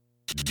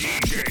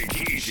DJ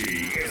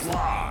Kishi is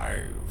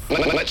live.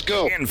 Let's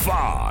go. In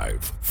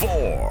 5,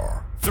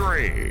 4,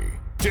 3,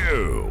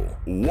 2,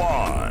 1.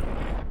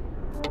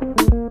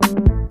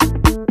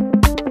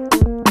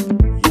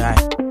 Yeah.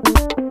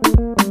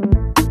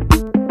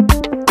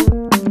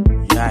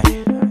 Yeah.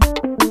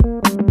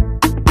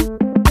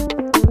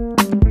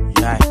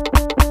 Yeah.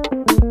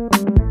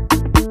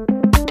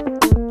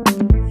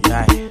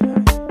 Yeah.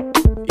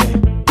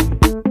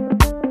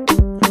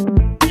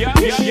 You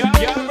are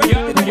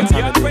rocking with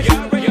DJ.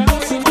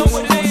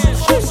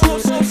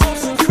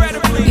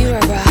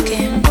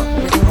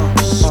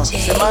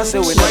 Man say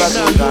we never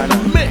go Ghana.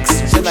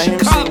 Say na him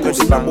sing with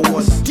the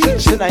bangers.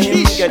 Say na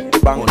him get the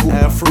bangu.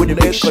 With the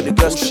make of the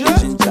girls to the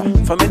ginger.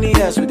 For many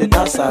years with the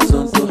dancers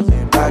on tour.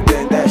 Back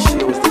then that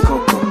shit was the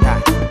cocoa.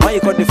 Why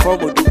you got the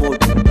form of the mode?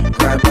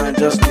 Cry man,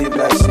 just live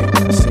like sing.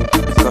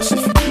 Because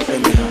if you do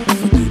anyhow,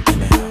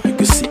 you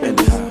can see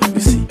anyhow.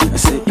 You see, I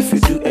say if you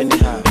do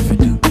anyhow,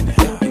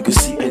 you can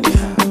see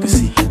anyhow. You can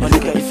see, my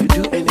nigga, if you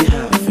do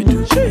anyhow,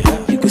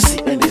 you can see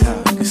anyhow.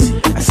 You can see,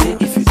 I say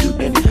if you do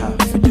anyhow,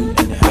 you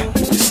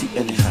can see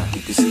anyhow.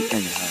 You can see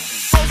anyhow.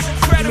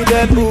 Give me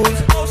that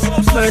booze,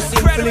 mercy,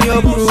 filling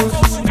your bruise.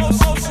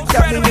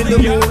 Got me in the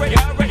mood,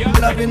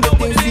 loving the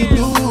things you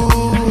do.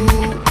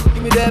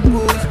 Give me that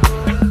booze,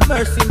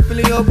 mercy,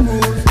 filling your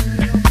bruise.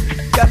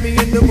 Got me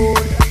in the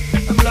mood,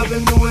 I'm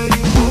loving the way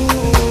you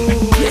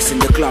move. Yes, in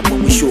the club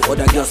when we show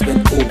other girls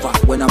bend over.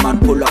 When a man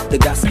pull up the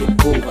gas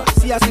get over.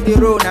 See, I see the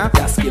road now.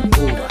 Gas get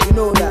over. You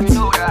know that.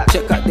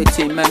 Check out the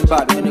team, man,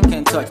 bad when you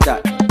can't touch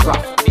that.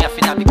 Rough, me I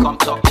finna become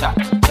talk chat.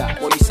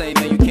 What you say,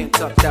 man, you can't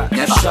touch that.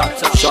 Never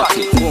shot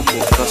it, boom,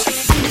 boom. Cause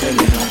if you do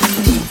anyhow,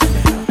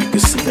 you can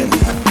see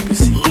anyhow. You can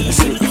see, I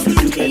say if you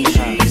do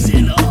anyhow, you can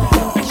see anyhow.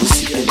 You can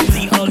see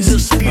anyhow.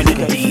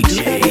 You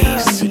can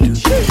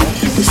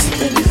see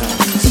anyhow.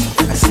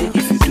 I say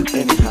if you do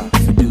anyhow,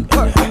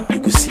 you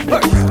can see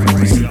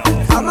anyhow.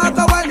 I'm out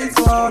the one it's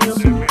on you.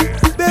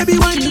 Baby,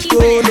 when you go,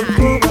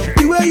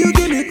 the way you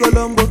give me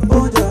Colombo,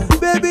 oh yeah.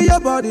 Baby, your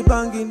body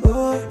banging,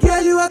 oh yeah,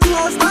 you are too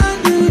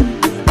outstanding.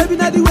 Baby,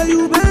 not the way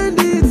you bend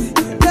it.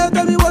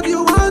 Tell me what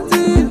you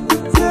wanting.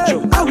 Yeah,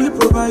 I will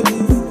provide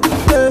it.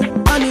 Yeah,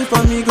 I need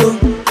for me go.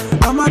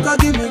 I'm out to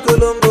give me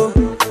Colombo.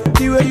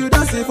 The way you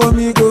dance it for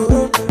me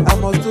go. I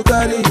must to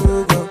carry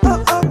you go.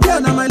 Yeah,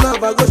 now my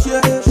love I go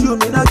share. Show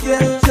me not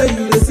care. Show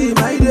you to see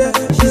my day.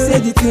 She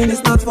said the thing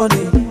is not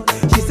funny.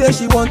 She said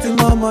she wanting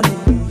more money.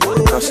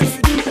 Cause if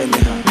you do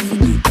anyhow,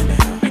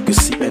 you can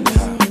see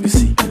anyhow. You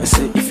see, I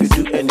say if you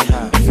do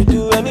anyhow,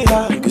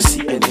 you can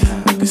see anyhow.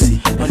 You can see,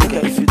 my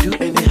nigga, if you do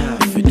anyhow,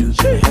 you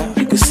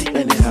can see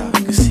anyhow.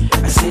 You can see,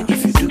 I say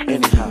if you do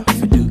anyhow,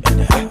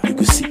 you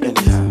can see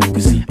anyhow. You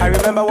can see. I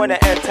remember when I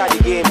entered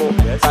the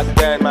game, back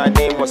then my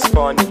name was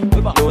funny.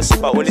 No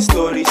super only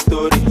story.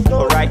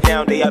 But right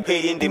now they are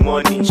paying the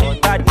money.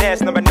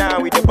 Badness number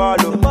 9 with the ball.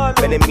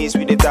 Enemies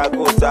with the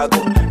taco.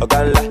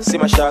 Ogala, see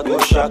my shago.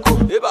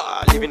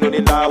 Living on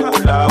the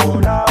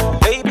lao.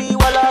 Baby,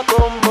 wala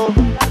combo.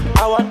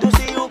 I want to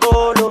see you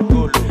go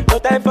low. No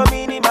time for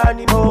me, ni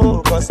money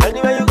mo. Cause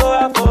anywhere you go,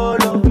 I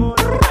follow.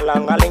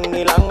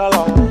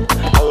 Alang-a-ling-ni-lang-along.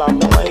 Along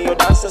the way you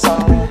dance the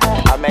song.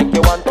 I make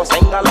you want to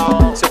sing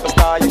along.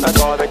 Superstar, you can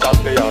call the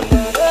champion.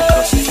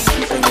 Cause if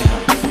you do anyhow,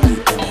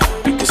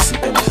 you can see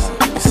anyhow.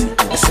 You see,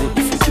 I say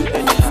if you do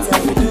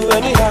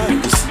anyhow, you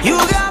can see. You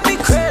got me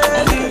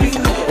craving.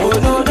 Oh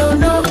no.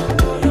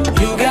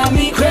 You got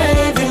me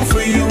craving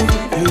for you.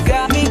 You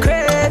got me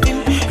craving.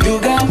 You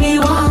got me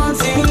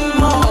wanting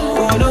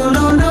more. Oh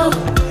no.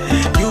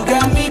 You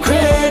got me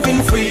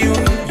craving for you.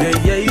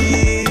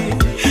 Yeah.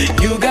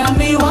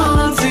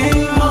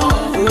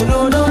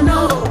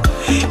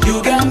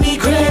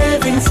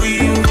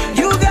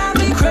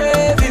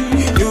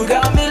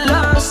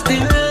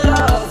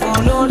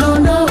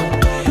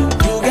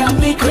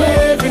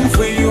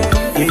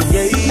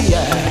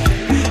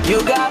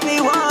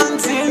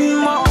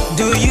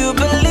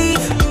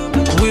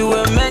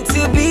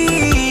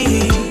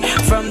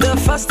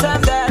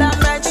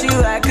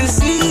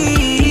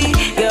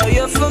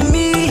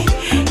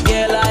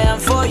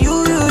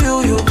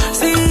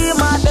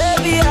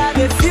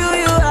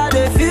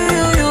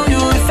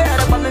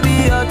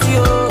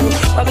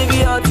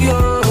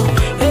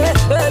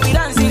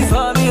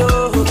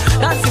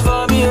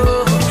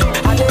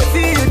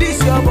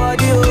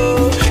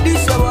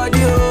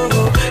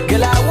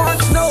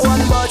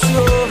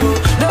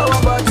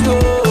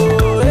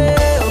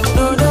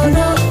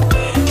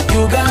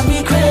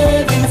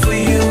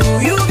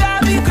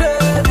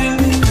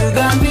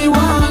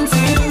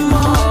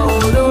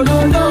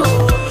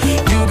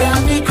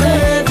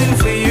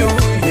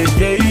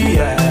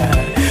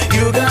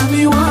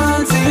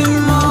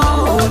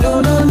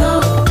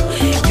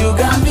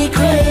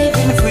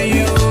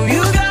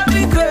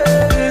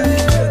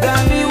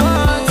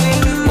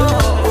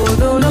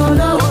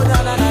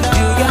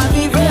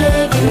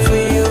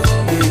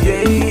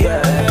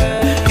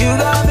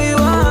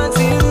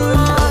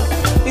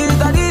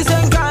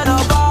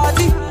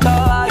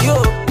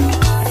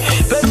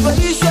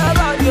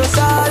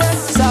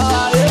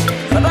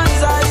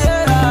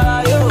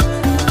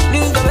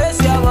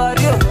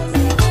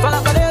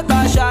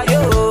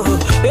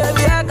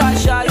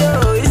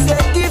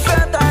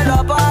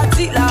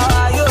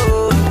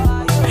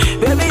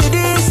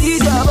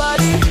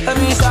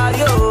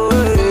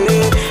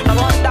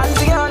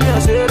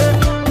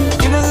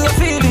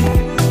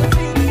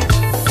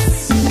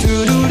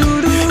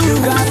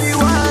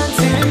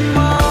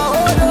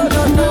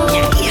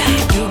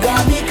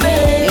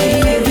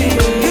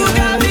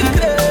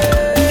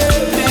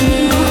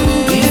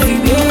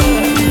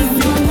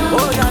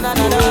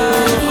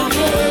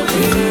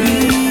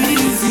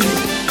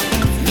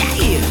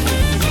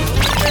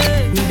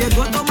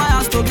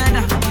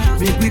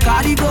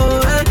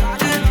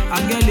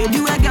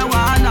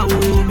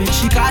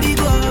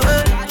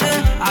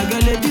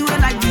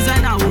 like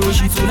designer, oh.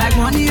 She too like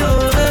money,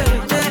 oh.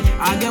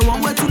 I get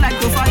one way to like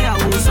the fire,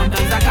 oh.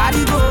 Sometimes I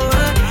carry go,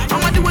 I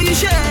want the way you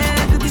share,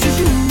 the things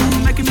you do,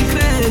 making me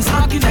crazy,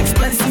 talking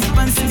expensive,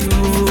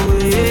 oh.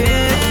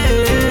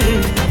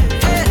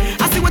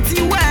 I see what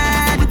you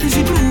wear, the things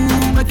you do,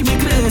 making me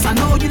crazy. I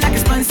know you like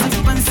expensive, oh.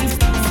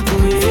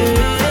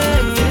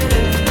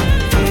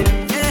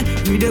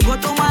 We dey go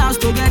to my house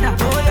together,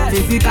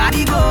 if we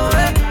carry go,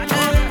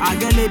 I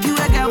get lady we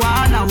get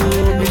wahala,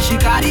 oh. Make she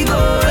carry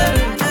go,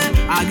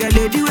 I get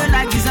lady we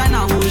like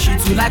designer, oh. She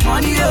too like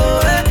money,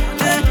 oh.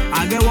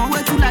 I get one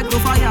way to like the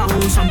fire,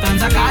 oh.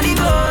 Sometimes I carry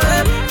go,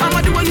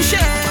 I'm the way you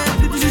share,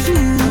 the things you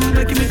do,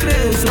 making me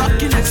crazy,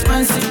 rocking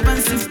expensive,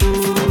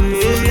 oh.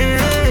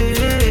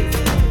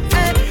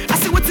 I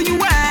see what you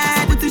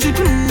wear, the things you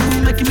do,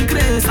 making me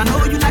crazy. I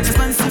know you like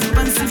expensive,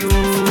 oh.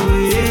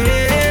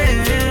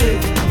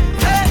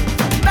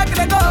 Back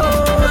it go,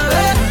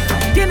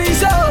 Guinea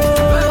show,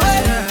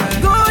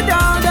 go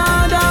down,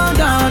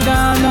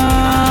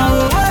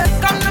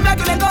 come to back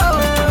it go,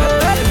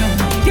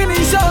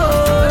 Guinea show,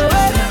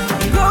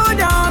 go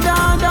down.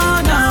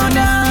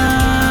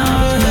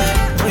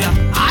 Oh yeah,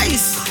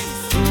 ice,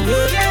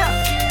 yeah,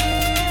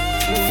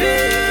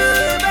 feel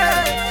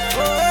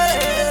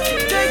it,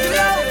 take it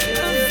out,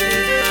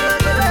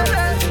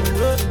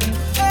 go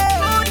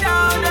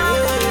down.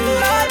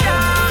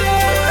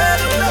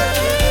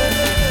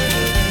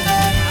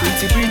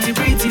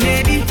 Pretty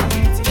lady,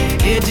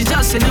 age is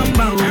just a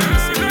number, oh.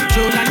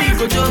 Jola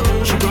Nico Joe,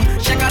 she gon'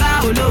 shake her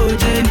out, oh,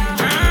 Jenny.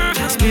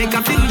 Just make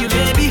her feel you,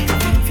 baby.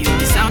 Feel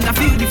the sound, I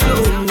feel the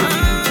flow.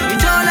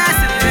 It's all I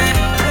say,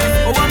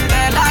 oh, I'm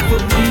bad like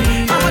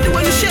me. I want the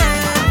way you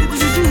share, the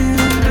things you do,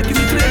 making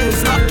me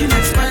crazy, rocking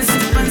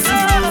expensive, I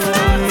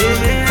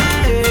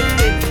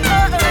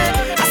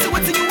see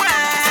what you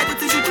wear, the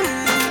things you do,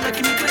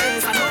 making me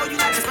crazy. I know you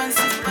like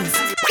expensive.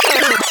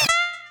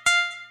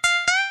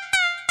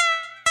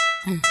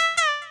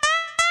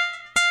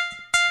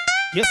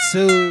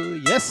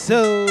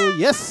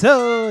 Yes,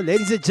 sir.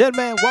 Ladies and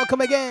gentlemen,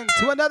 welcome again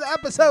to another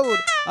episode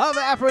of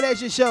the Afro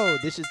Nation Show.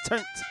 This is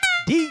Turnt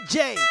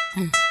DJ,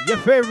 your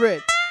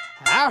favorite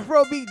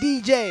Afrobeat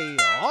DJ,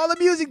 all the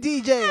music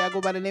DJ. I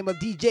go by the name of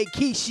DJ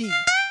Kishi,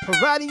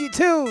 providing you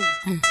tunes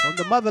from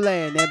the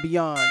motherland and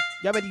beyond.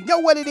 Y'all already know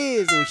what it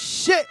is. Oh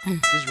shit,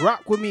 just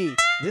rock with me.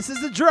 This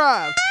is The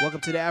Drive.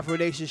 Welcome to the Afro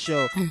Nation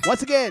Show.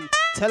 Once again,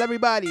 tell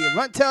everybody,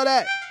 tell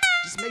that.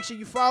 Just make sure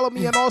you follow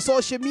me on all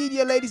social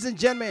media, ladies and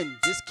gentlemen.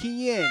 Just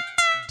key in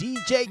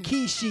DJ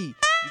Kishi. You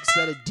can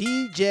spell it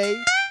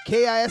DJ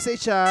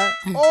Kishi,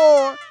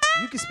 or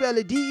you can spell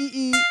it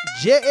DEEJAY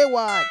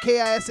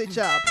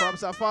KISHI. I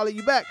promise I'll follow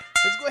you back.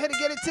 Let's go ahead and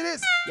get into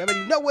this. You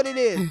already know what it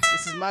is.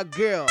 This is my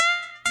girl,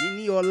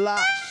 Nini Ola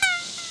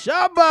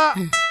Shaba.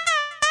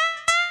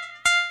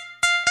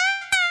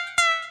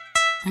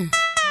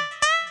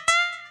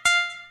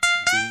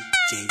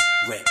 DJ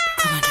Rep.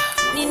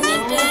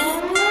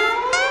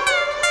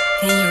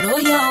 Can you roll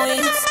your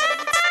waist?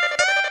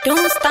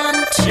 Don't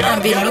stand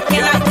and be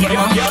looking like you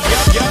want.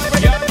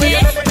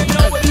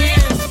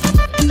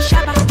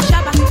 Shabba,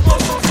 shabba,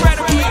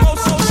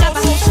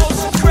 shabba,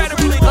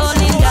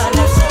 rolling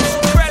dollars.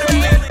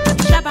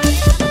 Shabba,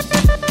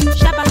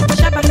 shabba,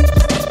 shabba,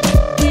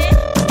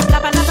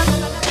 laba, laba,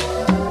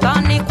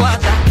 tonic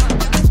water.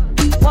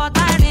 What I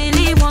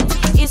really want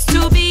is to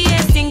be a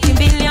stinking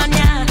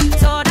billionaire,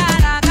 so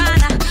that I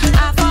can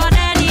afford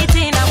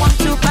anything I want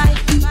to buy.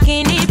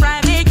 Skinny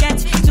private jet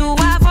to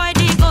avoid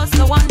the ghost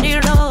on the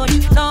road.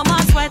 No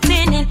more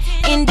sweating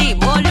in the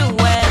molu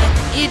well.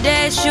 Ide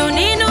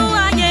shuninu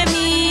aye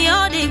mi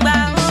odigba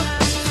o.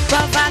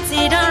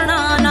 Poverty don't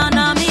run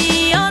on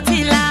me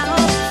otila o.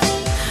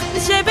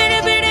 She biri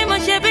biri mo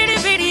she biri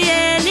biri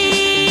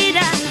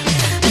elida.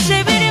 She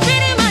biri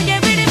biri mo she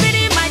biri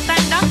biri my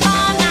time don't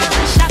come now.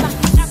 Shabba,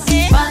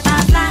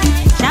 butterfly,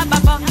 shabba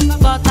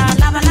butter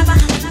lava lava.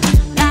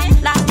 La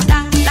la la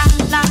la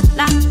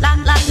la la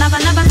la lava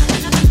lava.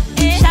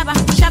 Shabba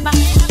shabba,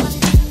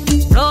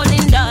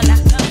 rolling dollar,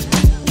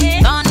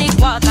 tonic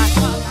water.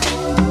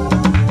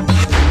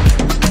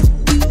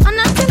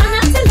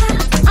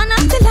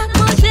 Anatila,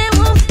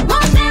 mojewo,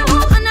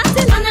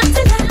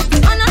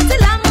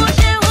 anatila,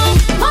 mojewo,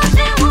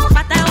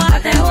 patewa,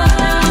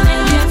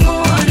 neje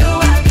fun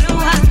Oluwa,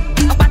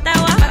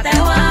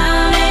 patewa,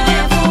 neje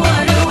fun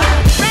Oluwa.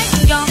 Break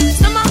your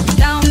stomach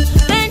down,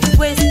 bend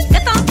waist,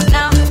 get up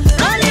now,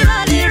 rolly,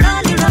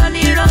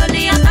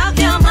 on top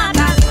your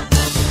mother.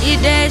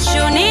 Ide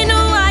shuninu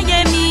aye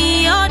mi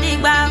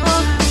odigba o.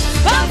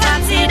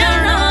 Poverty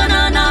don't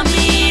run on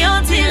me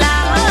until I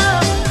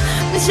oh.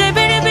 She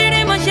biri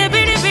mo she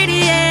biri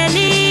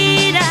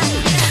elida.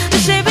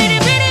 She biri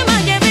mo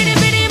she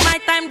biri my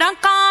time don't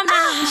come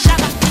now.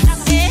 Shabba,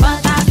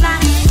 butterfly,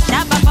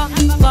 shabba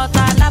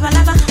butter lava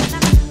lava.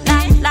 La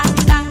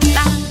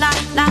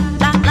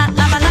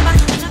lava lava.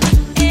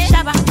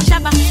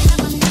 Shabba,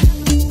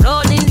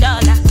 rolling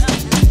dollar,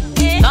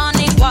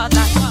 tonic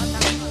water.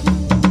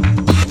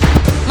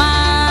 Ma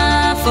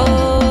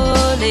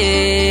folege,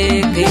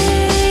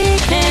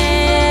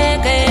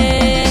 nege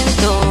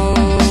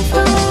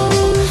tonfo,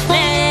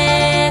 le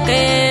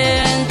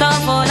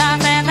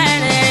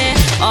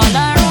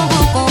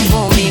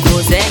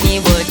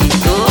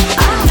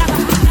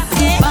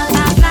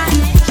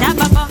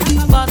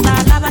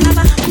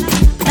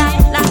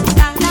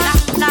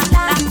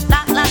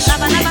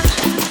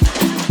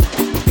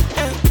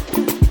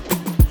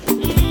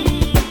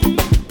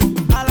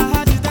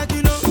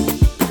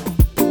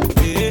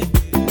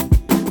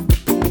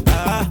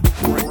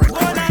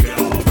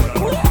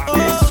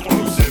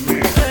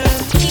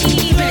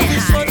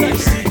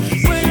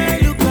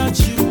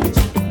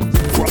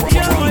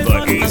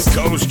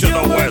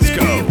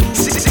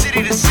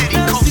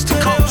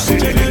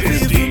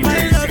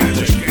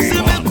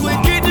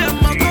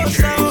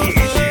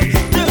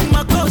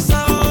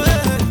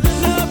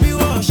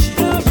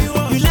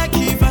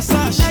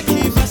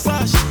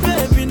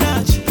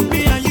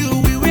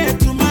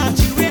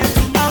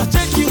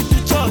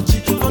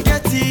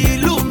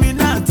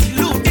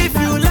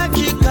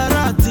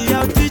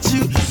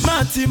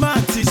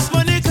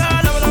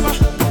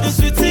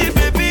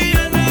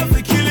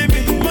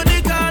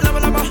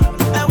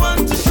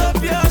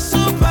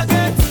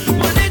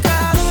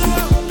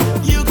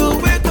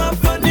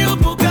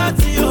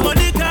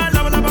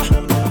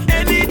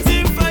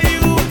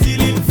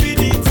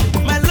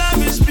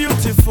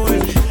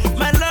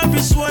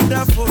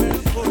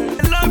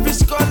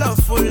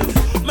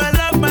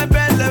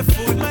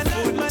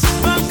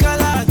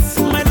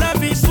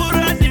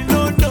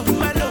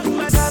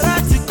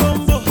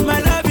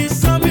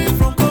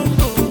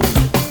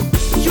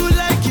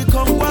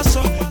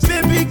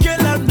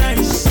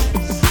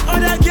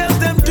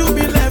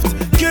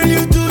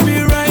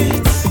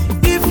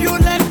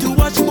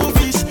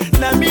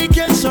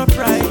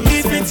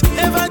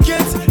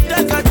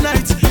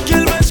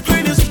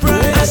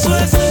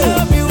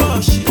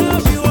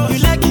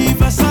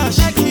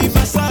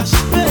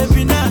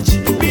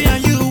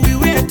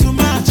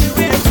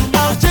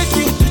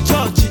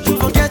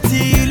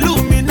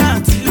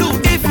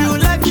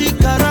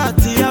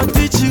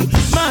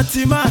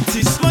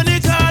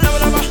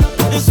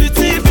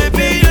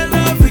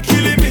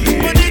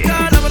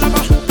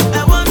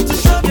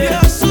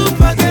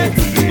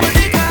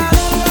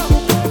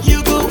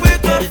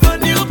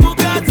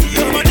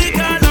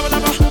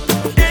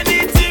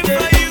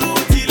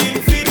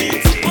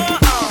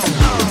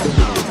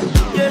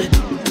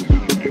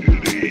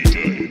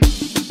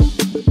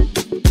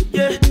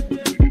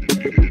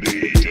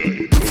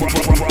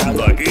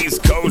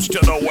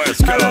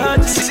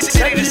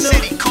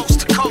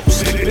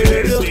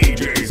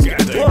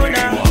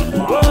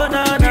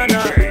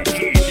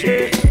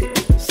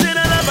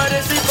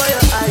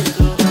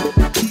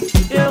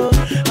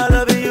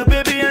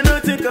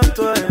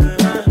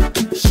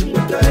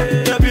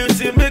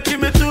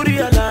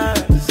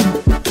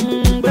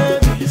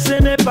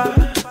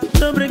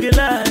a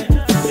lie.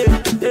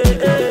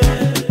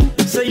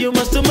 Say you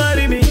must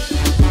marry me.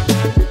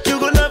 You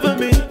go love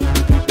me.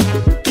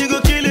 You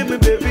go kill me,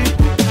 baby.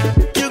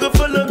 You go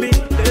follow me.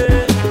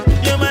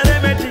 You're my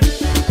remedy.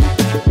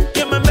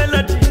 You're my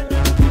melody.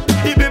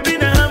 The baby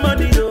na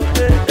harmony.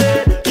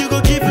 You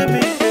go give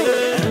me.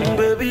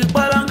 Baby,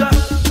 Palanga.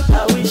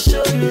 I will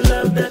show you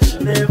love that you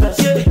never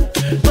see.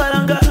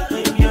 Palanga,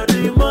 you're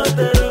the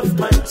mother of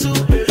my two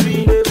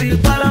baby. Baby,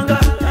 Palanga.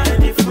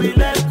 And if we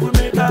like, we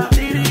make a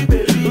titty,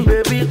 baby.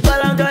 Baby,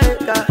 Palanga,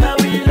 I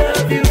will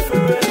love you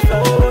forever.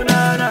 Oh,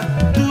 na na.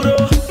 Duro.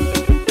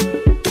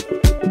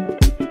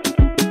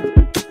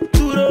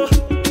 Duro.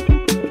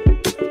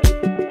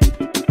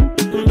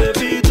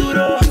 Baby,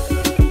 duro.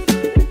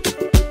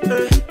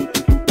 Hey.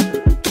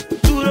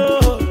 Duro.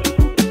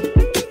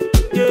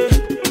 Yeah.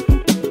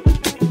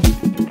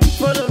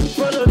 Follow me.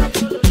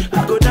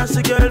 I go dance,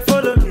 girl,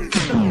 follow me.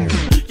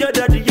 Your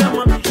daddy, your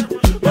mommy.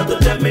 But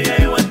don't tell me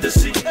I want to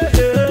see.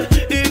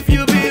 If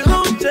you be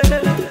haunted,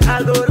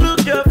 I go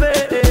look your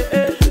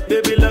face.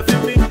 Baby,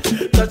 loving me,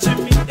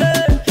 touching me.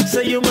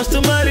 Say you must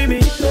marry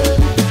me.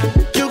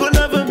 You go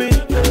love me.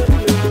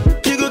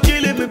 You go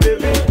kill me,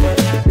 baby.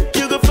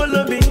 You go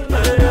follow me.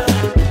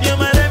 You're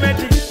my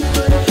remedy.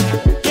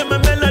 You're my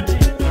melody.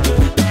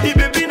 The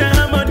baby na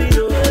harmony.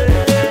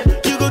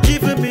 You go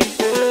give me.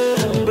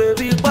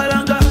 Baby,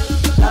 Palanga.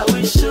 I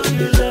will show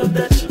you love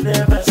that you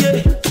never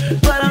see.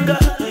 Palanga,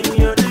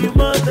 you're the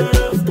mother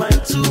of my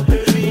two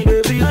baby.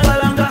 Baby,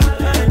 Palanga.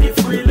 And if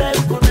we like,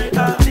 we make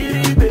a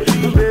titty,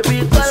 baby. Baby,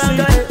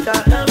 Palanga,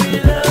 I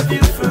will love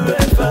you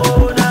forever.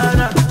 Oh, na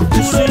na.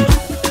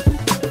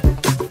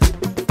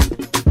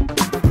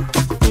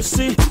 You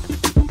see,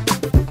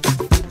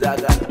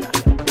 Daga.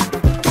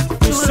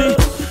 You see,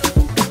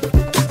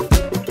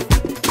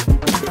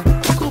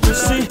 you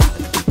see,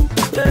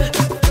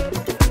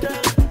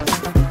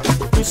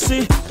 you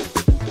see,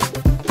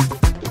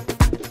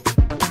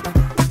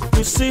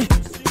 you see.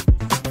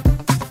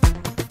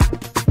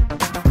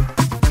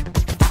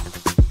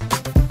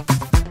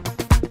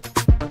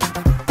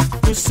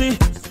 You see,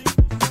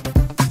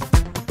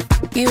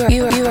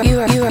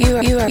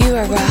 You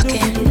are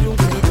rocking.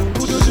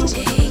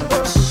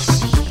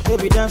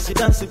 baby, dance,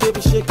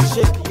 baby, shake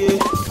it, yeah.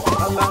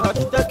 Allah,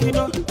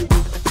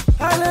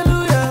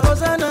 hallelujah,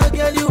 Hosanna,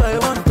 girl, you I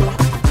want to.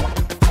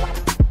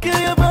 Kill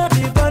your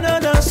body,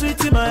 banana,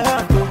 sweet in my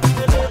heart.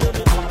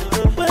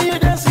 When you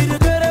dance, you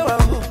get it,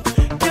 wow.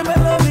 Give my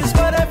love is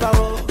forever,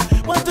 oh.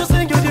 Want to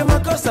sing you the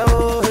Makosa,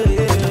 oh,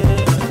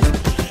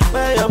 yeah.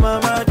 Where your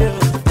mama do?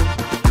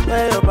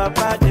 Where your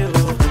papa do?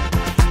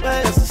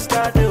 Where your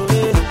sister do?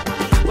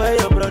 Where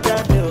your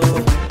brother do?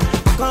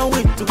 Can't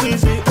wait to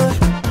visit, I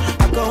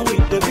can't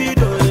wait to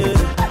video, yeah.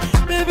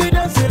 Baby,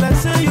 dance it like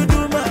say you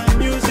do my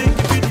music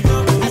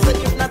video. I said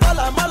if not all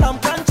I'm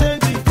can't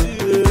change it,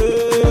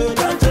 yeah.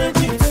 Can't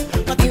change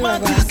it.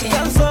 Mathematics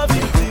can't solve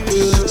it,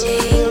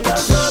 yeah. Can't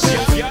solve it.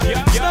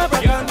 Snap, I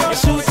cannot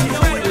shoot it,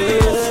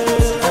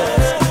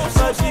 yeah.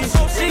 But this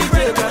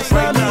DJ can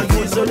snap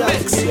me, so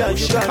that's me and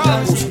you can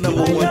dance it,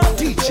 yeah.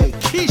 DJ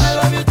Keisha. I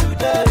love you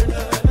today,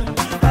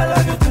 I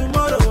love you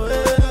tomorrow,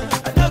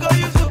 I don't go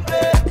use to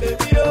play,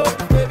 baby, oh.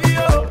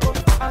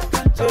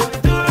 So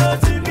do it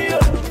to me,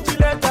 oh. She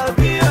let her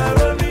be a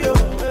Romeo.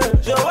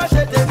 So what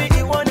she tell me,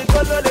 he want it,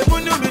 cause all the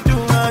money me do,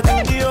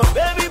 oh.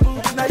 Baby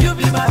boo, now you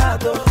be my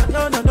heart, oh.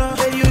 No,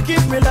 hey, you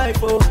give me life,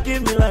 oh.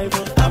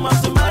 I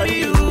must marry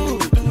you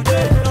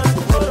today, not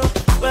tomorrow.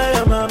 Where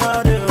your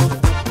mama do?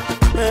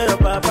 Where your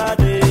papa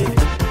do?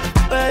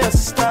 Where your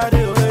sister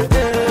do?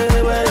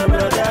 Where your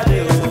brother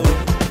do?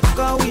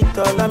 Come with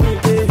all of me,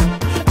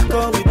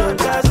 come with all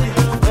Gazi.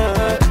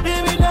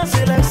 Baby, dance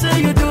it like say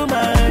you do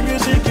my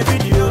music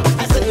video.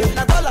 I said if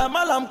not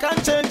all I'm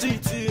can't change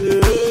it,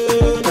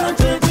 yeah. Can't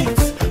change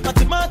it.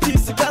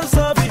 Mathematics can't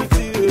solve it,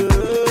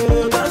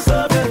 yeah. Can't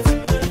solve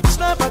it.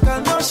 Snap I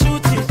cannot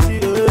shoot it,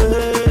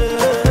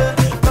 yeah.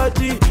 But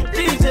the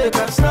DJ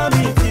can snap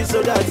it,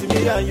 so that's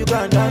me and you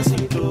can dance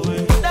it, oh.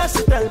 Dance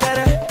it,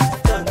 tangere,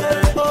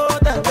 oh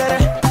tangere,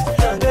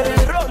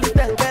 roll it,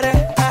 tangere,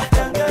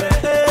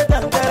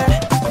 tangere,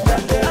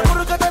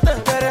 amurukata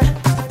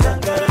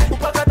tangere,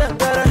 upaka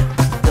tangere,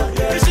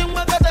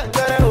 ishimaka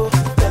tangere, oh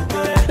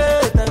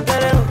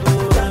tangere,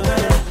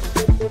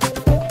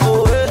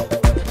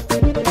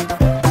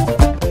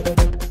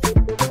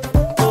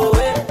 oh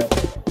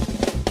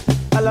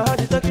Allah, how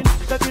you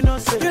talking, no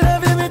say. You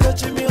loving me,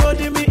 touching me,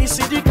 holding me, is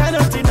it the kind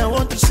of thing I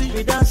want to see?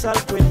 We dance all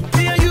queen,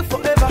 me and you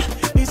forever.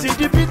 Is it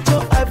the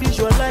picture I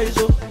visualize,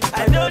 oh?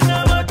 I don't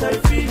know what I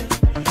feel,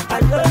 I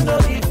don't know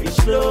if it's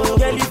slow.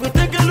 Girl, if you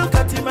take a look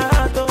at my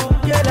heart, oh,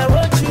 girl, I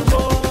want you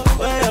more.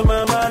 Where your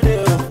mama do?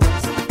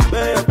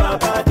 Where your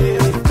papa do?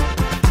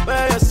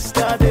 Where your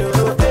sister do?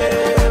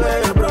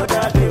 Where your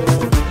brother do?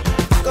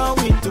 Come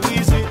with the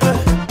easy,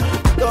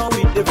 come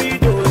with the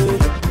video,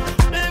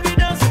 baby,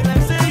 dance it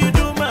like say you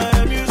do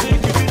my music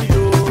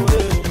video,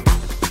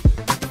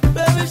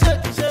 baby,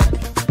 shake it,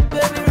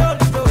 baby, roll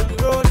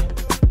it.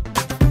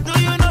 Do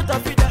you know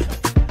Tafida?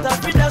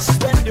 Tafida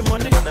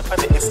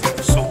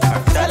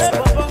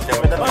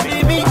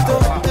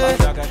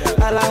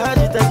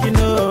Alhaji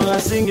Tekino, I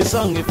sing a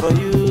song for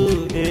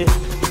you. Yeah.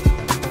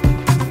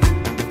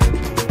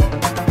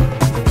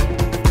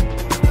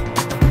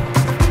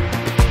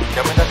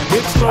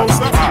 It's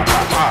closer.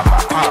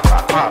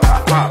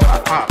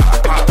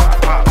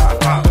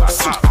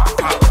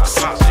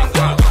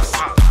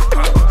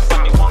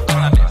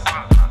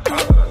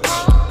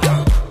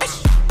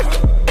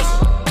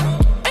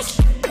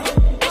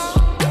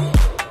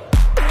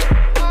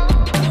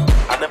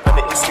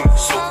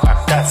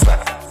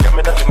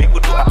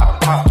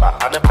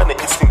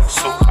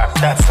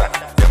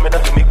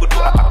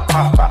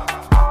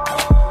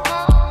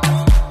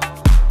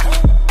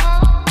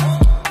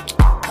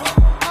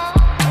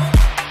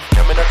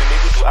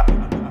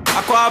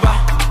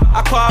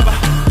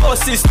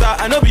 Sister,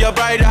 I know be your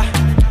brider.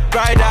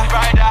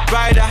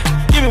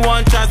 Give me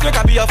one chance, make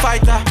I be your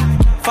fighter,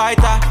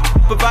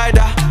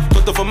 provider.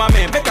 Toto for my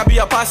man, make I be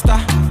your pasta.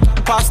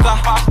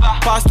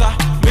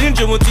 Me in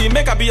Jumuti,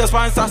 make I be your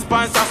sponsor.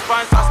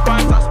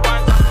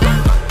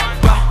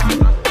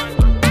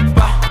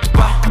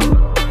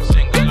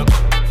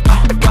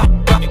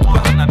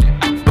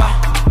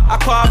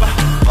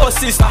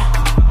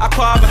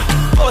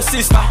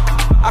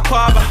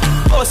 Aquaba,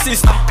 oh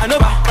sister, I know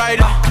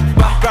brider.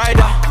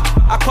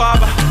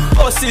 Aquaba,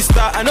 oh sister,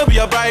 I know be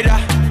your brider.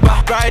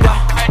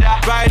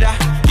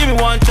 Give me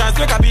one chance,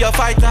 make I be your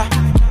fighter,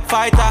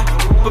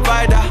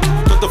 provider.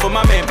 Toto for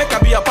my man, make I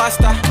be your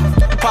pasta.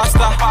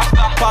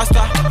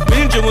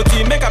 Me in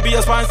Jumuti, make I be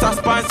your sponsor.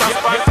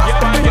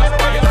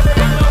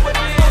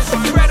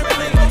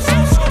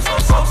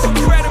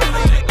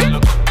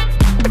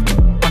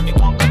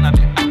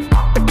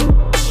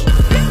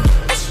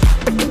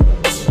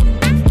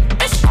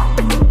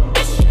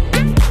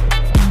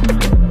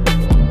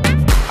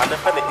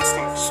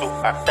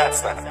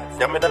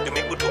 Yamena to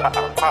me good to a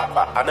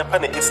papa, and a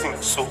penny is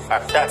so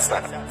at that's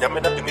not.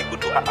 Yamena to me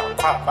good to a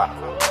papa.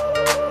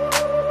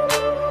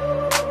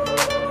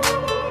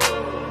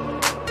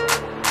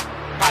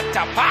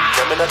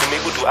 Yamena to me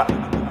good to a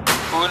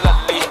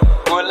Ulali,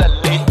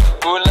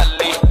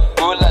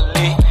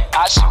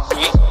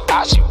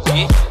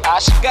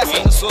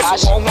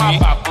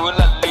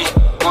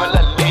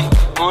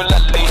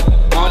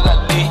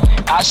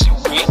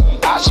 Ashiwi,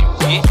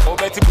 Ashiwi,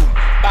 Obeti boom,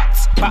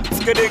 bats,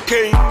 get a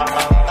cane.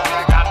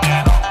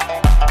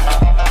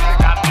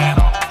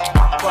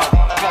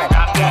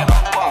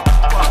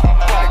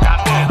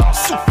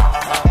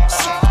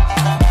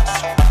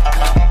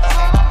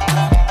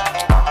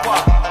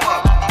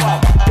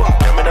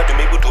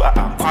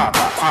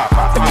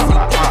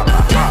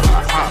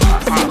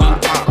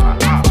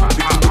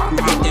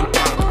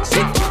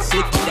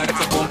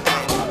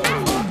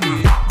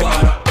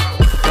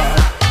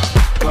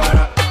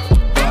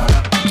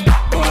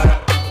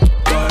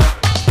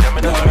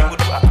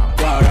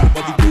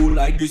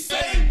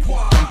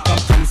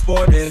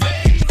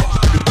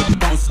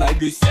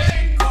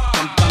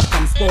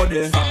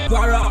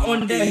 Guara on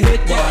the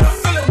hit, Guara.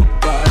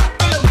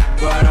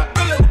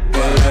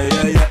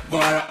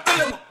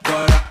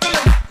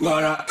 No.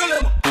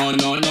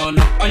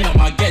 I know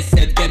my guest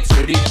said get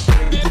ready.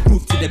 We could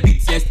prove to the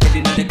beats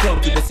yesterday, now the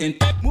club to the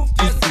center. Move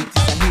to the seat,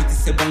 it's a hit,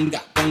 it's a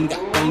banga.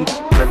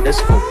 Let's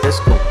go.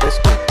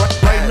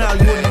 Right now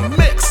you in the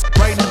mix.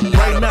 Right now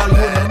you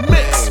in the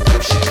mix.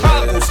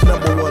 Chicago's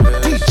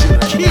 #1 DJ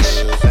Kish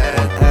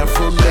on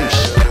Afro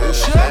Nation.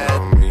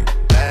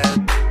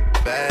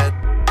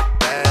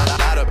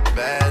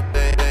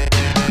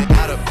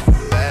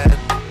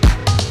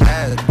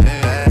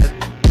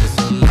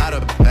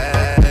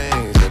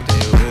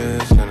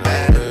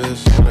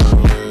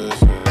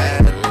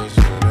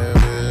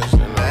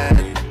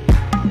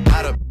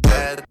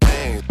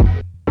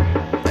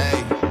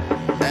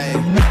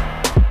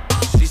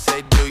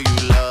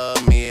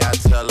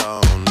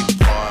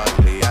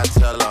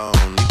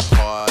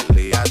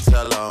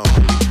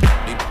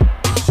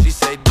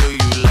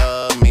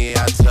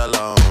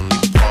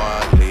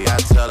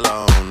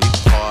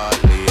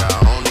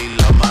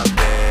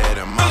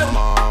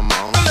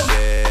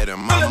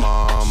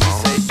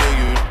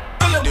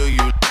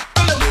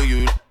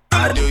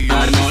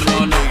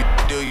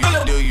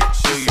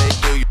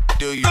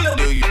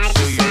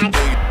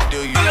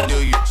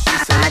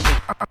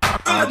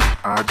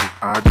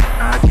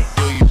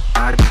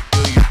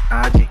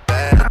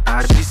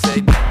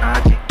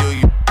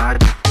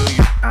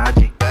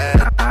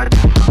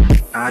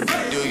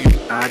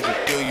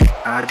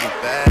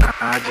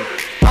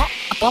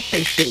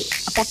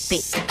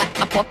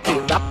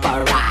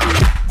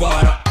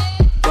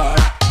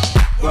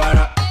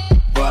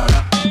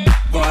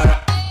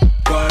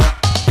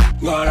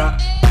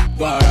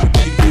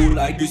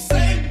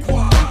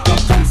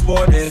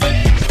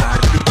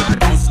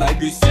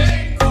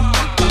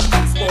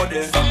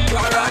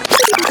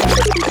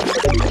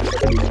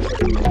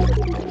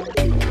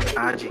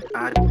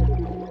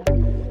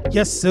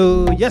 Yes,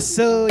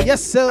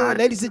 sir.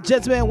 Ladies and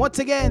gentlemen, once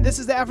again, this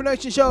is the Afro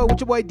Nation Show with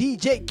your boy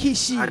DJ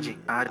Kishi.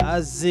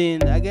 As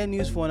in, I got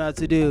news for now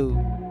to do.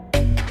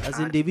 As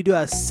in, the video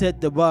has set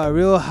the bar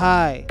real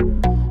high.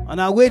 On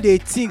our way, they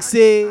think,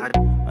 say,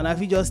 on and if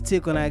you just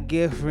take on a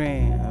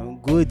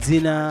girlfriend, go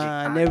dinner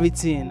and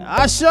everything.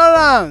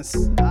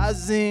 Assurance,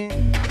 as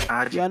in,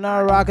 if you're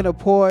not rocking a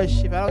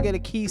Porsche, if I don't get the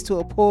keys to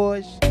a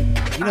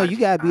Porsche, you know, you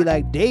gotta be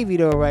like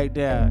Davido right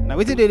there. Now,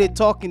 what did they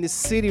talk in the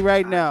city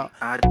right now?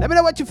 Let me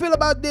know what you feel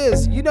about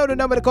this. You know the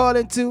number to call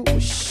into.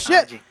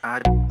 Shit.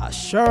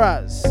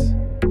 Assurance.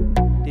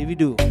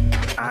 Davido.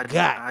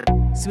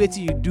 God. See what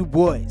you do,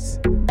 boys.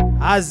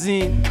 As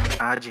in, may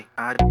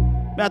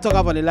I talk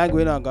about the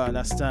language I'm gonna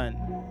understand.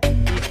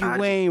 If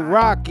you ain't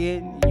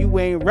rocking, you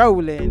ain't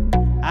rolling.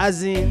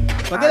 As in,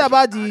 forget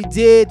about the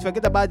date,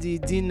 forget about the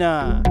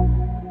dinner.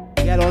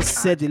 You gotta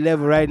set the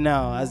level right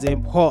now, as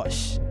in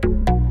Porsche.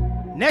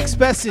 Next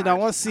person, I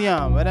want to see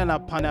him, whether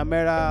not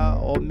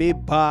Panamera or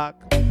Maybach.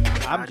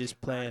 I'm just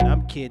playing,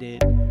 I'm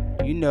kidding.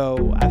 You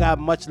know, I got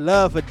much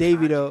love for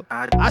Davido.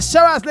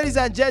 Assurance, ladies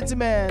and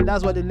gentlemen.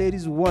 That's what the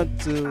ladies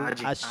want to.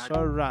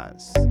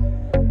 Assurance.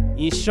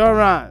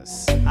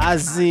 Insurance.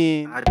 As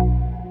in.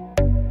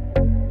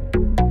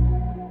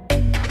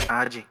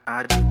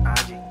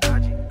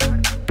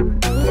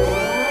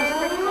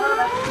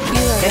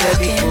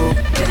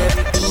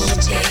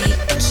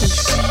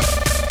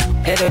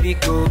 Let it be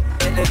cool,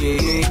 let it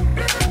be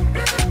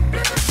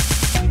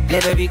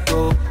let it be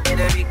cool, let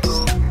it be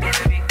cool,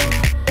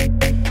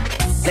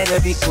 let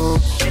it be cool,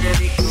 let it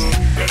be cool,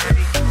 let it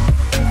be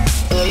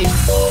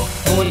cool.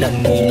 Oh, la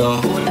nina,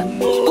 oh, la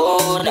nina,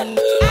 oh, la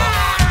nina,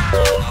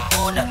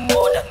 oh, la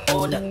nina,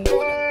 oh, la nina.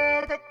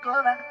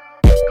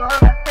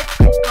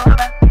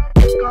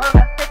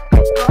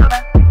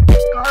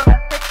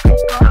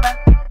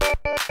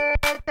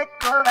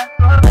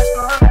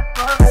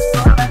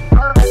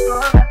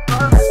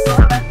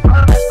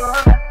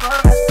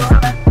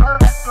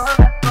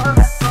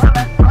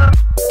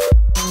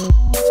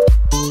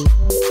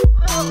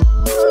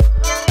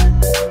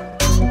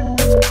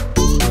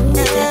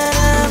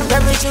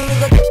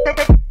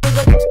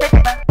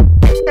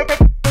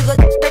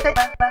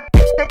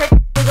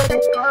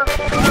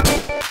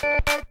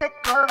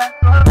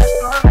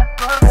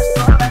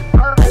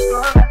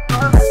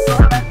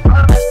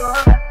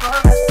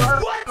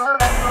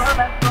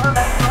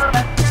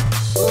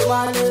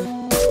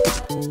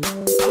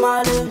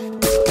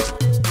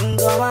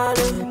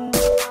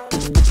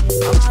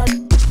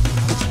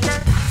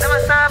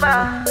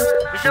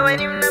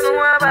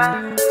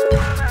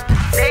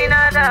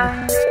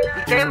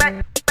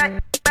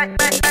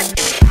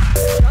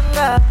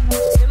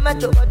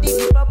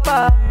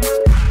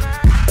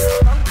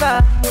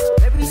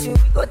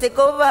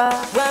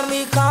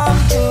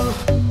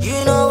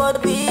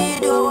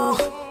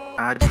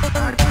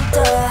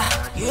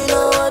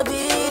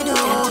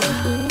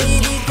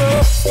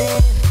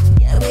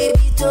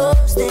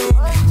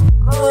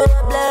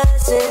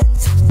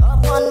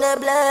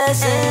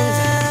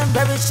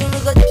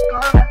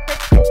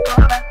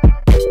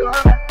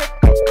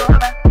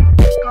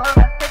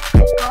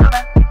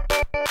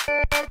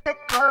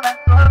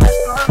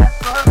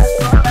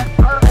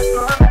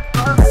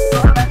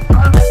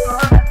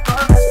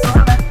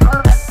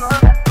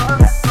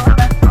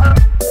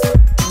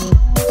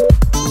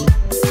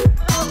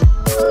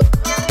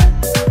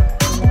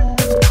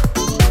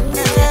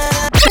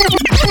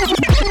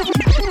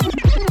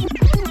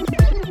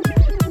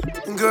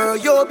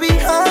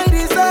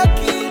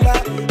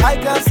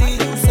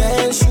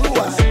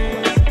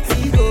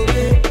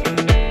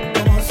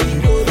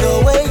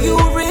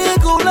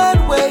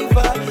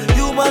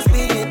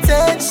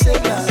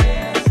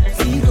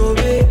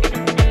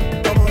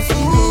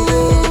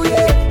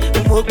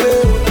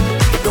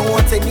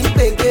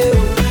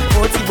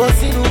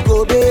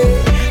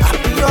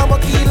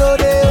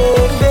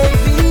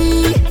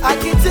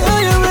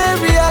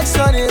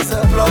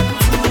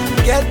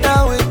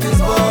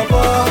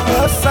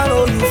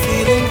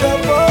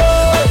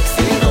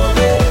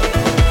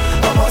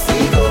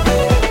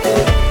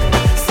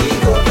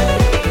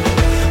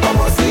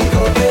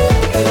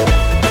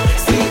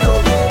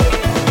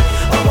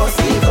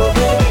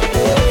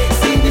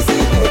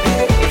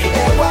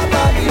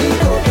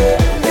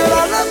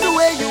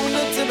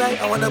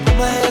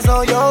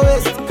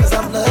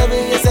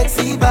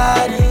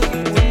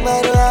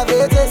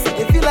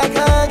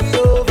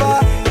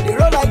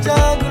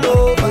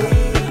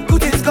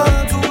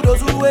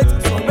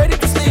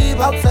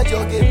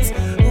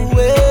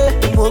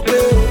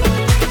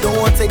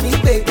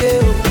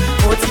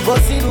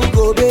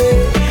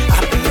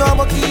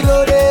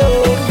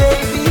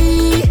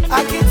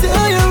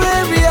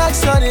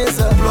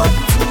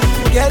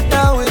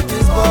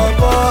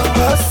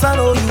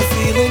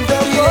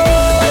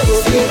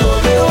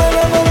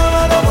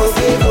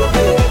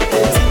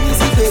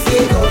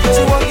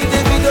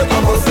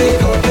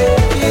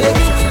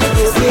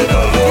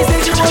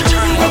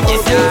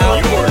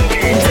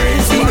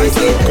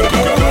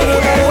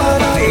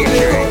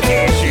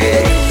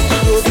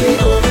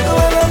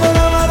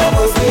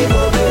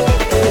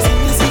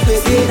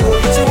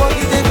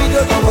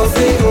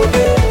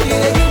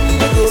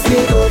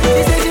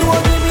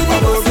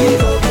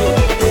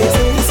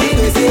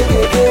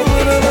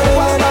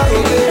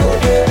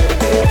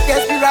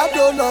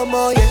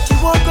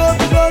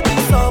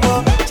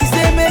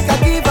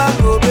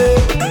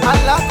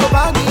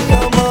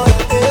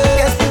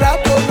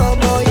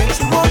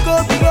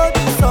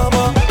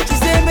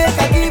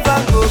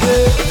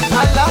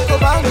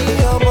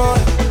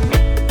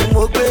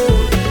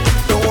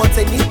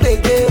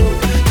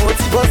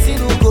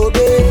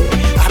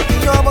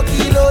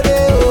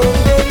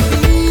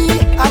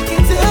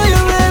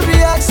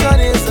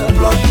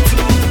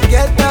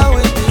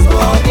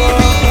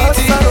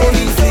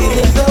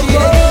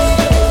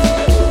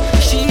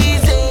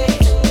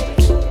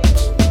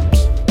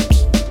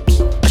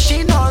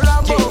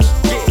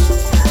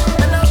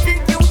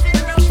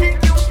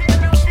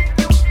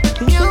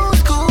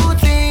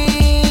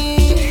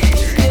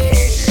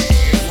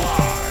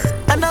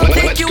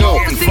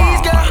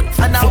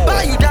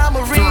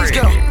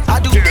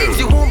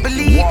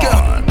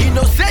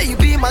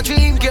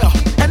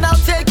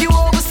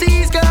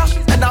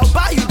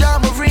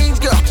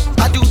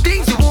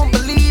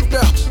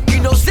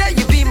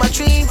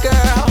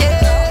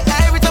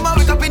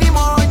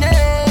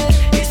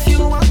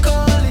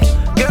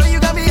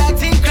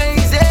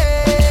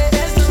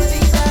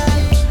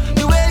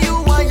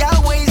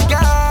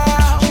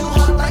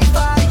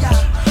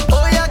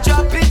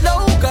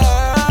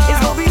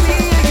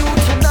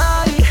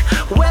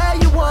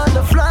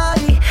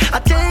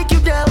 take you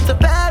down to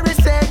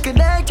Paris and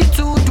connect you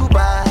to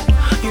Dubai.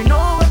 You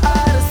know we're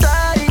out of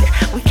sight.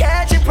 We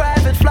catch a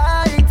private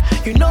flight.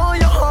 You know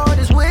your heart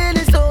is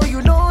willing, so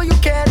you know you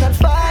cannot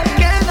fight.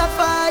 Cannot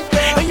fight.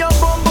 And your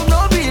bum bum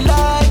no be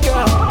like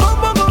girl. Bum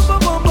bum bum bum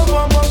bum bum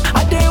bum bum.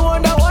 I dey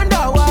wonder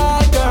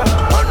why girl.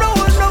 Oh no.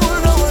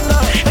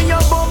 And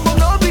your bum bum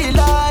no be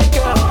like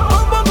girl.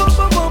 Bum bum bum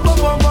bum bum bum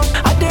bum bum.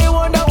 I dey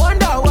wonder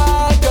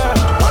why girl.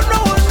 Oh no.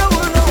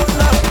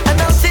 And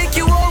I'll take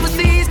you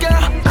overseas,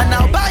 girl. And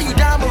I'll buy you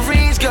diamond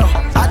rings, girl.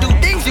 I do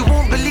things you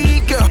won't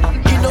believe, girl.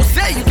 You know,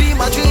 say you be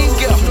my dream,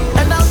 girl.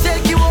 And I'll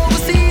take you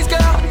overseas,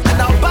 girl. And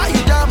I'll buy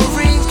you diamond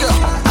rings, girl.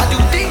 I do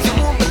things you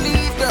won't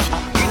believe, girl.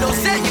 You know,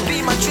 say you be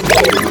my dream.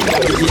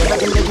 Did you ever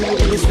think that you would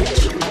be this rich?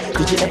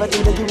 Did you ever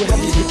think that you would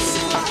have these hits?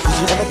 Did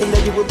you ever think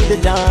that you would be the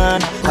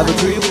Don? I would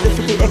agree with the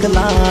 50 acre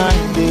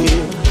line,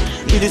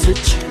 yeah. You this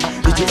rich.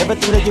 Did you ever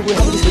think that you would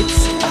have these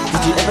hits?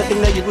 Did you ever think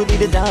that you would be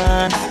the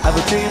Don? I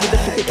would agree with the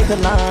 50 acre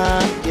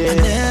line, yeah. I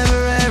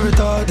never ever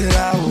thought that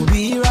I would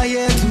be right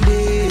here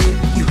today.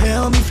 You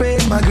helped me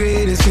face my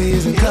greatest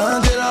fears and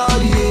conquered all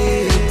the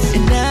hits.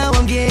 And now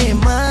I'm getting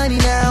money,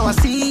 now I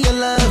see your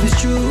love is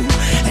true.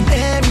 And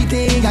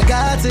everything I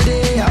got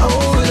today, I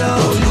owe it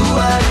all to you.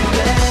 Why you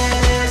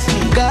bless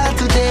me? God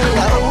today,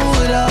 I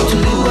owe it all to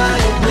you. Why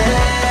you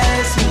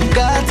bless me?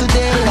 God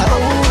today, I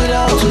owe it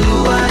all to you.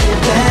 Why you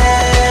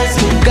bless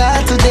me?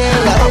 God today,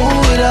 I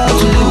owe it all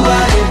to you.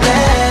 Why you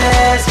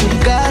bless me?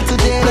 God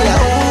today, I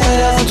owe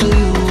it all to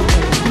you.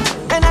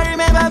 And I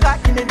remember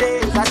back in the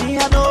days, I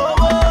didn't have no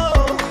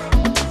hope.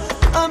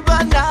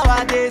 But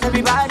nowadays,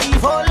 everybody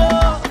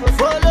follow.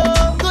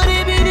 Could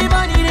it be the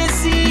money they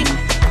see?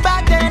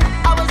 Back then,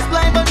 I was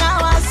blind, but now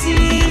I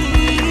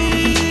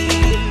see.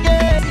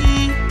 Yeah,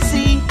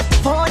 see.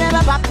 Forward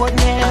never, backward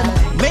never.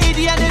 Made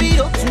the end of it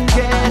up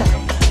together.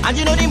 And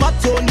you know the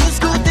motto, new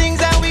school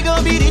things, and we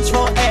gon' be rich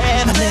forever.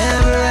 I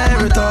never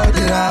ever thought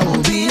that I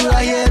would be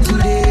right here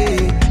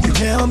today. You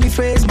helped me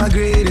face my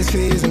greatest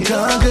fears and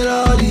conquered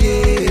all the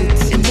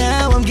hits. And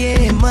now I'm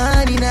getting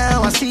money,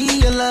 now I see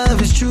your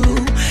love is true.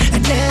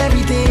 And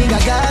everything I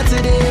got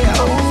today, I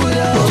owe it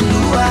all to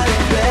you. I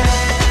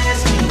bless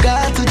me.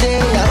 God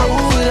today, I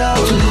owe it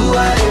all to you. I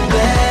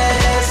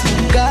bless me.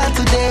 God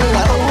today,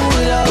 I owe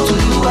it all to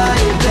you. I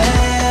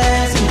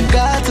bless me.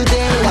 God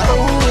today, I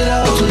owe it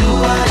all to you.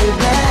 I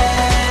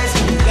bless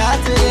me. God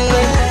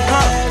today.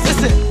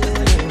 Listen.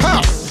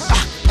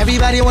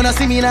 Everybody wanna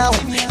see me now.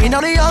 You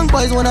know the young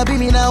boys wanna be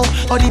me now.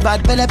 All the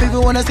bad belly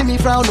people wanna see me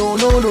frown. No.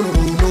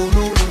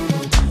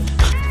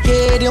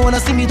 Yeah, they wanna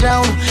see me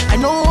drown. I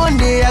know one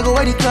day I go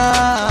wear the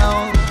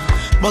crown.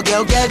 But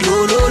girl, get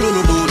low.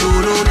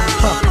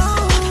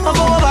 I'm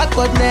going back,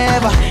 but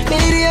never.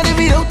 Maybe the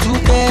video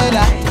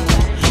together.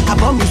 I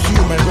promise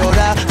you, my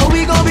brother, but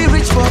we gon' be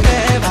rich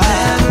forever. I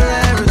never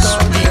ever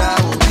thought that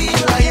I would be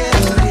right here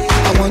today.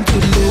 I want to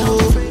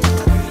love,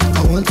 I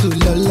want to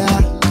lola,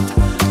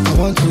 I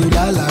want to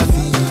la la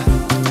vie.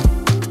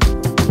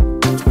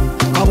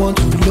 I want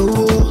to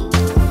love,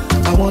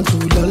 I want to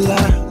lola,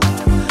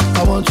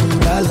 I want to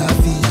la la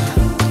vie.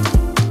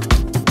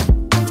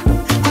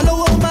 I know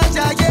what my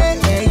jaye,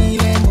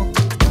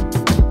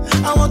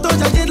 I want to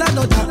jaye la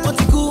nota, want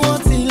to go on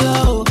till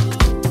low.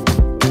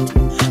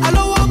 I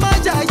know what my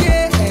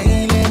jaye,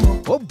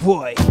 oh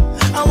boy.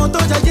 I want to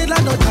jaye la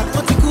nota,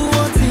 want to go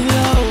on till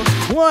low.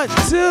 1,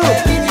 2.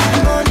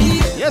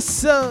 Yes,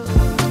 sir.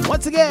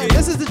 Once again,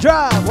 this is The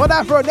Drive on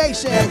Afro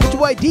Nation with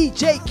your boy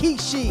DJ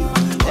Kishi.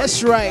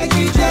 That's right.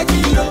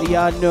 And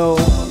y'all know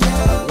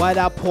why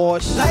that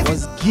Porsche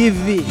was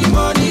giving.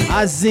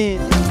 As in,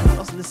 I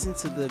was listening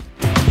to the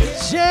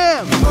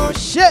jam.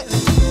 Shit.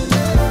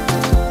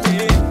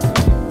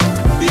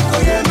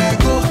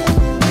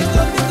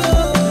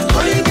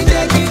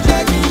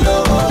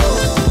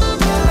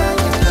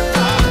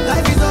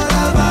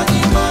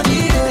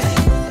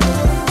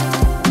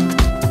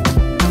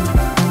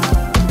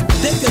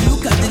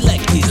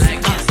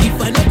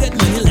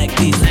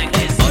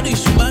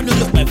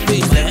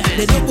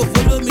 They don't go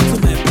follow me to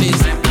my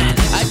place.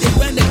 I dey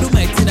grind, they do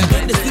my thing. I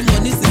grind, they see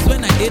money since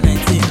when I did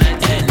 19.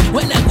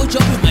 When I go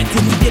chop with my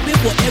team, we dey pay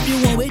for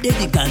everyone where they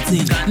the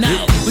canteen.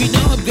 Now we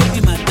don't upgrade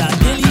the matter.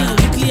 Daily and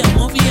weekly and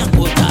monthly and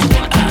quarter.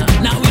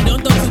 Now we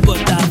don't talk to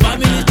butter.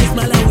 Family dey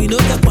smile and we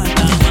know the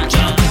quanta.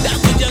 That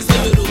we just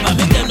say we do, but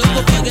make them no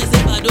go forget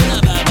say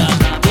Madonna Baba.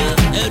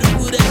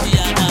 Eruku de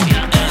Fiana.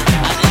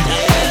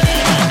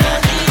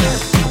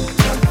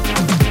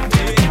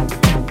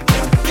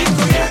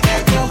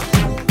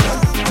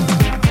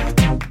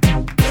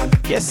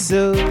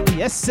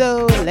 Yes,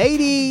 so,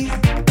 ladies,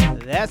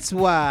 that's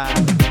why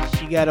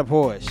she got a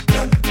Porsche.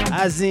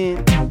 As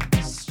in,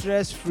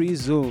 stress-free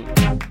zone.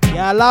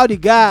 Yeah, allow the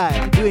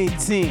guy to do his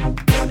thing.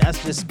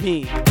 That's just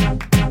me.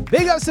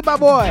 Big ups to my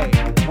boy.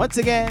 Once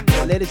again,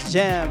 the latest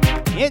jam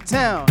in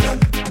town.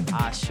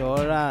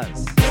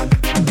 Assurance.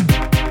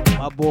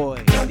 My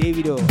boy,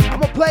 Davido. I'm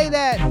gonna play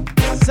that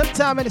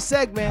sometime in the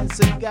segment,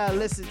 so you gotta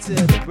listen to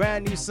the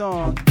brand new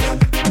song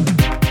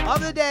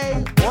of the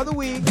day or the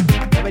week.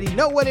 Everybody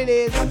know what it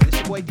is. It's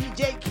your boy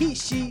DJ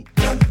Kishi,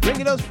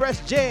 bringing those fresh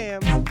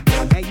jams.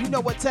 And you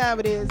know what time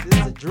it is. This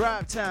is a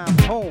drive time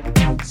home.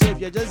 So if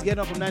you're just getting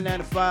up from 99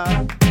 to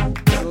 5,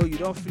 so you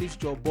don't finish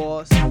your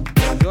boss, you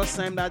don't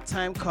sign that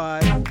time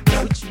card,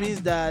 which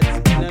means that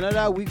in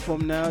another week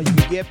from now, you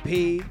get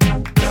paid.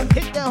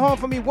 Hit that horn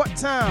for me one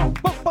time.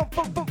 Boom, boom,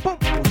 boom, boom, boom.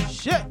 Oh,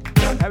 shit.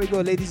 Here we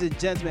go, ladies and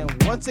gentlemen.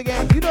 Once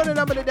again, you know the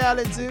number to dial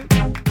into.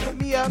 Hit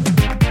me up.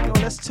 You know,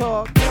 let's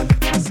talk.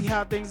 Let's see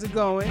how things are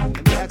going.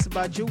 Let me ask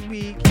about your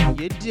week,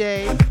 your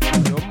day,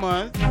 your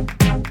month.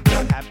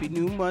 Happy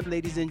new month,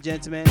 ladies and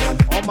gentlemen.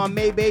 All my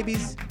May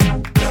babies,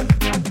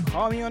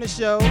 call me on the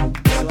show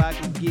so I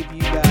can give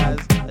you guys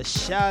a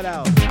shout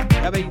out.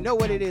 Everybody know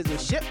what it is. Oh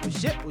shit, oh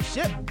shit, oh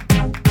shit.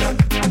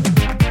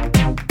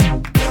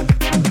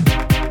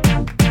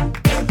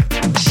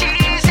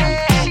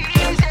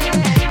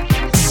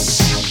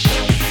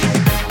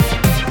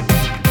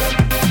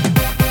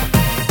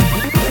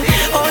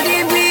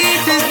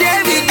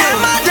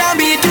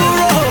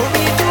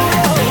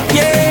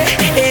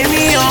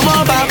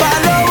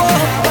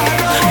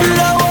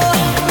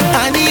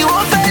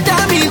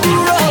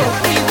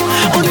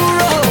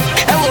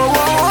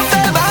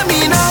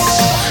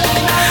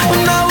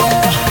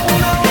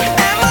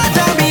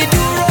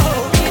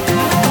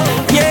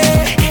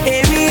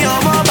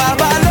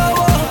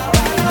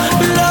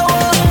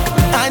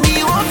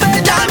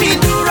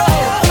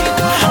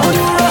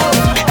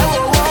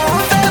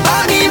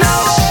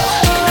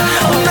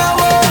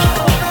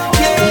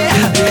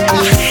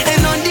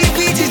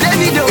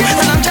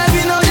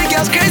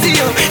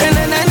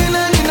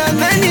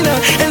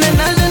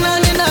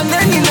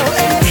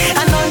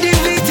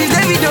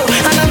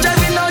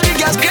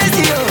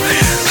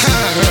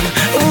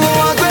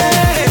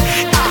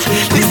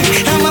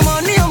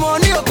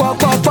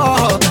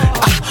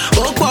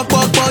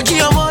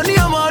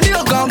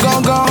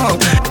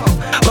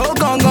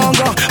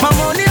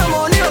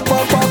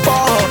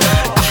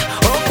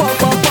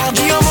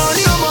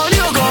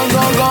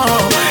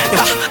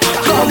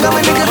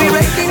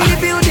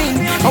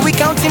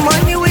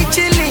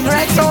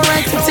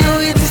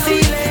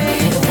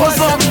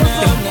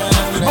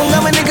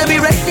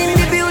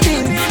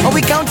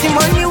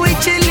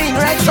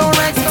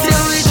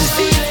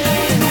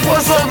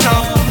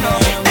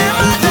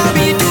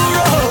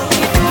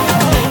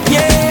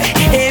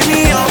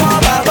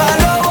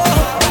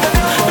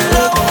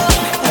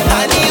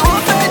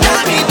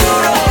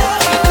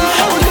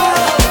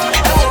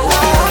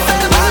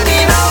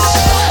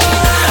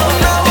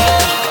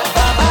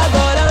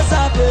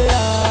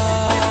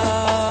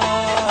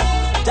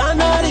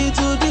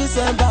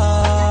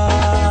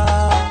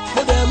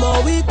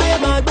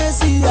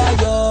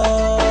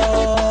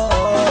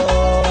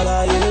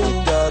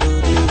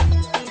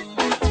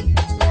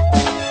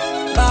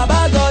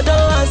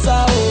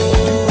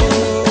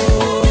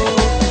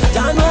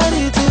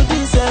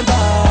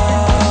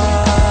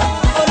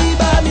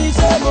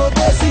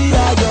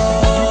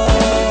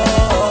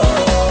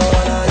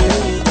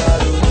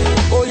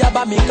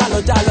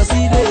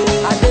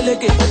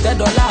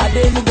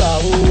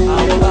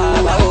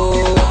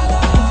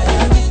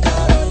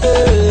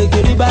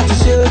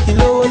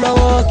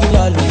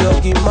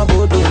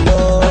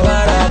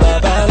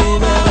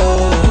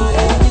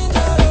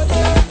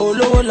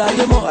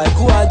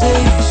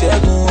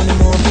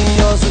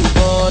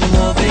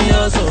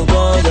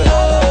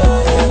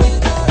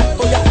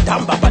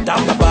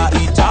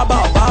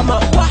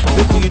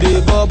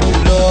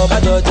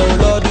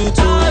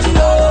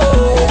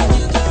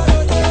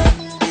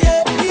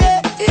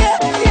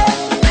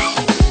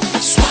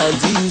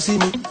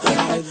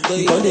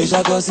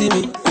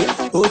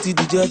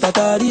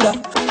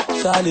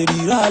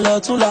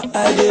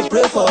 I dey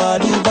pray for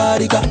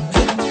alubarika.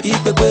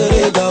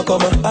 Ìpèpèrè gan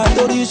kọ́mọ.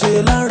 Àtòríṣe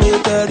láńre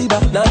tẹríba.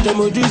 Lájọ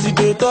mojú sí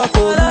dé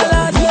tọ́kọ.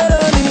 Ọlọ́ládé ló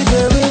ní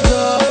tèmi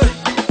jọ.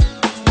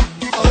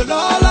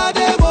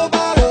 Ọlọ́ládé mo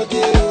bá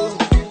ròde o.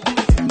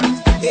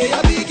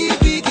 Èèyàn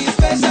bíkí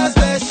special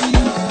special.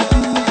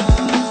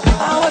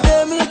 Àwọn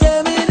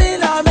tèmi ní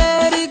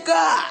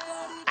Amẹ́ríkà.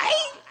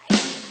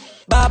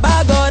 Bàbá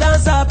God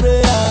answer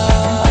prayer.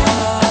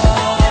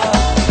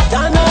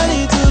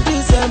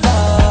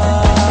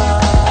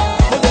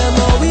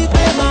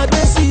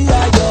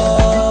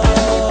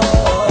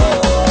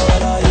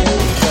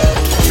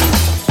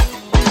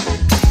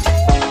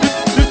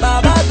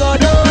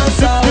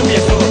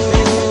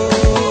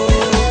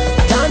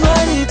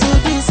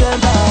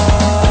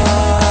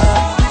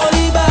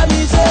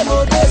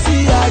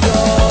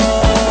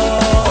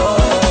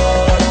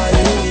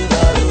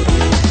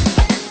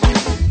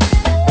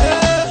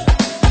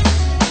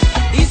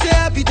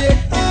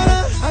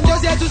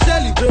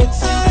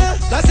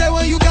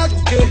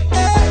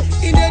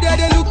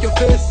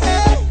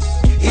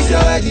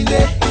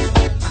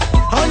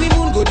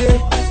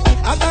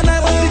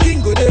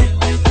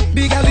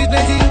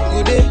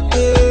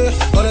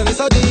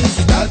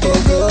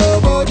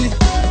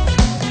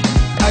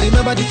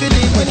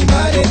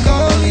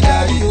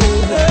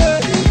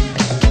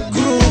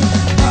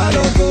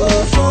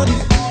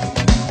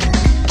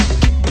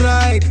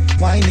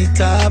 Wind it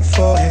up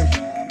for him.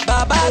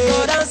 Baba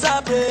go dance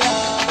a prayer.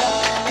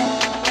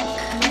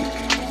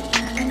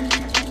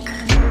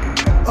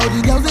 All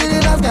the girls they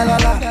dance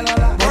galala.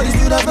 All the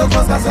students don't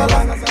cause casala.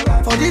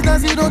 For this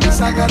dance you don't do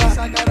shakara.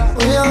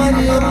 Oh yeah,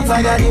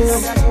 like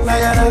this,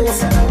 like that,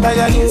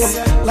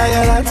 like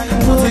that.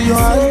 To your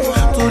hand,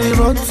 to the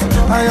front,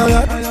 and your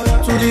hand,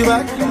 to the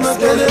back.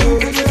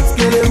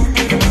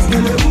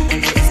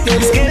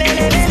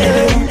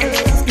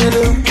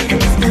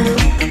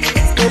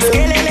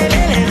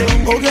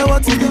 Okay,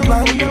 what is the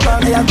plan? I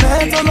have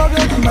met all of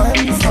your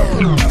demands.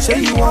 Say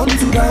you want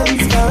to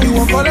dance, you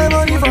want for the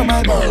money from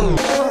my band.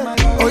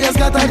 Oh yes,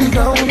 scatter the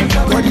ground.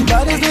 Got the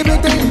baddest they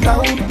make them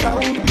down.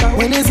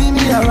 When they see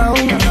me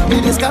around,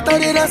 they scatter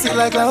they dance it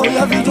like oh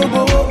yeah, video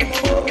go.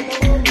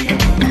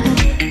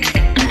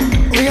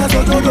 Oh yeah,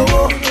 so do.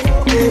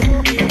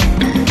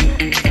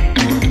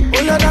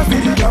 Oh yeah, that's the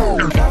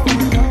ground.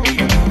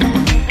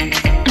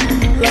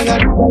 Like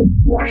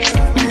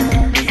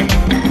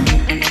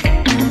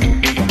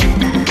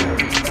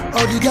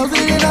all the girls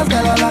they dance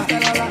galala.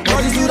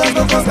 All the students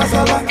don't cause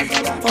casala.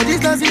 For this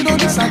dance you don't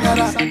do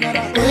shakara.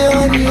 Oh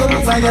yeah,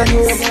 like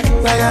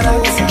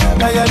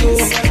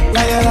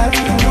that.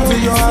 To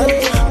your hand,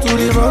 to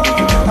the front,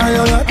 and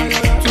your hand,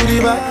 to the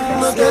back.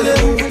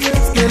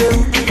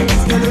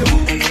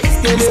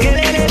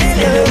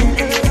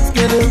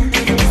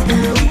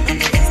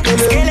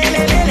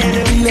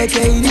 Like a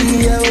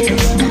idiot.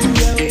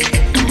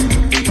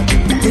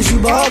 It's you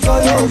back on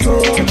your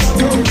toe.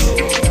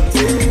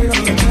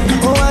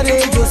 Oh, I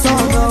did your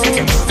song now.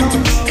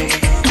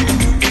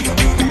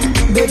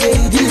 Baby,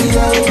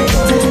 idiot.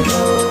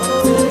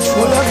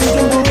 What have you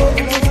done?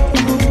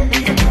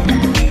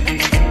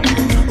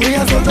 We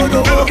are so do.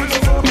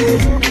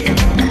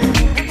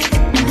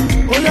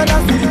 Oh, yeah,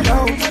 that's it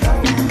now.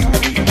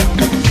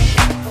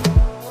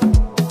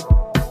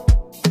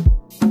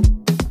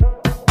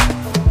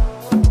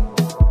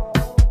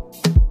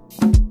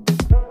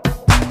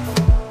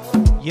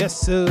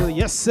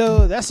 Yes,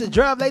 sir. That's the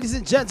drive, ladies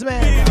and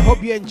gentlemen. I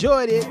hope you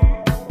enjoyed it.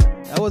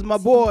 That was my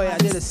boy. I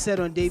did a set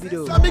on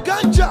Davido. Sami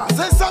Ganja.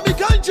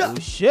 Oh,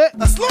 shit.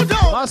 Slow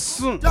down.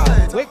 Masun.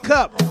 Wake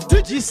up.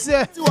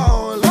 G-Say. You are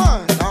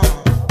online.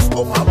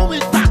 Oh, my mom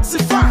is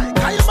taxify.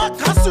 I am a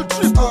castle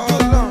trip.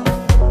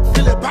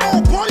 Il est pas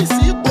au point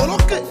ici.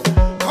 Bloqué.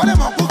 On est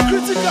un peu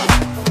critical.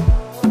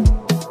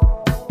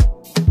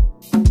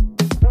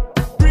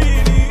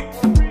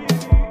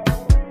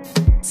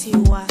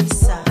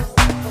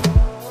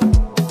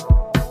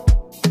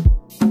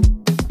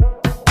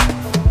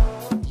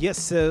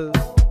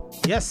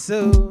 Yes,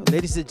 sir.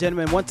 Ladies and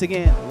gentlemen, once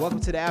again, welcome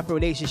to the Afro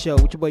Nation Show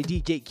with your boy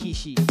DJ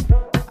Kishi.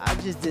 I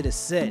just did a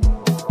set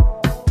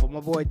for my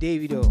boy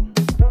Davido.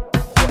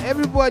 For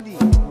everybody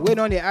wait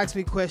on they ask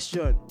me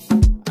question,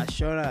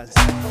 assurance,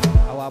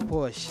 our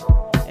Porsche.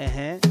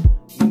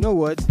 You know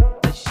what?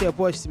 I share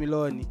Porsche to me,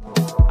 Lordy.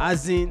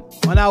 As in,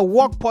 when I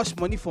walk Porsche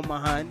money from my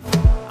hand,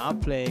 I'm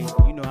playing.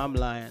 You know I'm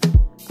lying.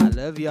 I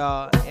love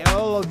y'all and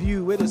all of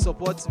you way to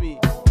support me.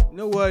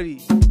 No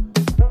worry.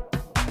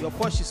 Your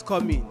Porsche is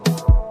coming.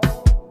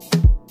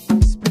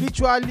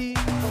 Spiritually,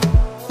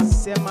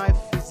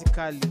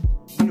 semi-physically.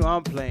 You know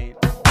I'm playing.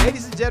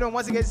 Ladies and gentlemen,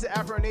 once again, it's the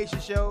Afro Nation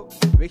Show.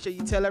 Make sure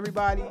you tell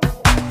everybody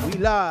we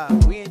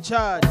live, we in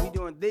charge, we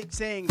doing big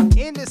things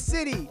in the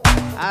city.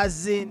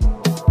 As in,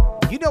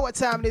 you know what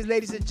time it is,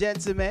 ladies and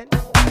gentlemen.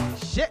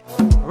 Shit.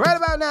 Right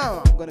about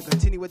now, I'm gonna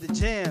continue with the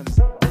jams.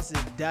 This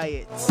is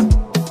Diet.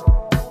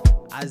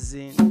 As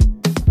in,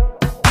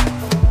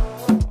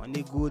 on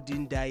the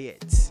golden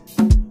diet.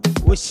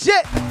 Well,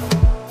 shit.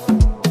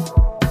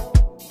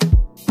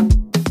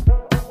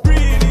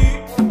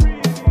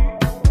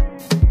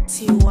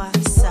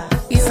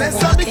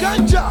 Sami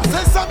Ganja.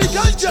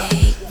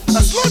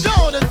 Now slow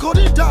down and go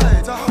in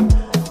diet.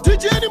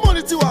 DJ any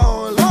money to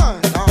our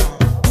online.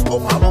 Oh,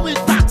 my mom is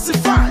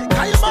taxify.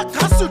 I am a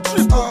castle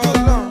trip.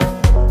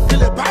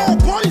 Il est pas au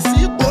point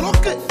ici.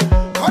 Bloqué.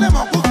 On est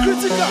un peu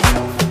critical.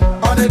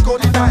 On est go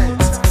in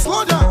diet.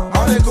 Slow down.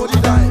 On est go in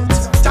diet.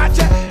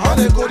 Tache. On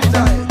est go in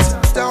diet.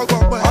 Tell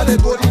God boy. On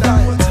est go in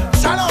diet.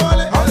 Shallow.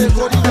 On est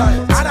go in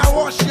diet. And I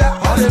wash ya.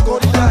 On est go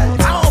in diet.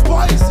 Our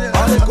boys.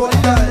 On est go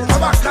in diet.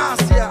 I'm a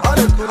cast ya. On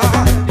est go in diet.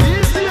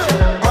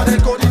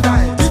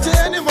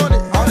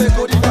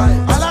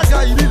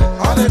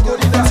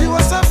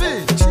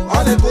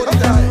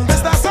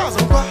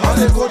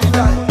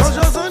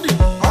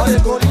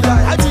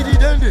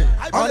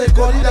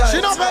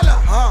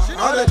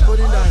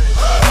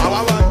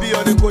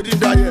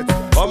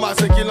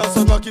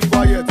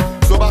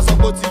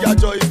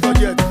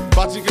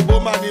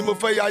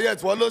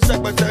 Wọ́n ló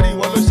ṣẹ̀pẹ̀tẹ̀ rí,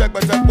 wọ́n ló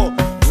ṣẹ̀pẹ̀tẹ̀ pọ̀.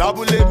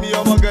 Lábúlé mi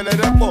ọmọ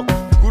gẹ̀lẹ́dẹ́ pọ̀.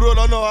 Kúrò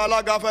lọ́nà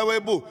alága fẹ́wé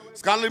bò.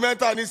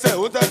 Scalimenta ní sẹ́,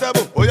 ó tẹ́tẹ́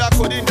bò. Ó yá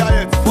coding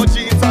diet, 4G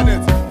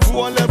internet. Fún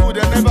one level,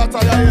 they never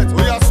tire yet.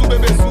 Ó yá sún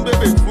bébè,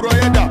 kúrọ̀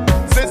yẹn dà.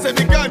 Ṣé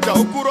mi gànjà,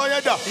 ó kúrọ̀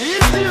yẹn dà.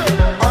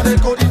 On the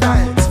coding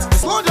diet,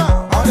 slow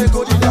down. On the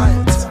coding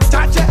diet,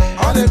 tache.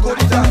 On the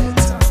coding diet,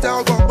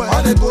 tell God boy.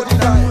 On the coding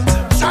diet,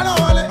 shallow.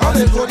 On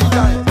the coding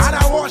diet, and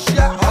I wash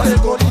ya. On the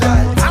coding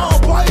diet, our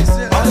boys.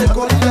 On the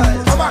coding diet,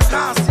 I'm a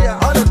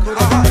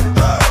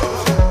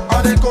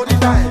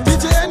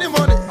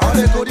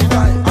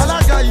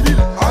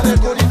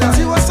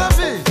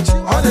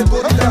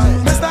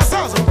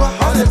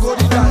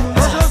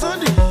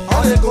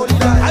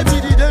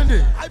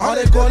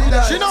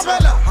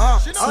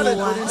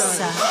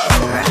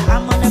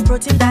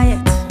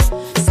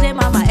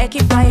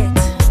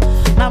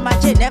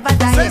they never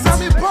die.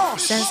 Sesame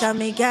Posh.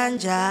 Sesame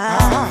ganja.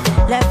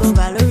 Level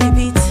value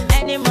repeat.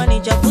 Any money,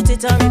 just put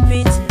it on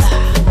repeat.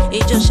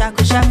 It just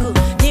shaku shaku.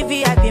 Ni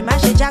VIP,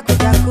 mash jaku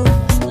jaku.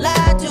 La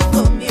tu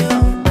comio.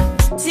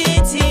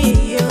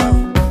 Titi yo.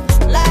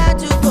 La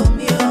tu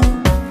comio.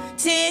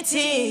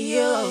 Titi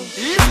yo.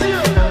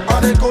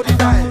 On the Cody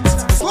diet.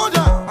 Slow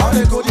down. On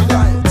the Cody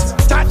diet.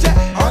 Tache.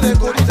 On the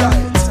Cody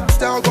diet.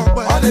 Tell God,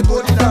 on the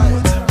Cody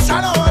diet.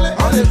 Shadow on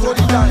the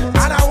Cody diet.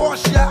 And I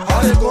wash ya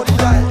on the Cody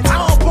diet.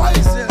 I'm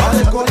boys on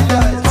the Cody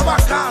diet. I'm a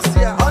cast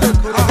here on the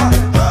Cody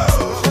diet.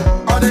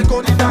 On the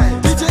Cody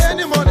diet. DJ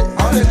any money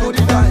on the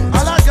Cody diet.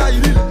 I like how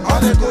you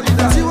on the Cody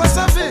diet. See what's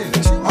up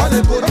on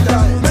the Cody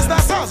diet. Mr.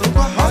 Saz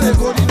on the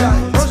Cody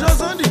diet. Roger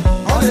Sunday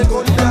on the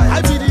Cody diet.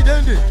 I be the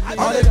Dende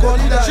on the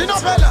Cody diet. She no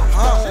fella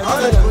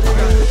on the Cody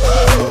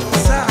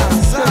diet.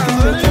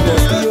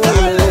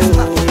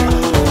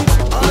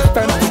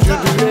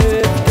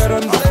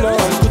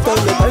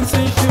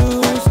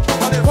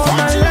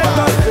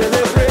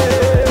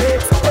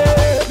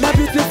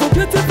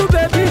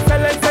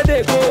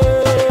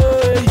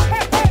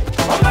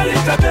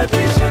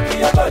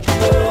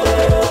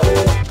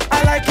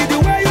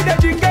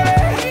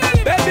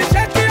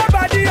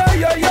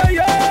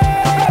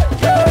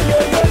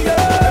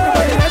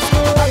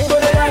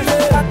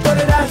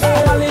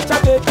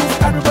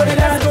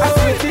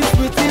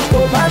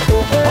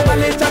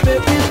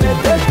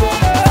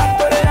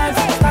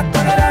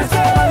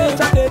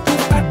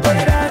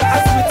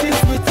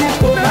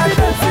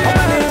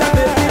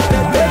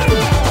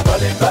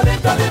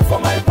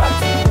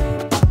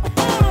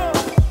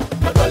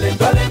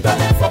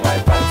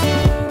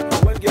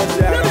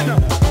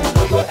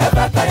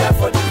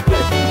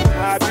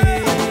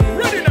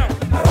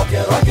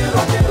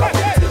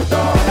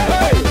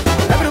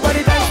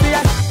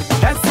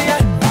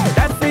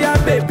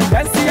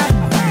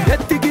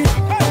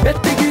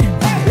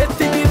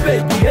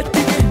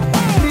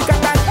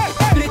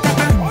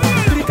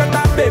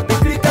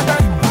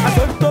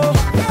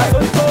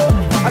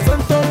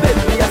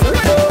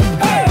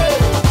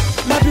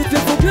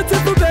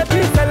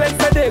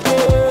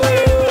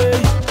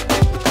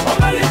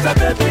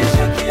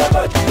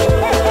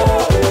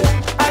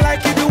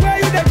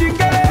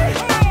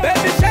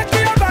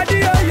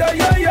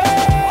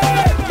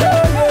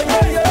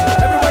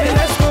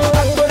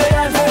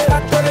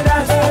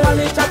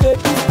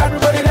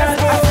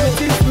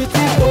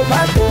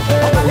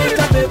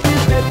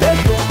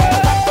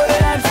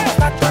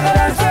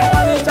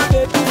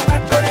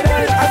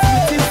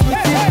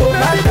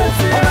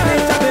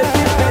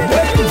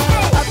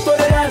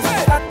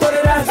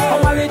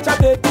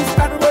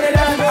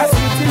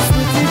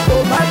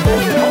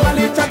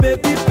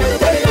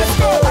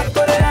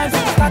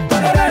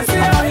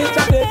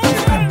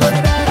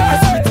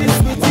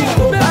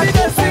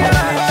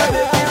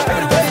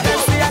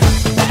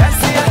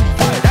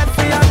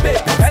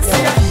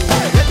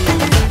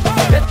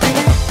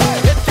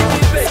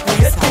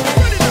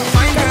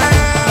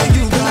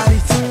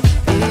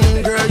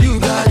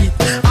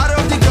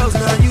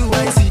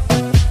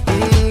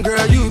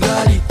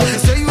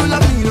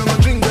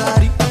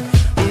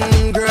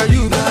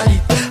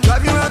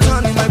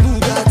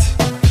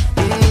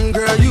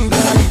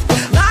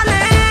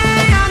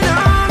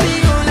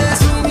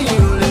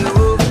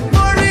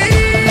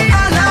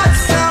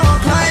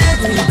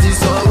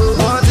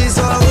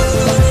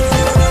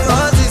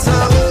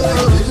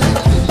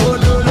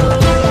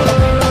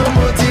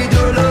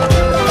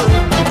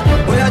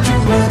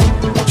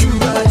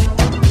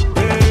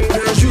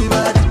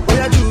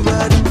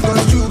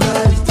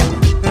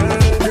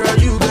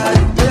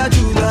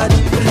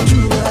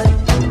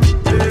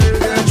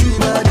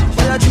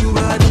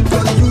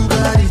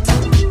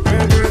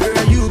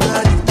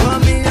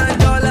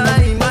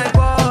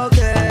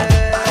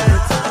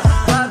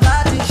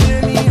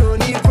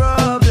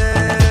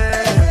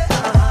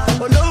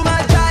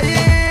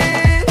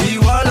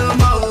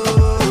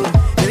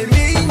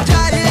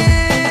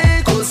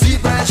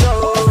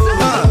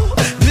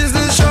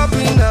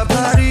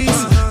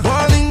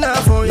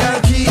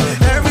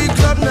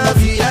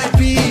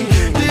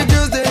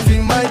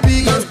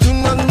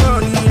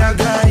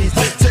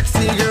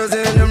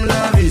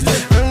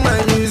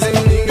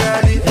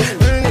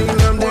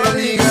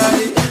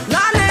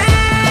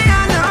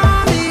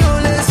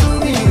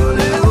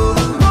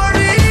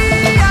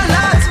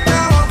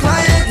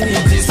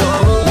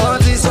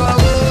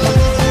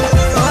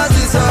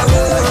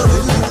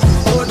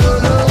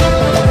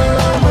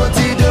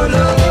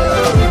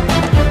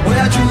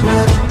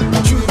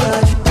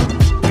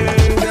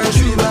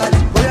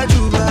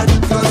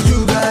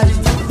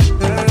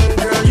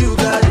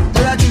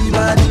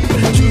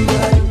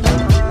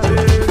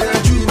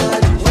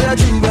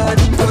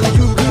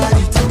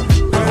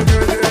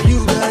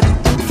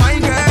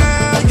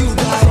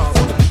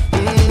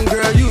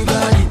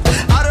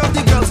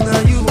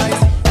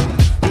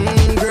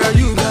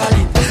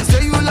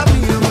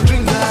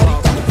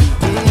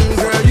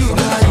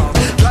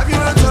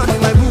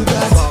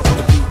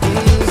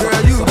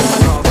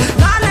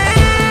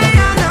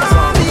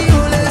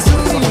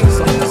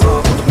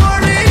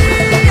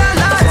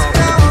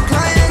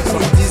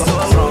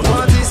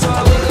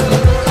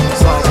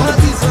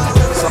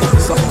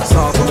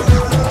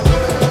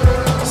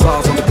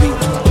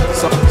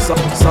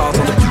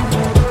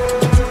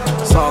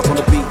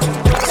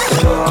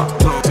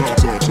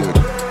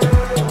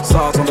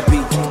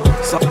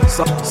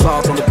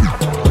 Salt on the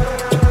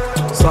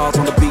beat. Salt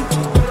on the beat.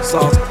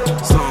 Salt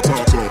on the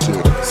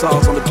beat.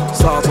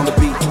 Salt on the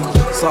beat.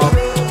 Salt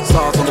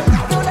on the beat.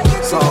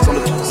 Salt on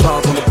the beat.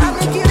 Salt on the beat.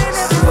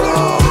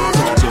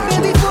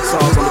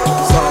 Salt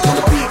on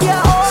the beat.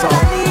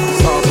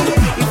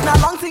 If not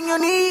long thing you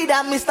need,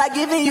 I'm Mr.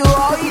 Giving you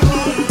all you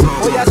need.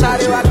 Oh yeah,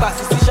 Sarewa,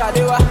 Sisi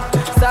Shadewa,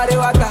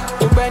 Sarewa,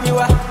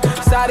 Ubeniwa,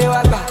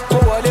 Sarewa,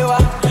 Owolewa.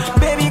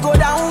 Baby go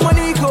down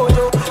money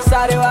kojo.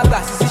 Sarewa,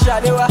 Sisi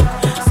Shadewa,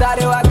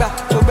 Sarewa,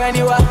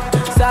 Ubeniwa,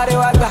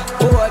 Sarewa,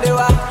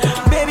 Owolewa.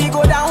 Baby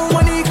go down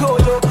money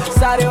kojo.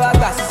 Sarewa,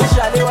 Sisi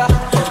Shadewa,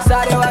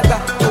 Sarewa,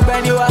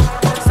 Ubeniwa,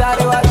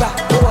 Sarewa,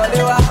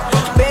 Owolewa.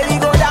 Baby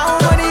go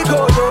down money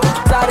kojo.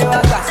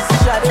 Sarewa, Sisi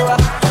Shadewa,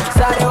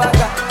 Sarewa,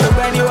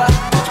 Ubeniwa,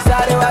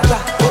 Sarewa,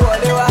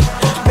 Owolewa.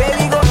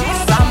 Baby go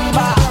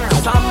samba,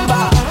 samba,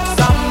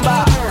 samba,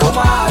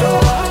 Omaro,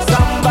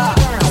 samba,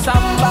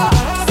 samba,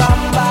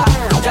 samba,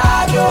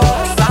 Jajo,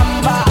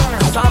 samba,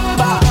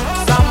 samba,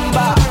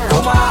 samba,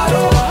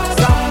 Omaro,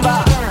 samba,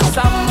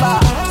 samba,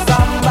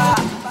 samba,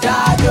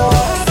 Jajo,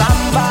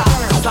 samba,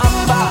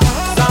 samba,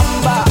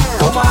 samba,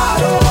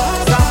 Omaro,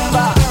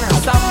 samba,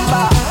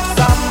 samba,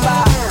 samba,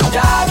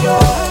 Jajo,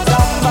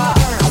 samba,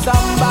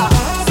 samba,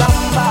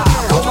 samba,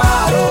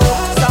 Omaro,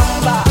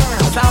 samba,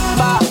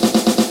 samba.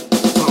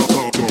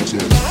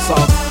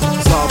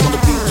 Salt on the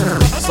beat.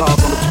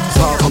 Salt on the beat.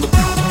 Salt on the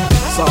beat.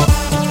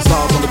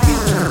 Salt on the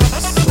beat.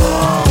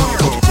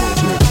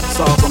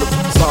 Salt on the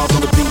beat. Salt on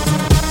the beat.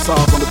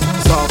 Salt on the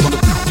beat.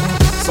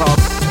 Salt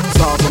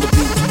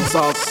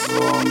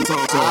on the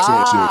beat.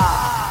 Salt.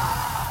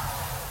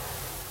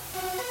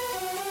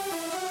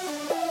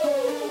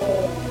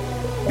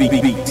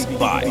 Beats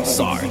by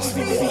SARS.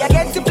 See, I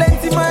get you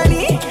plenty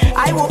money.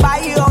 I will buy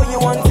you all you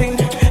wanting.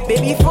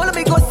 Baby, follow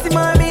me, go see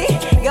mommy.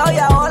 Girl,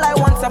 you're all I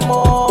want some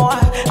more.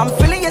 I'm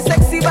feeling your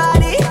sexy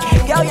body.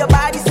 Girl, your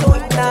body so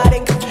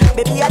hypnotic.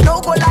 Baby, I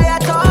don't go lie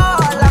at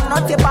all. I'm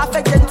not a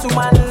perfect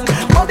gentleman.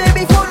 Oh,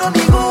 baby, follow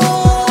me, go.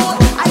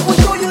 I will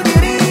show you the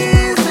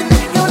reason.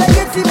 Girl, I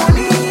get the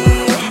money.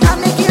 I'm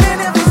making it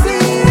every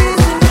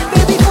season.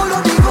 Baby,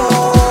 follow me, go.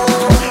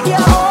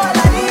 You're all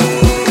I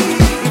need.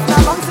 If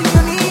not long thing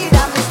you need,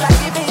 I'm just like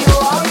giving you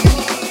all you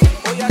need.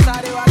 Oh, yeah,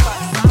 sorry,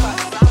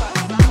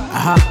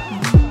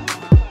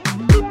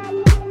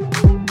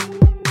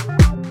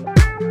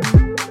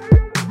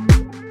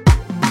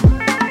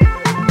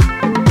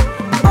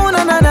 oh,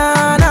 na na na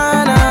na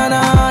na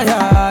na,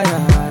 yeah,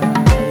 yeah,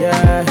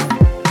 yeah.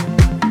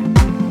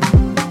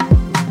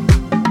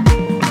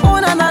 Oh,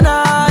 na na na,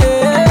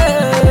 yeah.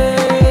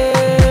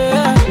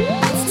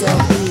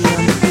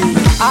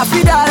 I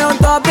feel that on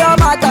top your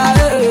matter,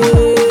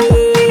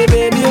 hey.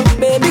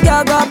 Baby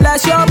girl, God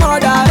bless your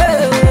mother,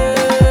 hey.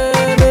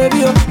 Baby,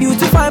 you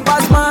too fine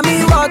past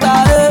mommy water,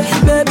 hey.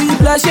 Baby,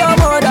 bless your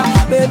mother.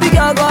 Baby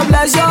girl, God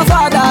bless your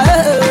father,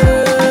 hey.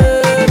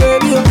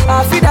 Baby,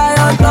 I feel that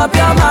on top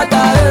your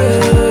matter, hey.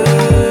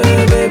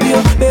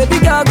 Baby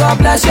girl, God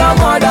bless your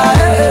mother,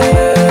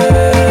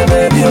 hey.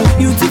 Baby,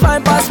 you too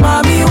fine past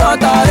mommy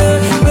water, hey.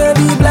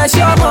 Baby, bless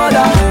your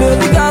mother.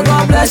 Baby girl,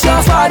 God bless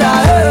your father,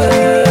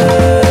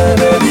 hey.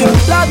 Baby,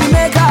 love me,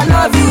 make I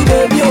love you,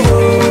 baby,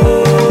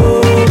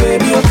 oh.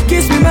 Baby,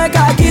 kiss me, make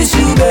I kiss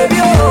you, baby,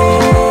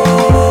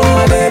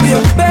 oh. Baby,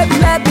 baby,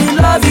 let me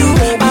love you,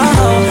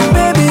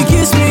 baby,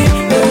 kiss me,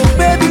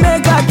 baby,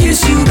 make I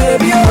kiss you,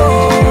 baby,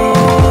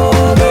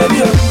 oh.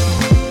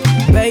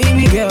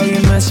 Baby girl,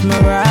 you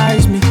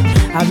mesmerize me.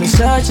 I've been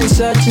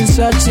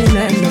searching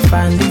and to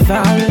find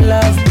divine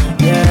love,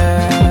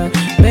 yeah.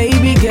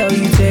 Baby girl,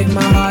 you take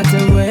my heart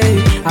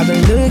away. I've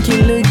been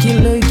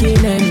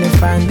looking and to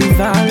find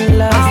divine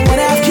love. I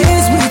wanna have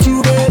kids with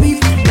you, baby,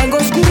 then go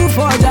school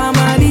for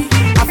Germany.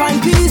 I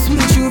find peace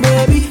with you,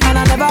 baby, and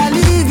I never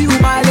leave you,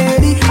 my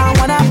lady. I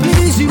wanna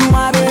please you,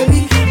 my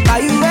baby, buy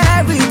you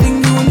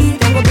everything you need,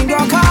 then go bring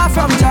your car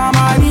from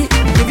Germany,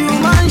 give you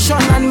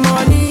mansion and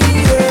money,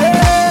 yeah.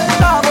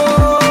 Love,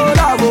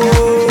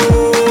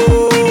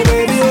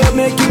 baby, oh,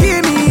 make you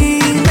give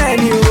me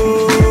menu,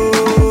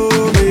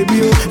 baby,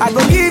 oh. I go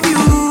give you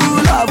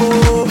love,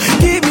 oh,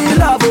 give me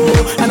love,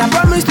 oh, and I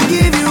promise to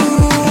give you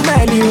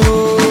menu,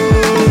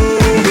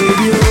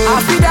 baby, oh.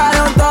 I feel that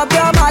on top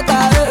your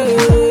matter,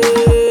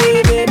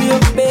 hey.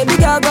 Baby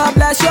girl, God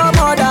bless your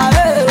mother,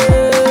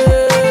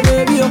 hey.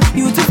 Baby, oh,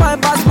 you too fine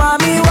past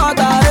mommy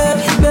water, hey.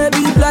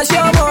 Baby, bless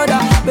your mother.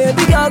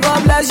 Baby girl,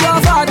 God bless your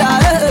father,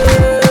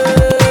 hey.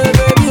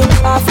 Baby,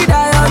 oh, I feel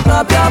that on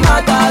top your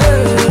matter,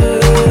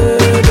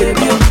 hey.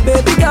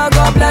 Baby girl,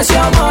 God bless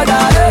your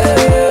mother,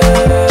 hey.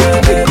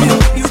 Baby, oh,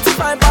 you too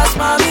fine past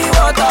mommy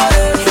water,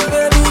 hey.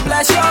 Baby,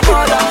 bless your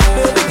mother.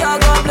 Baby girl,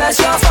 God bless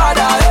your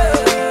father, hey.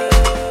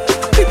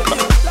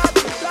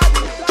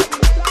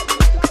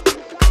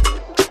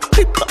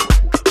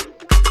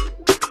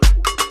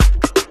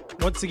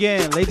 Once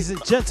again, ladies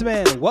and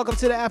gentlemen, welcome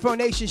to the Afro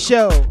Nation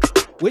Show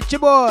with your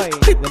boy,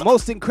 the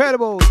most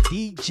incredible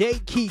DJ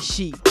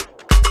Kishi.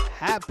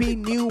 Happy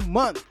new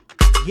month.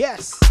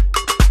 Yes,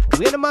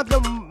 we're in the month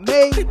of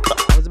May.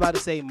 I was about to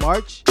say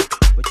March,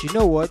 but you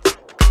know what?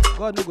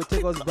 God will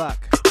take us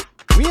back.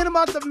 We in the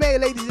month of May,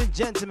 ladies and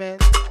gentlemen,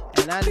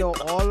 and I know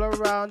all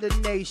around the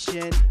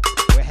nation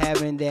we're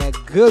having that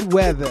good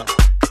weather.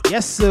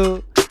 Yes,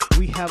 sir.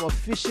 We have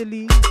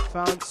officially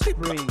found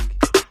spring.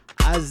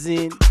 As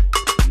in,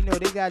 you know,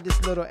 they got this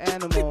little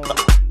animal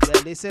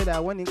that they said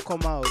that when it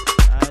come out,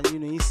 and you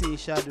know, you see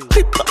shadow.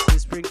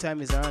 Since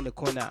springtime is around the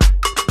corner.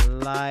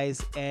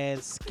 Lies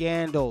and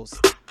scandals.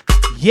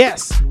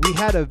 Yes, we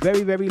had a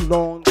very, very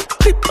long,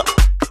 I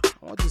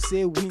want to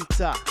say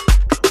winter,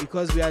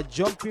 because we are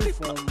jumping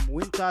from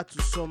winter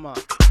to summer.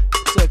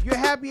 So if you're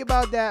happy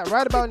about that,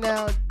 right about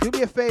now, do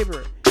me a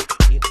favor.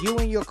 If you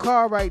in your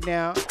car right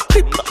now,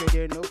 make sure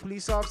there are no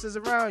police officers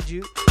around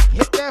you.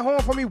 Hit that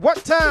horn for me one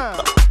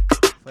time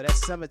for that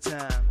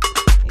summertime.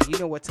 And you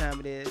know what time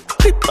it is.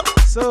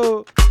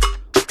 So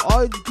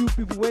all you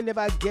people, whenever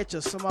I get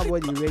your summer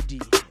body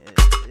ready,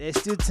 there's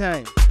still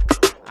time.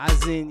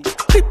 As in,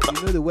 you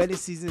know the wedding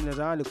season is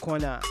around the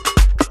corner.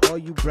 All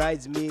you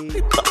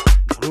bridesmaids,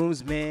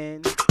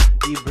 groomsmen,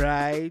 the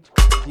bride,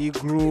 the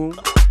groom,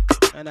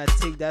 and I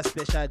take that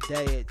special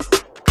diet.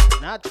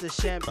 Not the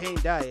champagne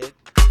diet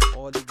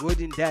or the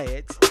golden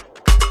diet.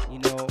 You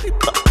know,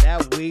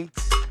 that weight,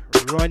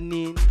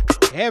 running,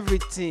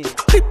 everything.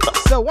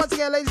 So once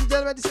again, ladies and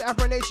gentlemen, this is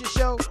Afro Nation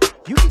Show.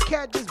 You can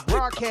catch this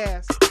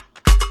broadcast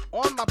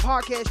on my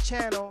podcast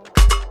channel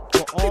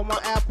for all my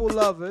Apple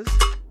lovers.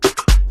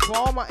 For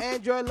all my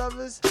Android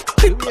lovers,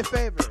 do me a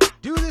favor.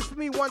 Do this for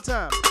me one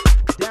time.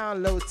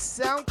 Download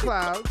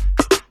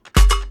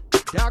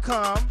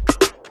SoundCloud.com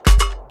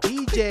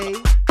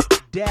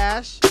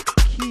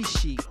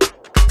DJ-Kishi.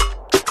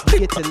 You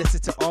get to listen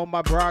to all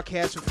my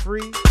broadcasts for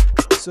free.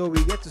 So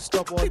we get to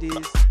stop all these.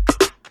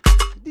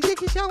 DJ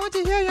Kishi, I want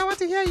to hear you. I want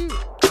to hear you.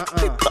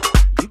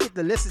 You get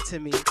to listen to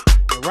me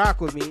and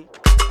rock with me.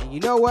 And you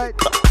know what?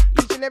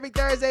 Each and every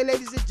Thursday,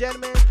 ladies and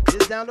gentlemen,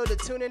 just download the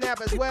TuneIn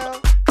app as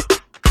well.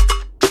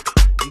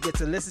 You get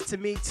to listen to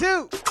me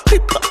too.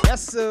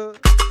 Yes, sir.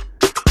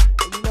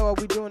 And you know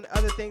what? We're doing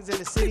other things in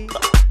the city.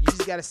 You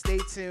just got to stay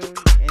tuned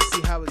and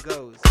see how it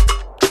goes.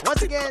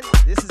 Once again,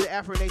 this is the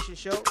Afro Nation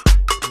Show.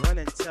 Run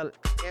and tell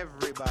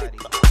everybody.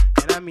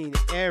 And I mean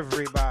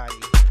everybody.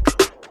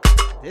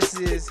 This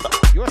is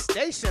your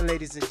station,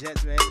 ladies and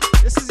gentlemen.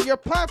 This is your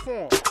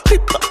platform.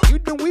 We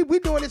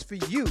doing this for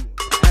you.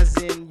 As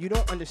in, you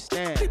don't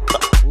understand.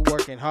 We're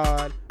working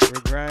hard.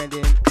 We're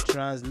grinding.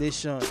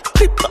 Translation.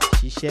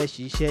 She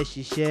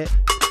said.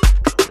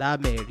 La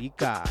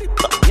America.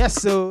 Yes,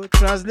 sir.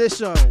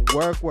 Translation.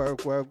 Work.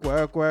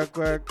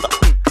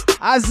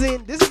 As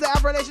in, this is the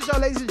Afro Nation Show,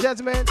 ladies and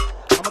gentlemen.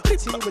 I'm going to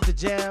continue with the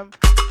jam.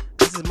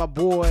 This is my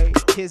boy,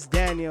 Kiss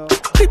Daniel.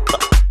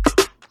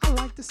 I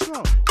like the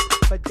song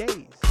for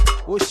days.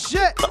 Well,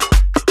 shit.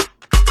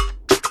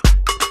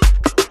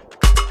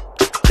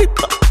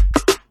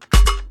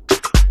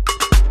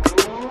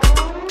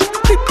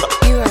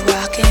 You are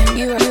rocking.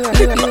 You are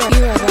rocking.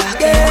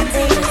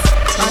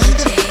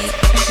 DJ.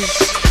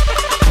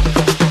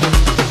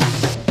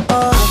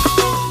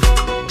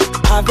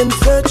 I've been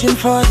searching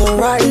for the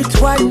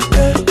right one.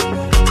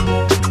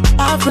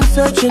 I've been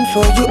searching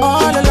for you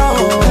all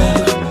along.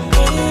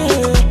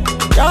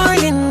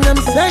 Darling, I'm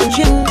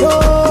searching no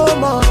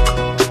more.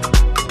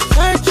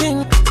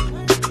 Searching.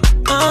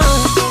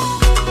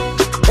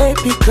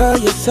 Baby girl,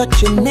 you're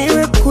such a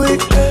miracle.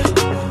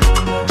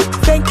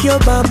 Thank you,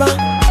 mama.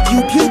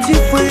 You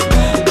beautiful.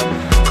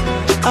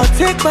 I'll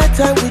take my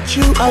time with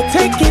you. I'll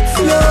take it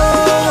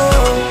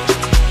slow.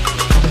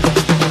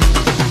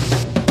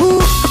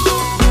 Ooh,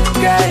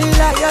 girl,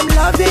 I am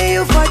loving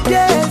you for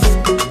days.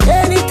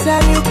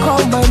 Anytime you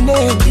call my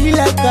name, be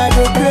like I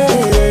do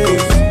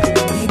grace.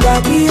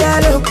 Dia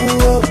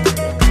loco,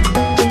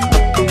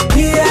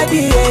 dia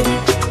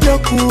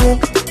loco.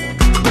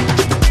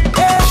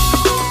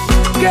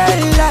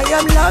 Girl, I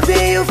am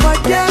loving you for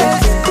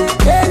days.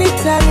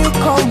 Anytime you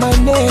call my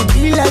name,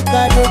 be like I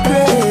do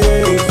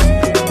grace.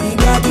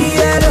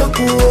 Dia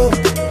loco,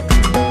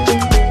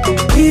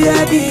 dia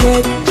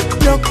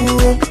loco.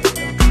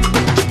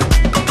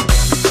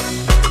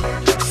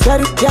 Set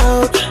it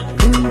down,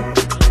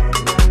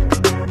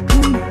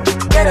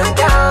 get it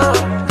down.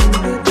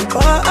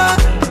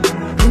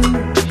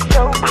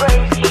 So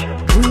crazy.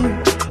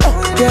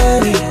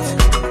 Get it.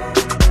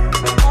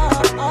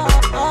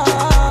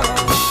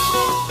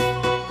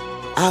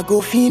 I go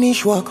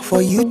finish work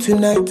for you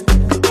tonight.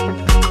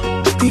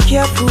 Be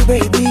careful,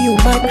 baby, you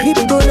my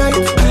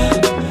kryptonite.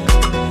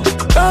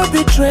 Don't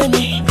betray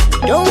me,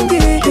 don't be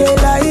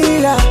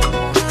Delilah.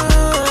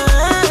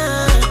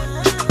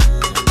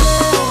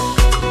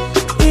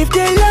 If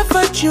they laugh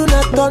at you,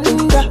 not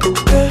thunder.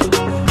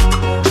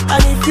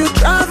 And if you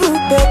travel,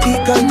 baby,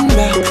 come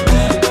back.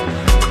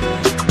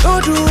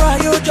 Don't do why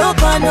you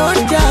jump and not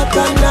jump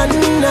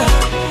banana.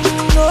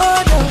 No.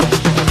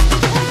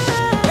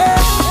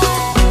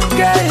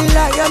 Girl, I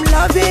am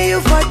loving you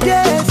for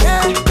days.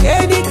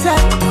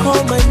 Anytime you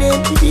call my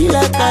name, be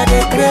like I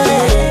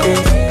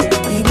declare.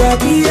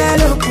 Dia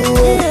loco,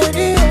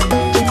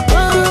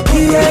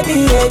 dia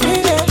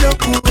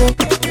loco.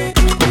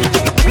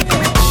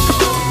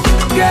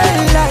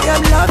 Girl, I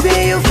am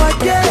loving you for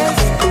days.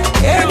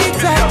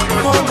 Anytime you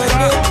come and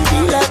make you be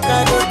like I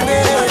don't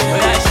play. Oh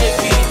yeah,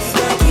 shake it.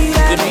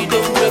 Baby,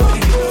 don't break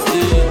it.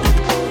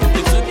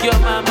 You took your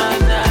mama,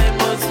 now I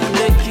must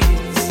make it.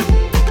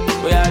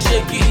 Oh yeah,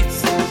 shake it.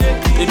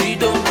 Baby,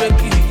 don't break it.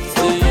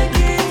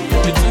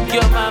 You took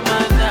your mama,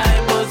 now I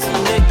must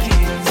make it.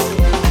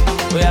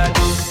 Oh yeah,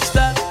 don't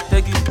stop,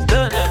 take it,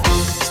 don't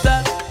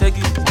stop, take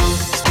it,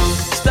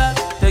 stop,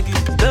 take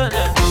it, don't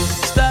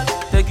stop,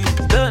 take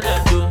it, don't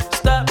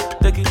stop,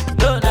 take it,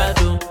 don't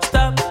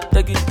stop,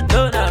 take it,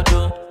 don't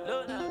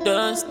stop,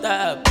 don't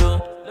stop,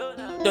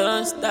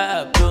 don't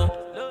stop,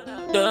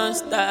 don't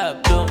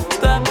stop,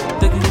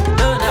 take it,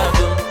 don't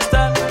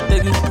stop,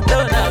 take it,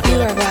 don't. You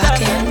are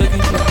rocking with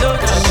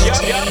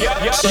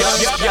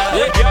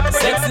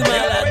Sexy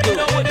malato,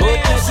 oh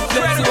pussy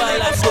flexy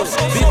malato,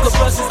 big up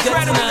process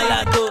getting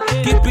alato,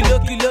 keep it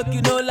lucky,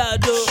 no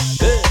lado.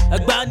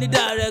 Agbani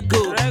direct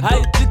go, how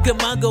you think a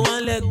man go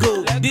and let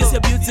go? This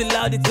your beauty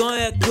loud, it gon'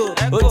 echo.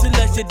 Oh, to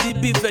let your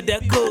DB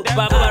Fedeco,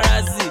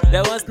 paparazzi,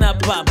 they want snap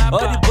palm. All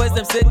the boys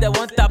them say they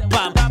want tap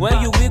palm.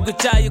 When you wiggle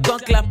child, you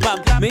can't clap palm.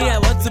 Me, I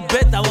want to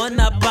bet, I want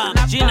nap palm.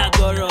 Gina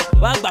Goro,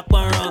 Wagba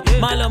Poro,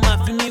 Malo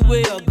Mafimi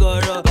way or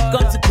Goro,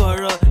 come to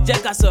Goro,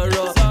 Jacka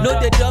Soro. No,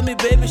 they tell me,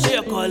 baby, show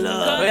your color.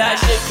 Oh, yeah,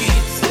 shake it,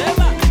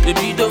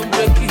 baby, don't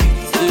break it.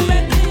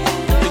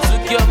 You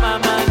took your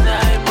mama, now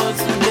I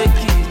must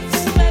make it.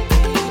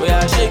 Oh,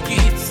 yeah, shake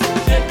it,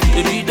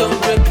 baby, don't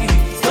break it.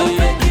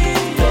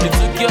 You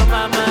took your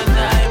mama,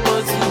 now I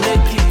must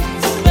make it.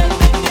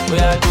 Oh,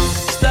 yeah, don't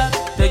stop,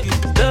 take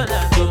it, don't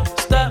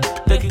stop,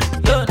 take it,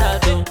 don't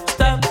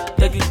stop,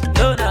 take it,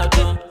 don't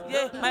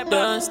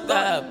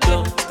stop,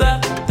 don't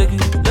stop,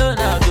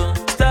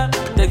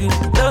 take it,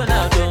 don't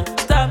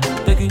stop,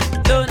 take it,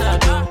 don't stop,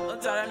 take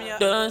it,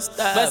 don't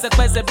stop.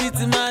 Pese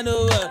beauty man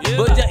over,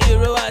 Boja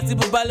hero ati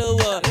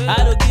bubalowo. I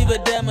don't give a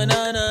damn, no. I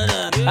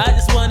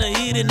just wanna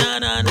eat it, no.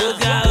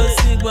 Oga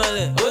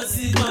osigmole,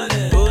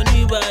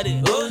 onibody,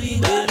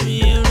 baby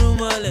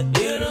irumole,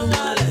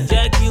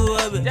 Jackie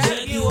Wabe.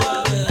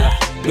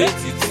 Wait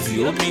titi,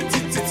 oh me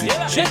titi,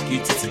 shake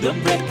it titi, don't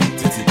break it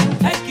titi,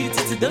 like it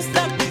titi, don't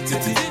stop it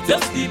titi,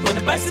 just sleep on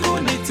the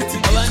bicycle, need titi.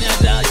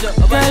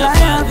 Girl, I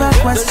have a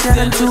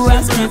question to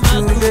ask you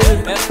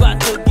today.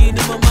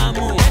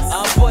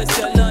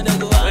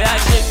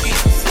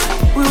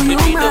 Will you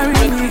marry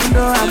me even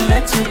though I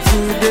met you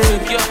today?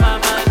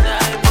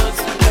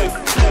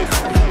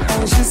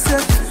 And she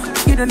said,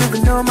 you don't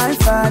even know my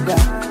father.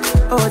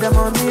 Oh, the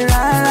mommy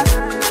rara.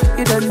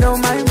 You don't know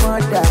my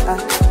mother.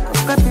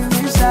 Baby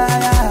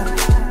Messiah.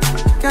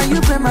 Can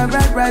you pay my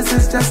bride price?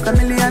 It's just $1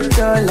 million.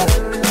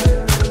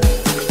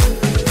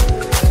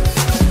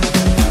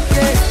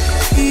 Yeah,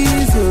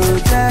 easy,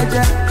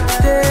 jaja,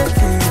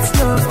 take it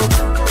slow.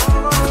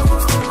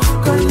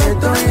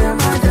 Coleto, yeah,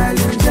 my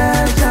darling,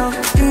 jaja.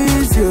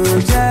 Easy,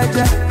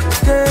 jaja,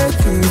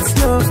 take it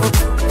slow.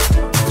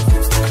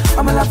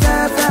 I'm a la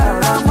fefe,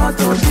 I'm a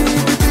to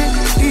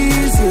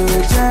easy,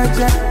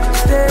 jaja,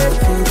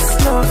 take it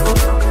slow.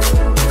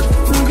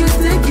 We can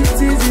take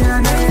it easy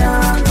and I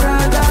am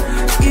brother.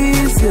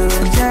 Easy,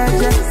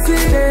 jaja,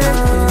 take it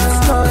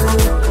slow.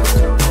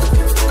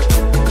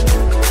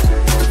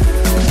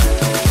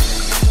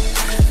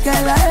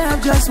 Girl, I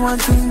have just one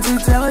thing to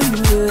tell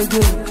you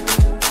again.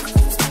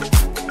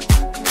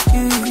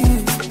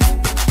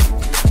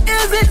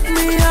 Is it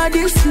me or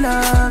this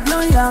love? No,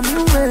 I'm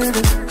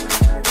waiting.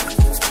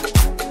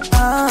 I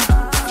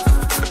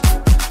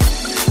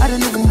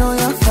don't even know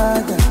your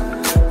father.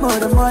 More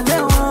than one.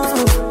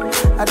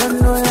 I don't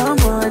know your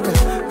mother.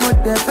 More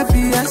than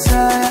baby, yes,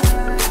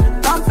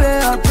 don't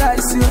pay a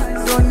price. You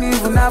don't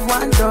even have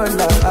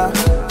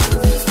 $1.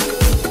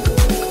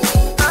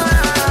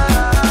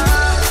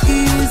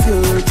 Easy,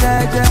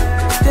 jaja,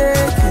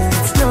 take it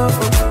slow.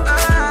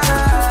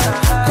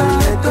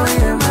 Coleto,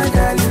 yeah, my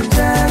darling,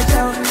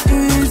 jaja.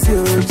 Easy,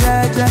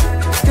 jaja,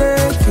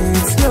 take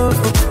it slow.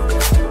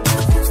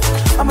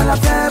 I'm a la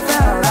fefe,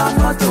 I'm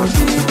not to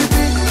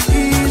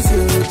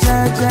easy,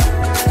 jaja,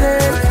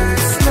 take it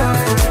slow.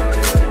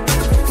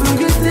 We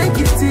can take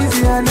it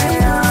easy and I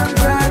am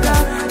brother.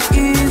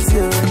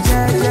 Easy,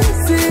 jaja,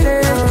 take it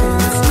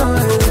slow.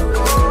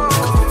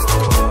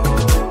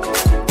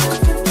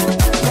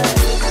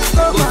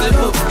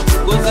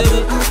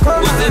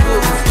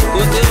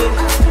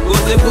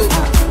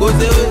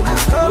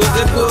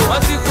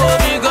 What's it for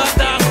me got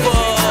that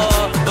for?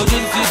 Oh,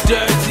 this is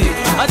dirty.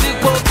 What's it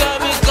for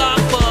chemical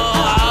for?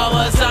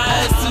 Our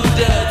science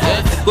student.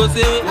 Go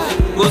say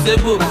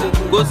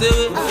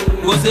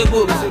What's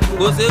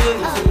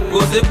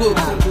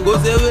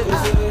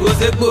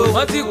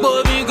it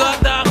for me got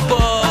that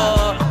for?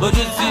 Oh,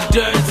 this is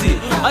dirty.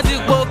 What's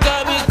it for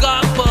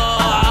chemical for?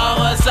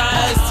 Our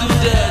science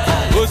student.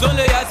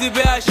 Ozone ya ti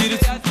be ashiri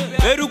tu.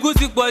 Eruku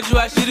ti pọ̀jù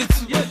àṣírí tú.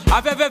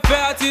 Afẹ́fẹ́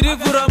fẹ́ àti rí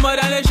fúnra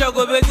ọmọdé alẹ́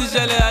ṣọ́kò bẹ́ẹ̀ ti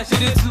ṣẹlẹ̀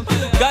àṣírí tú.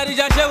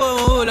 Kádìjà ṣẹ́wọ̀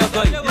òun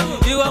lọ́kọ̀ yìí.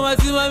 Ìwọ ọmọ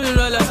tí mọ́mí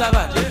rán lọ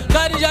sábà.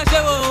 Kádìjà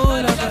ṣẹ́wọ̀ òun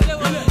lọ́kọ̀ yìí.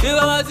 Ìwọ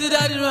ọmọ tí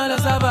dádì rán lọ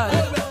sábà.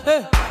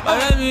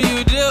 Ọ̀rẹ́ mi, you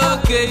dey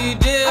okay, you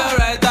dey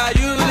alright, are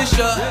you really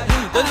sure?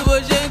 Lórí bó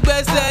ṣe ń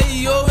gbẹ́sẹ̀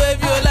yìí, ó wé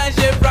bí ó láì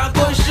ṣe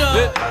franco ṣan.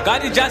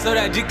 Kádìjà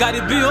sọ̀rọ̀ ẹ̀jí kárí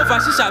bí ó fa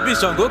ṣíṣà bí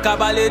Ṣàngó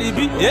kabalẹ̀ rí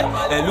bí.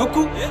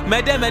 Ẹ̀lúkú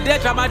mẹ́dẹ́mẹ́dẹ́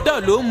tramadol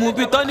ló ń mu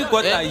bí tọ́ní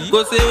kọta yìí.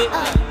 Kò séwé,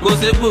 kò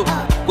ségbò,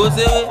 kò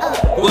séwé,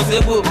 kò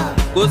ségbò,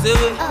 kò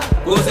séwé,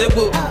 kò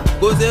ségbò,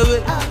 kò séwé,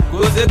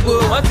 kò ségbò.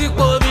 Wọ́n ti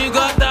po omi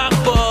gọ́tà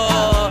pọ̀,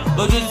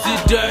 ojú ti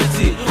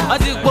dirty. Wọ́n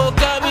ti po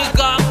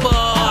kẹ́míkà pọ̀,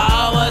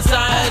 àwọn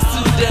science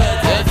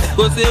student.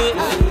 Kò séwé,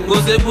 kò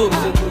ségbò,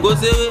 kò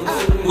séwé,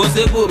 kò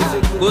ségbò,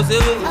 kò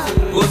séwé,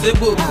 kò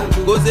ségbò,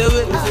 kò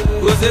séwé,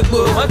 kò ségbò.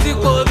 Wọ́n ti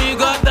po omi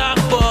gọ́tà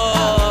pọ̀,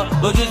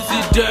 ojú ti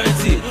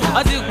dirty.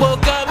 Wọ́n ti po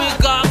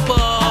kẹ́míkà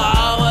pọ̀,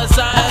 àwọn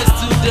science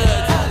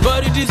student.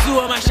 Body diesel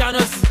on my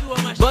channels,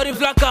 body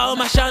flacker on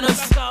my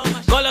channels.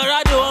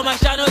 Colorado on my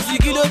channels,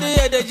 kí ló dé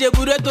èdè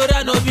jebure tó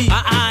rà nọ́bì.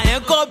 Ẹ̀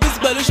ń kọ́ bísí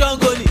pẹ̀lú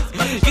ṣọ́ngọ́lì,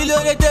 kí ló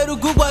dé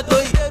tẹ̀rùkú pọ̀ tó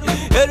yìí.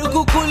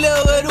 Eruku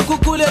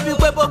kúnlé bí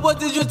pé pọ́pọ́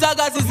ti ju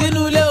tágàsì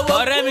sínú ilé owó.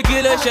 Ọ̀rẹ́ mi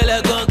kí ló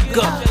ṣẹlẹ̀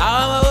gangan,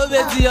 àwọn ọmọ owó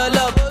bẹ́ẹ̀ ti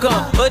ọlọ́kan.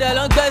 Ó dẹ̀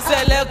lọ ń gbẹ́sẹ̀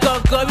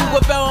lẹ́kọ̀ọ̀kan, bí kò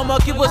fẹ́ wọn mọ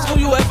kí bó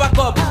fún UEFA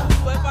Cup.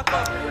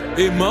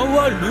 Ìmọ̀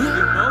wọ̀lú,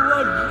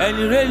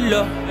 ẹni rẹ̀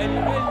lọ,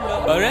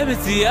 ọ̀rẹ́ mi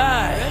ti yá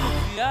ẹ̀.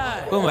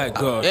 Oh my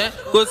God.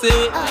 Kò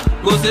séwé,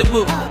 kò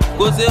ségbò,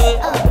 kò séwé,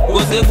 kò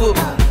ségbò,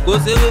 kò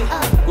séwé,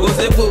 kò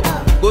ségbò,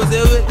 kò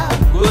séwé,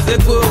 kò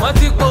ségbò. Wọ́n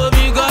ti po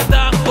omi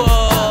gọ́tà pọ̀,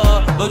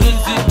 ojú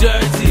ti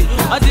dirty.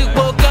 Wọ́n ti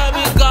po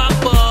kẹ́míkà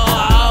pọ̀,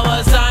 àwọn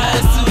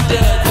science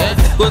student.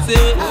 Kò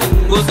séwé,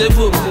 kò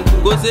ségbò,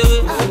 kò séwé,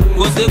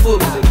 kò ségbò,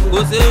 kò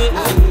séwé,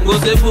 kò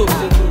ségbò,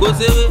 kò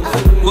séwé,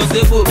 kò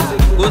ségbò,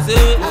 kò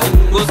séwé,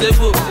 kò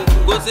ségbò,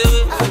 kò séwé,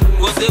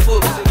 kò ségbò,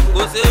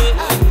 kò séwé,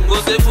 kò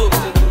ségbò,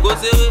 kò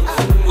séwé,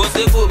 kò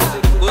ségbò,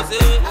 kò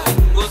séwé,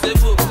 kò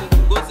ségbò,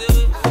 kò séwé,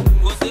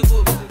 kò ségbò,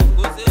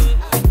 kò séwé,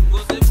 kò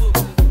ségbò,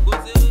 kò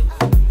séwé,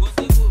 kò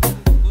ségbò,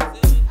 kò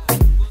séwé.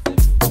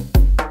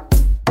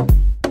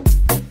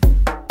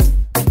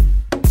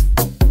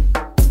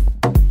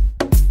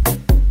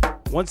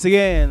 Once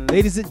again,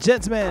 ladies and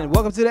gentlemen,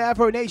 welcome to the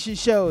Afro Nation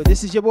Show.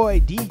 This is your boy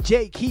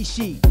DJ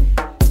Kishi.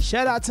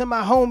 Shout out to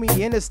my homie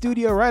in the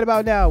studio right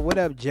about now. What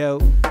up, Joe?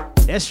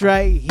 That's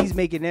right, he's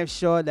making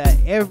sure that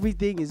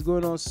everything is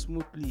going on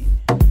smoothly.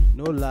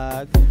 No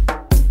lag,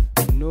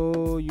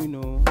 no,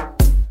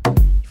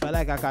 if I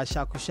like Aka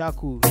Shaku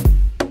Shaku,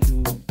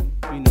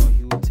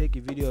 he will take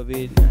a video of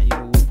it and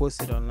we'll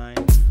post it online.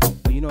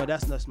 But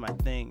that's not my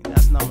thing.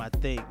 That's not my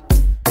thing.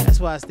 That's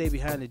why I stay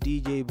behind the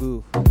DJ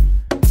booth.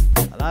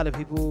 A lot of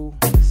people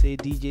say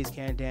DJs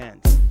can't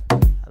dance.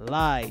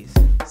 Lies,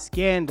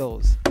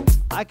 scandals.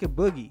 I can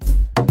boogie,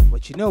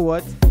 but you know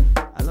what?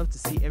 I love to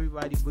see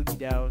everybody boogie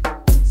down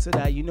so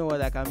that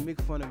I can make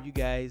fun of you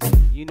guys.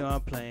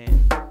 I'm playing.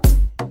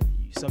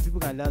 Some people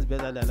can dance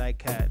better than I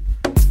can.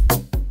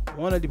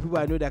 One of the people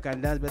I know that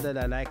can dance better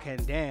than I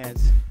can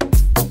dance.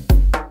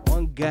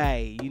 One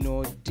guy,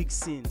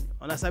 Dixon.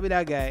 Onasabi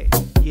that guy?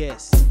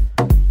 Yes.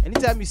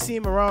 Anytime you see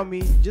him around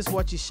me, just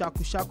watch his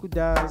shaku shaku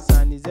dance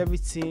and his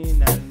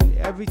everything and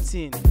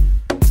everything.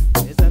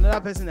 There's another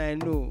person I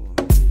know,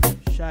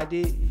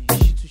 Shade.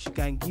 She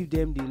can give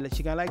them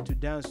she can like to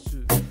dance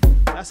too.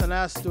 That's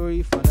another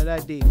story for another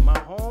day. My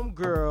home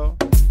girl,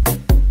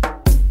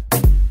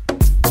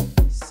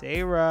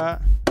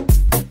 Sarah,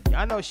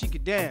 I know she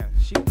could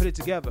dance. She can put it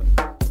together.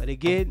 But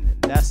again,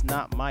 that's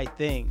not my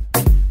thing.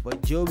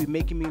 But Joe be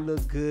making me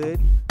look good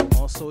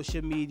on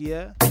social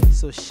media.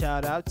 So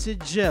shout out to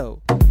Joe.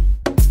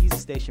 He's a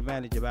station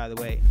manager, by the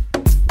way.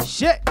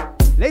 Shit!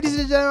 Ladies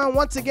and gentlemen,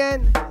 once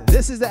again,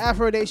 this is the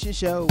Afro Nation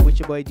Show with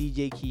your boy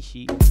DJ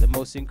Kishi, the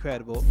most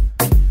incredible.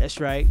 That's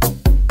right.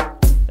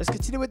 Let's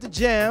continue with the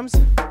jams.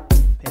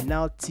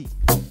 Penalty.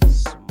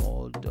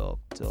 Small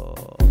Doctor.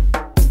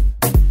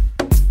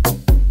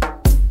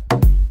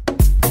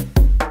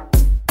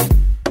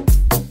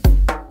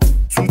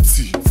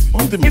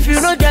 If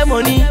you don't get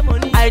money,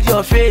 hide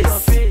your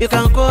face. You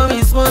can call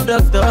me Small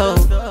Doctor.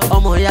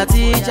 Ọmọ ìyá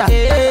teacher.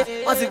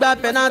 Wọ́n ti gba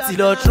penalty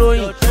lọ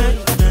throwing.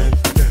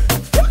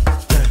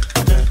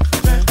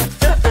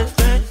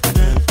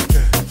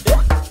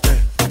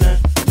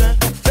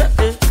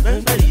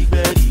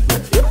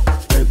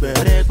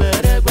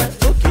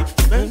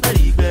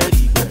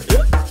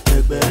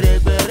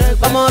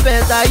 Ọmọ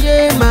bẹ̀ta yé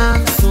máa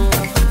sùn.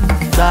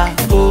 Gbà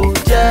kó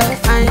jẹ́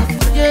àyìn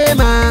yé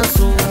máa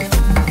sùn.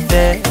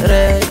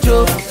 Bẹ̀rẹ̀ jó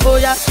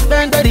bóyá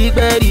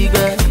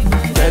gbẹ̀ngbẹ̀rìgbẹ̀rìgbẹ̀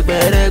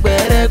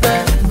gbẹ̀gbẹ̀rẹ̀gbẹ̀rẹ̀gbẹ̀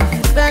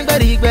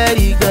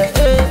gbẹ̀ngbẹ̀rìgbẹ̀rìgbẹ̀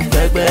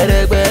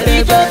gbẹ̀gbẹ̀rẹ̀gbẹ̀rẹ̀gbẹ̀.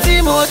 Ijó tí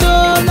mo jó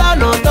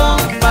lọ́nà tán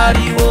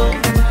pariwo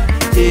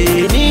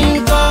èní ń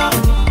kọ́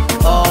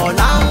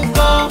ọ̀la ń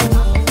kọ́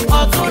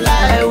ọ̀túnla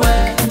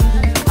ẹ̀wẹ̀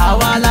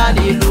àwa la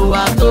nílò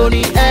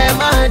àtòrí ẹ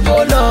máa jó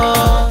lọ.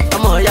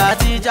 Ọmọ ìyá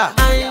tíjà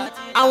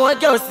àwọn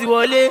girls ti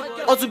wọlé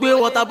wọ́n tún gbé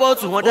water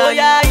bottle wọn dání. Ó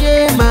yá yé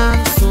máa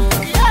sùn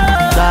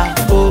gbà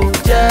ó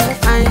jẹ́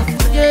àyìn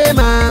yé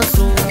máa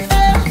sùn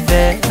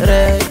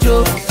bẹ̀rẹ̀ jó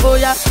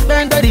bóyá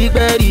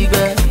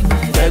gbẹ̀ngbẹ̀rìgbẹ̀rìgbẹ̀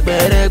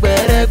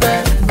gbẹ̀gbẹ̀rẹ̀gbẹ̀rẹ̀gbẹ̀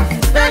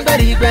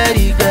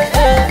gbẹ̀ngbẹ̀rìgbẹ̀rìgbẹ̀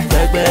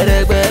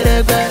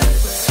gbẹ̀gbẹ̀rẹ̀gbẹ̀rẹ̀gbẹ̀.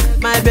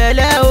 My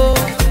belle o,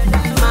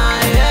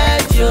 my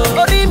head yo,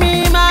 orí mi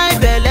my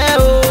belle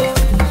o,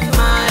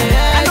 my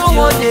head yo. I no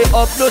wan dey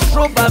upload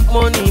throwback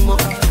money mọ́.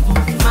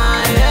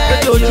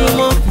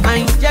 Lójoojúmọ́,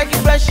 àyìn jẹ́ kí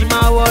fresh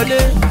máa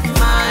wọlé.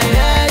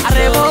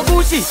 Àrẹ̀mọ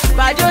Gucci,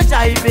 Bàjọ́sà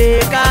ìbè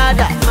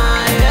kádà.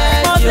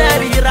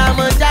 Mọ́tẹ́rì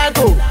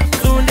Ramonjago,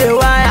 Túndé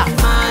wáyà,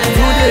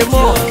 Túndé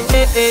mọ́.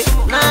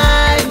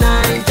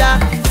 Naija,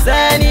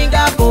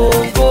 Senegal,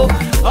 Congo,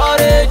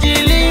 Ọ̀rẹ́jì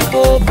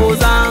Limpopo,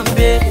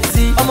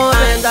 Zambezi. Ọmọ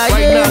ẹ̀ta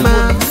yé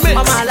máa,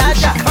 ọmọ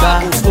alájà,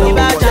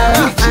 Ìbàdàn,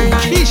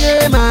 àyìnjé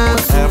máa.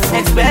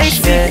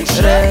 Expensive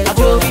rẹ̀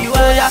àbòrí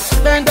wáyà,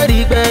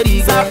 gbẹ́ngbẹ́rìgbẹ́rì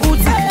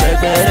Sakuti,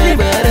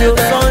 gbẹ̀gbẹ̀rẹ̀gbẹ̀rẹ̀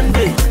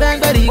Sunday,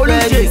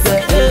 gbẹ́ngbẹ́rìgbẹ́rì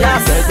ẹ̀yà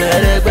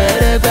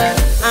gbẹ̀gbẹ̀rẹ̀gbẹ̀rẹ̀.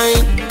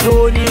 Àyìn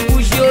lóní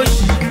Gucci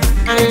òṣì,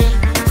 àyìn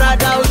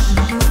Prada òṣì,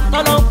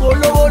 tọ́lọ́ ń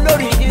polówó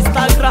lórí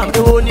Instagram,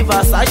 èwo ni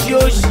Versace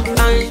òṣì.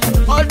 Àyìn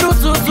ọdún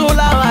tuntun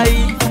láwa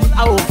yìí,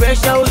 a ò fẹ́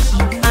ṣẹ́ òṣì.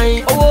 Àyìn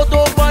owó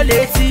tó pọ̀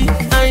létí,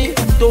 àyìn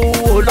tó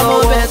wò lọ́wọ́.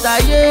 Ọmọ bẹ̀ta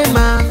yé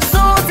máa,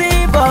 sóòtì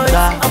boys,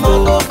 ọmọ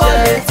tó pọ̀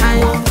létí,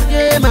 àyìn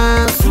yé máa,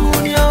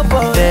 Junior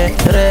boys,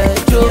 bẹ̀rẹ̀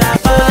jó.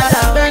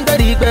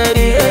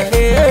 Gbẹ́ngbẹ́rìgbẹ́rì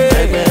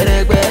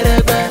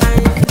gbẹ̀gbẹ̀rẹ̀gbẹ̀rẹ̀gbẹ̀,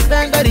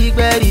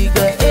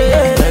 gbẹ́ngbẹ́rìgbẹ́rìgbẹ̀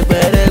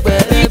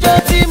gbẹ̀gbẹ̀rẹ̀gbẹ̀rẹ̀. Ìjọ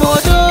tí mo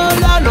dó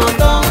lọ́nà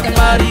tán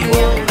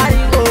pariwo,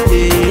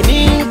 èní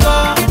ń kọ́,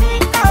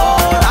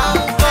 ọ̀rá ń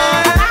kọ́,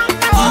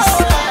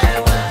 ọ̀rá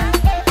ẹ̀wẹ̀,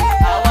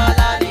 àwa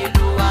la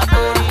nílùú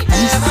àtòrí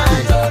ẹ̀ máa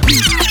lórí.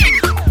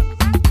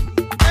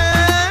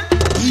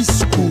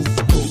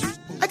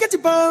 I get the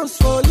pounds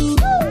for you,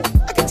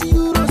 I get the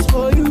euros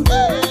for you,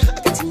 I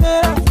get the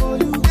naira for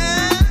you.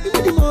 You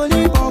need the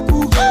money, Babu.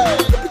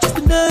 You just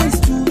be nice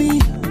to me.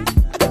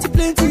 I get the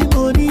plenty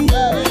money.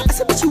 I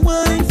said, but you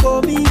wine for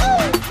me.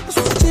 You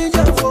should change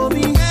up for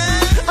me.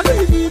 I know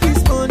you need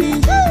this money.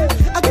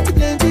 I get the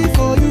plenty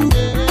for you.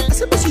 I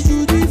said, but you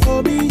do it for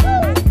me.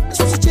 You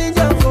should change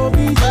up for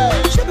me.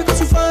 Sure because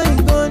you find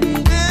money.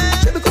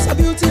 Sure because I'm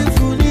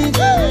beautiful.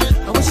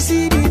 And when you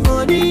see the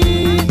money,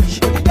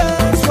 should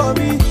dance for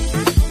me.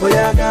 Oh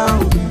yeah, down,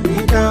 be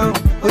down.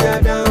 Oh yeah,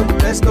 down,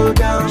 let's go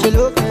down. She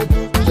look at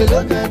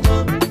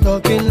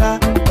talking loud.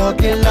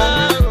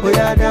 Oh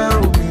yeah,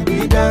 down,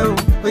 baby down.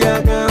 Oh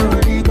yeah, down,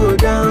 we go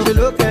down. She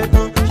look at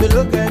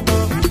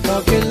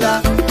talking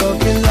loud.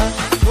 Okay,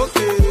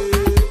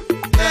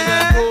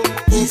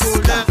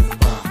 Isla.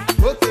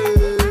 Okay,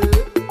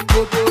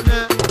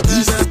 Coconut.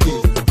 Disco.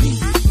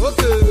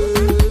 Okay,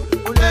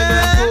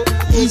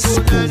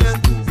 Isco.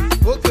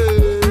 Okay,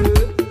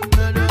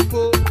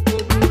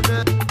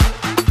 Coconut.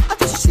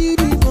 After she see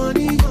the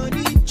money,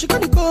 she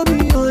gonna call me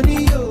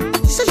honey.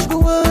 She said she go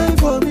wine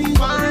for me.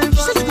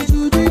 She said she go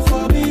do it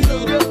for me.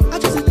 I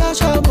just dash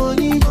her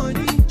money.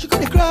 She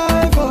gonna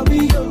cry for me.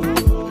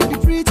 And the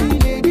pretty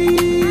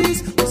ladies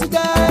must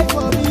die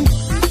for me.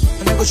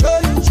 And I go show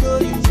you,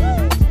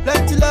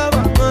 plenty love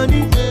and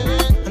money.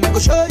 And I go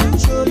show you,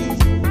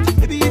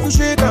 maybe if you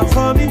shake up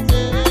for me.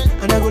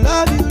 And I go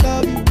love you.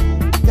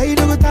 Yeah, you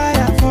don't go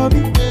tired for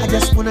me. I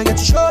just wanna get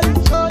to show you.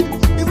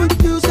 Even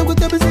you say what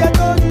them say I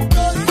told you.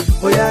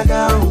 Oh yeah,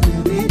 down,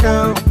 baby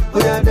down. Oh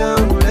yeah,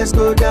 down, let's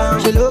go down.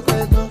 She look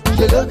at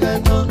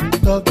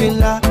talking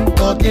loud.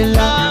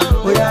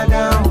 Oh yeah,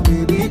 down,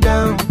 baby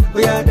down. Oh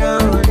yeah,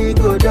 down, we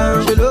go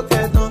down. She look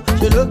at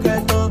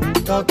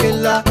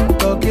talking loud.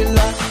 Okay,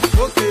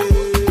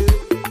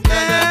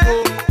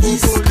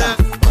 Isla.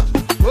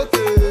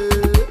 Okay,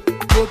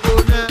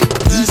 Coconut.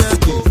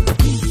 Disco.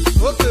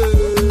 Okay,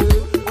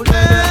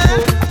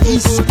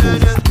 Isco.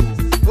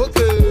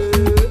 Okay,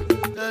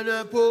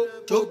 Nanapo.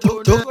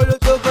 Chocolate.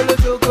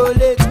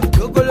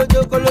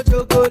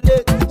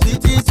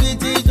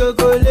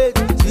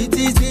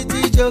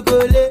 Sweetie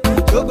chocolate.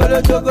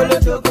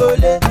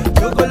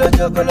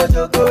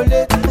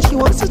 Chocolate. And she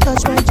wants to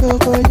touch my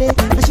chocolate.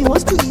 And she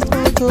wants to eat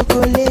my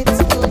chocolate.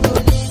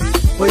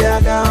 Oh yeah,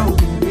 down,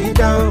 baby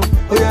down.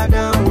 Oh yeah,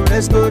 down,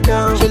 let's go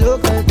down. She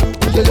look at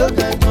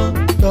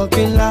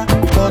talking loud.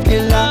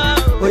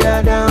 Oh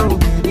yeah, down,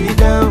 baby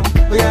down.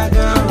 Oh yeah,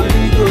 down,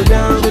 we go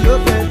down. She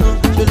look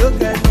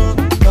at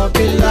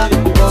talking loud.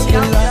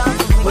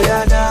 Oh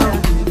yeah,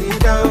 down, baby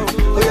down.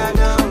 Oh yeah,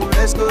 down,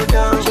 let's go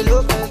down. She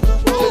look at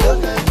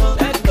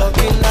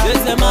talking loud.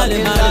 Say male,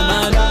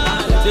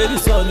 say the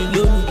sun in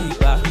lónìí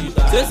kíkà.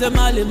 Say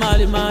male,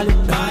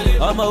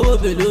 ọmọ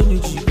òbí lónìí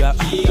jìgà.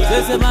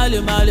 Say male,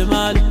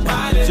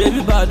 ṣé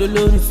bí bàdó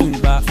lónìí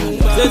tùbà.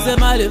 Say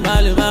male,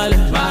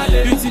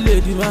 beauty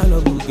lady máa lọ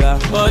bùgà.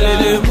 Wọ́n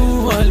lè mú,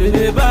 wọ́n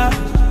lè bá.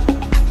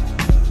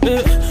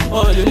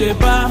 Wọ́n lè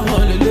bá,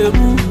 wọ́n lè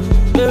mú.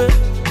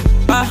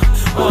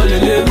 Wọ́n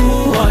lè mú,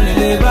 wọ́n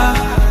lè bá.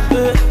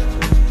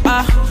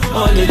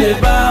 Wọ́n lè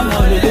bá,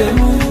 wọ́n lè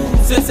mú.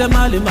 Say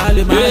male. I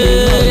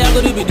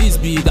could be this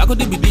big, I could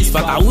be this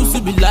fat. I would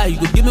still be like, you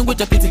go give me with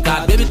your kitty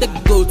cat. Baby, take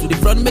it go to the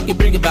front, make it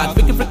bring it back.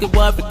 Freaky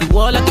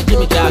wall like a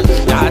Jimmy Jack.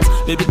 That,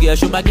 baby girl,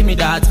 show me, give me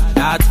that.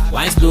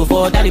 Wine slow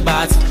for daddy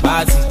bat.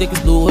 Take it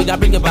slow, you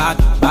bring it back.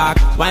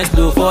 Wine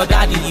slow for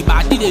daddy,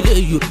 body they lay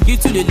you.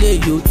 Get to the lay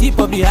you. Tip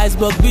of the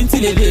iceberg, bin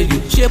till they lay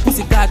you. Shape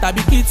pussy cat, I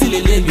be kid till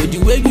they lay you. The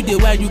way you the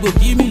wine, you go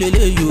give me the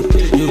lay you.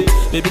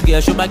 Baby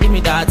girl, show me, give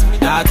me that.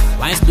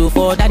 Wine slow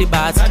for daddy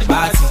bat.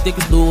 Take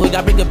it slow,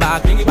 you bring it back.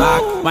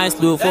 back. Wine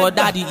slow for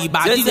daddy,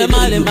 Ibadi. Say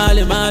male,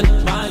 male, male.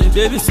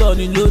 Baby son,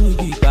 you know me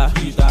guitar.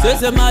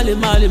 Say male,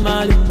 male,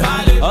 male.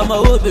 I'm a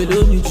obe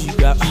lo mi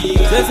jiga.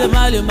 Say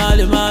male,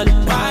 male, male.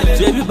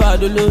 Baby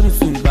bad lo mi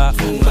sumba.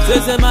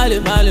 Say male,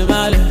 male,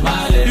 male.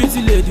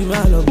 Pretty lady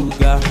malo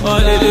buga.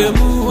 Ole le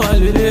mu,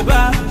 ole le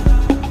ba.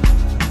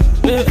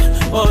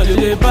 Ole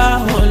le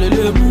ba, ole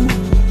le mu.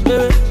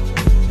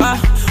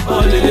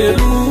 Ole le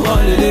mu,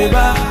 ole le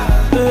ba.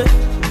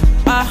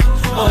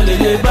 Ole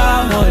le ba,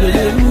 ole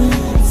le mu.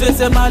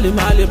 Say male,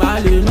 male,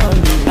 male,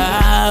 male.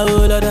 Ah,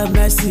 oh Lord of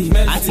mercy.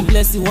 Auntie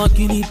blessing, one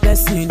kill it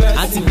blessing.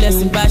 Auntie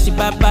blessing, bashi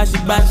baba,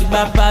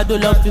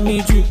 don't love for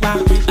me, jupa.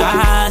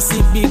 Ah,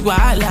 see big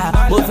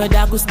wala. Over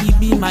that could still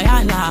be my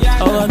Anna.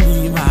 Oh,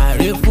 me, my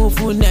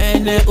refufu,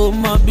 nene, oh,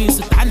 my be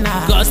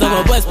sutana. Cause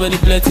some boys spending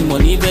plenty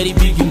money, very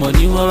big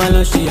money, one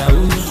I she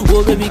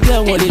oh, baby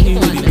girl, what they need,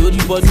 we do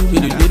the body, we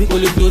do the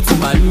only go to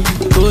my room.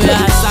 Oh,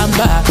 yeah,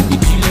 samba, we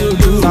chill,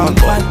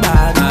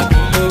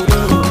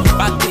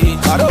 bad,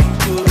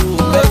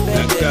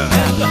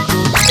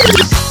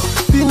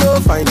 you know,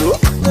 find out.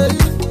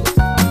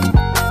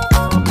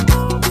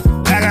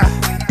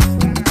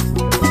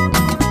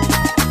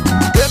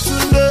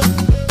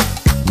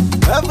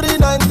 Every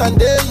night and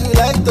day you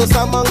like to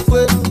salmon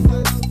quail.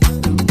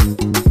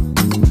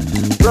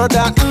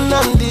 Brother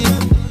Nnamdi,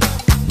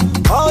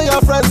 all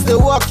your friends they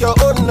walk your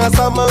own na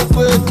salmon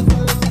quail.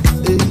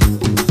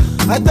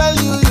 I tell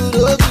you you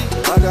know it.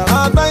 I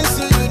advise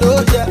you you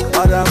know yeah.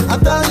 I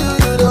tell you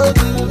you know it.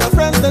 Your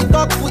friends they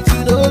talk with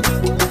you know it.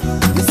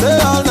 You say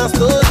all na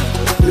story.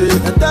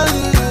 I tell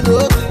you you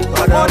know it.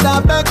 Mother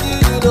beg you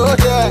you know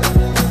yeah.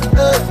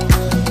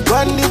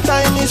 When the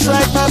time is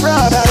right, my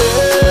brother,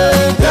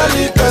 tell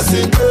the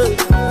person, go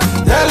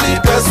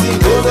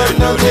them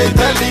now,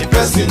 tell the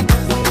person.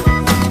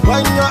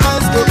 When your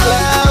eyes go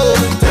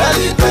clear, tell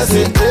the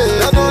person,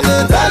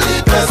 tell the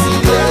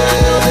person,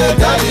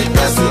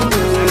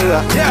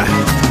 yeah.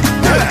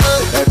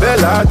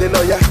 Bella de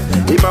lawyer,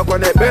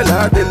 Imakwane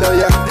Bella de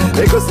lawyer.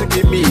 Ego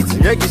siki meat,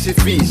 Yagishi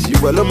fish, you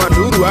will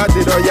manuru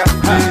de lawyer.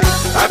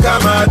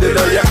 Akama de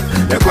lawyer,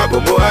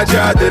 Ekwabomo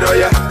Aja de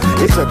lawyer.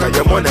 It's okay,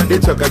 your money,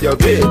 it's okay, your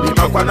baby.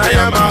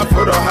 Makwanayama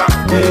for her.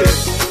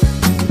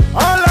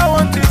 All I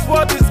want is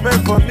what is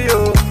meant for me,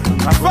 oh.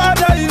 My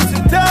father used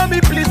to tell me,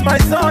 please, my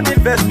son,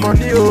 invest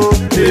money, oh.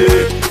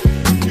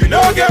 You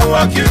don't get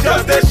work, you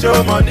just they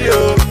show money,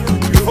 oh.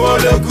 You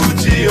follow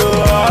Gucci, oh,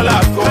 all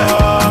I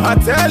call. I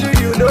tell you,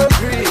 you know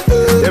free.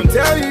 Them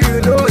tell you, you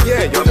know,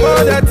 yeah. Your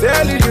mother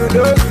tell you, you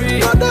know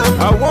free.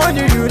 I want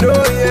you, you know,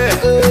 yeah.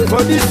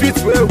 For these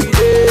streets where we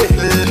live.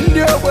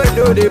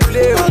 No, they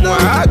play. I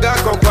got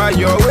compare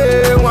your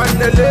way, one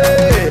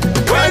day.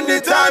 When the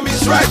time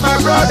is right, my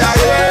brother,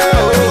 yeah.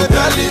 Oh,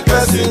 tell the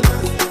person,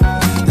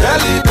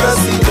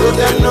 oh,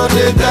 them know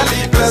they tell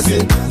the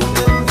person.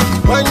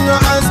 When your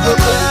eyes go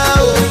clear,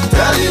 oh,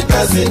 tell the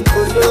person, oh,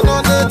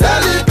 no, they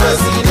tell the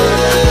person,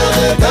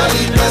 tell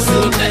the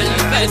person.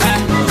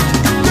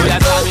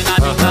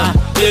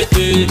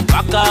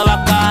 Waka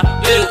waka,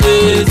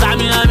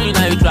 Samina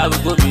mina you travel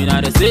go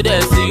mina. They say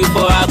they see you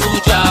for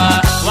Abuja.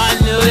 One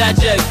day we are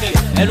checking,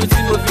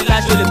 anything we feel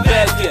like show the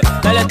back.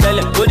 Tell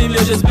it, body me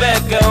just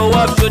back. Oh,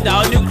 up shoulder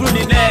on your crew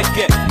neck.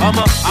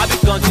 Mama, I be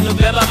continue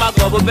November, my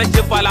go bet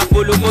you fall and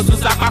follow go to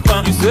Saka.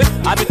 You say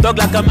I be talk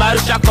like a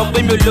Marusha come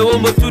when you low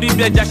mo to the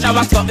bed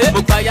Jashawa come.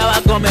 Mukaya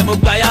wagon,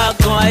 Mukaya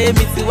wagon. I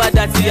me see what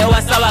that here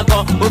was our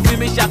gun. Ofi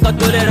me shaka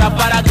to the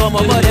rapper gun.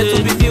 My body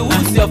to be me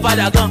who's your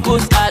father gun.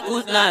 Who's at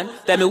who's none?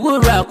 Tell me who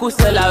rock, who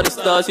sell out the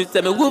stores. You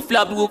tell me who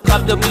flop, who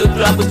cop the blue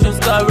drop, who choose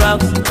car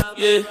rocks.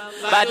 Yeah,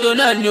 but I do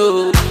not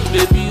know.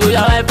 Baby, you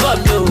are my pop,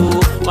 no.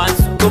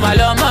 Once come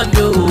along, man,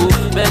 no.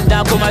 Bend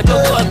down, come my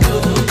door,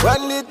 no.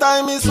 When the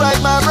time is right,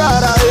 my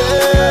brother,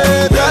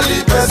 yeah. Tell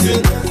the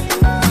person,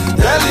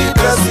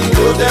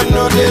 oh, them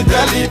know they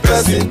tell the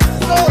person.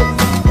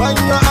 When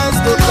your eyes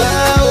go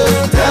clear,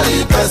 oh, tell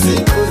the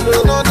person,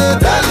 oh, no, they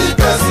tell the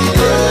person,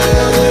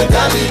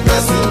 tell the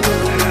person.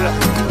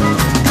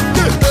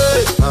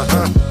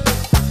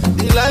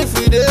 The life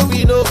we dey,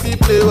 we know fi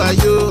play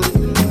with you.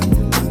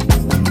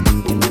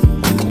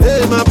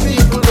 Hey, my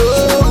people,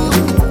 know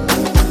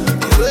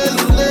the way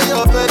you lay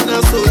your bed,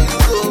 now so you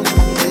go.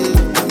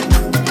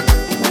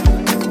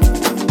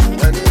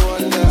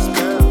 Anyone else?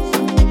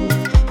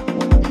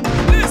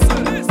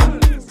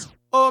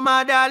 Oh,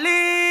 my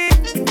darling.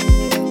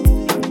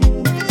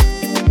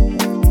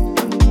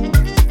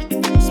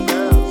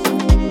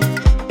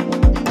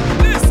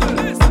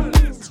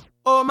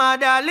 Oh, my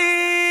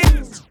darling.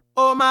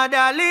 Oh, my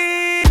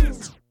darling.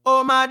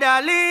 Oh, my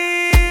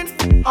darling.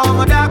 Oh,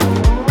 my darling.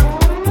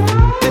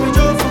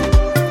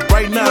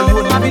 Right now, you're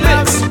in the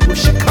mix with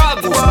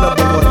Chicago's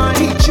 #1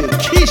 DJ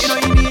Kish on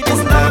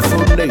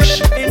Afro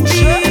Nation.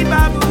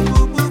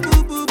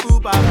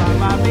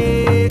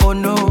 Oh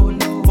no,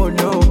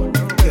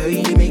 girl,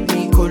 you make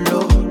me colo.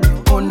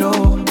 Oh no,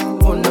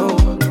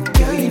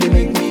 girl, you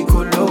make me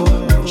colo.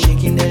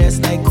 Shaking the ass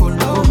like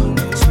colo,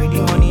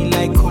 spreading money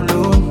like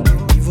colo.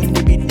 Even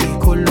the beat they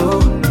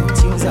colo.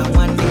 Things I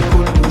want they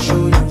colo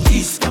show you.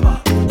 Kiss,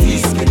 kaba,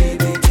 kiss,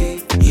 kelebete.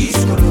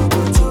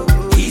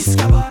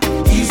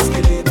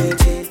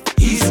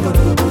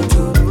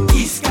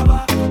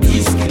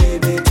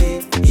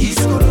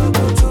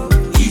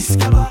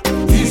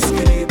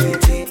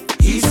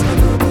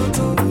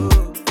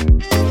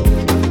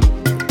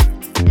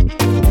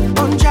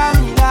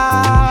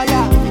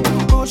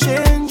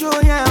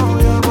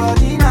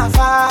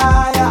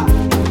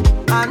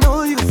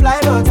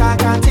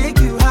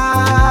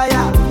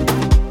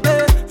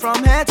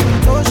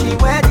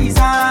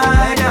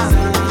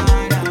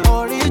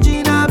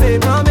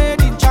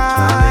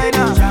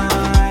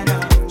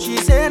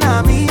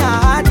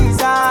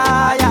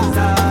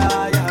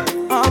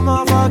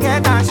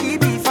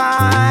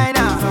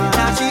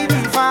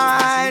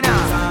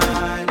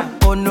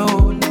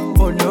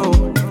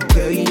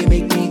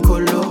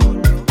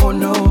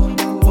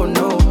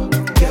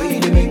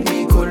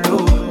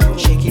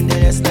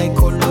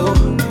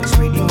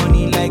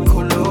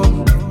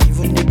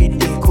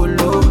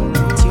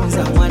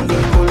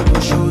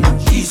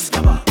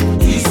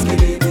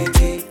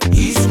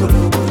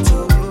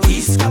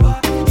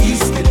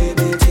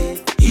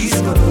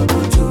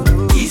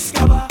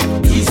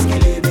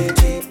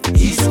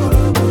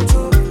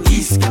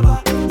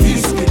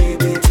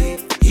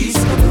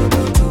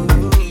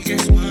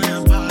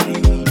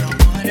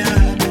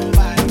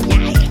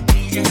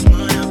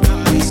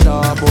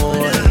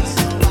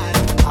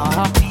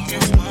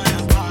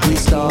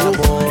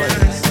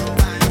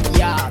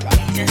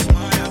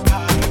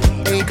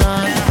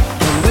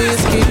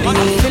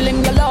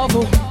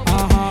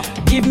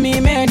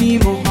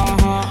 many more.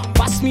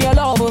 Pass me a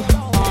lover,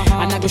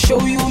 and I go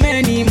show you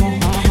many more.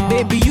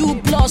 Baby,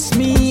 you plus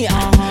me,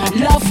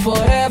 love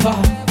forever.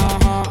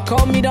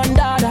 Call me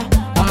Dondada,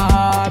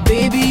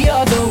 baby,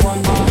 you're the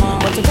one.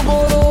 But the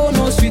Koboro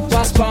no sweet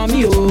pass for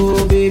me,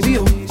 oh baby,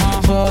 oh.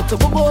 But the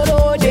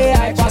Koboro they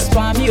I pass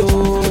for me,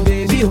 oh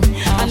baby, oh.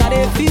 And I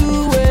dey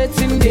feel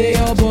waiting there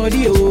your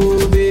body,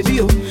 oh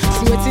baby, oh.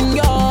 Sweating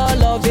your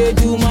love they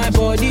do my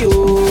body,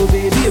 oh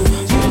baby, oh.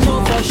 You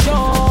know for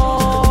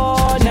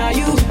sure, now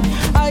you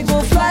I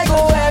go fly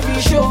go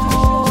every show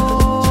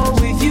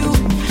with you.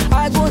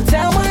 I go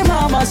tell my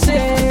mama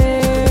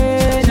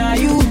say, now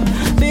you,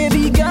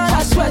 baby girl,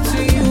 I swear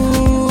to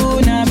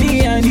you, now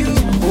me and you.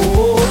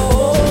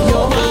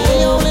 You're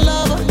my only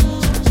lover,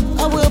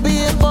 I will be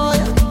it for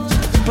you.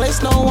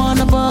 Place no one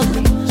above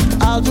you,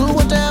 I'll do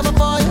whatever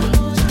for you.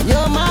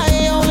 You're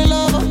my only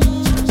lover,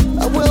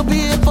 I will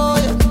be it for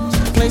you.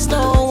 Place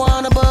no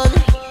one above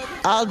you,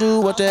 I'll do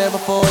whatever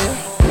for you.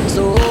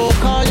 So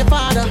call your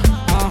father,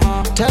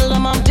 tell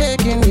them I'm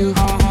taking you.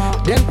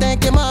 Then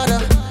thank your mother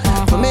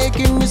for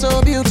making me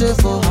so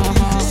beautiful.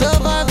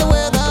 Survive the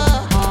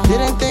weather,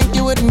 didn't think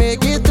you would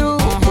make it through.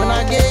 When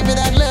I gave you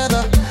that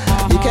leather,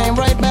 you came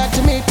right back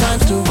to me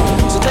times two.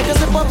 So take a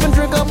sip up and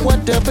drink up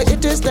whatever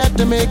it is that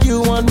to make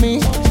you want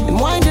me. And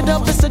wind it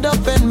up and sit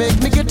up and make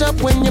me get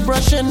up when you're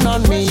brushing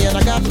on me. And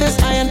I got this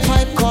iron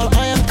pipe called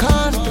Iron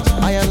Con.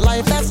 Iron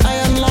life, that's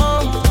iron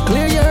long.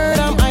 Clear your heard,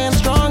 I'm iron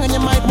strong. And you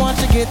might want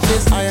to get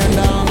this iron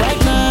down. Right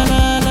now,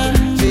 na-na,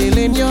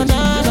 feeling your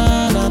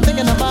na-na-na.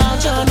 Thinking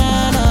about your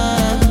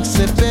na-na,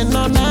 sipping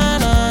on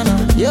na-na-na.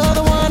 You're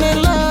the one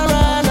in love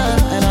right now,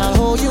 and I'll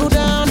hold you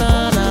down,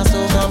 na-na.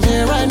 So come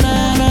here right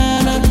now,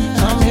 na-na.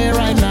 Come here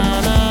right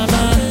now,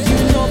 na-na. You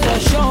know for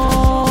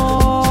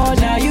sure,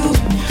 now you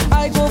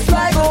I go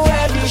fly go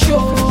every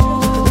show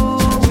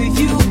with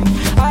you.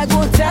 I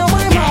go tell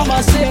my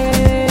mama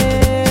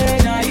say,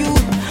 now you,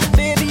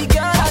 baby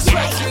girl, I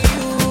swear to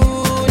you,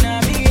 now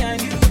me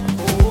and you.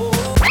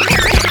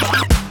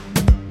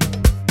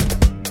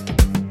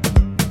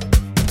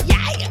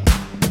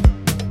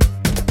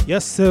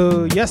 Yes,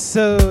 sir, yes,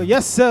 sir,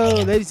 yes,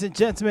 sir, ladies and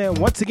gentlemen.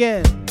 Once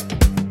again,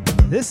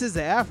 this is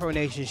the Afro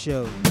Nation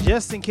show.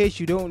 Just in case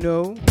you don't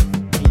know,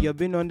 and you've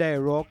been under a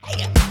rock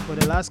for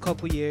the last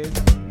couple years,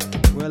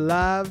 we're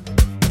live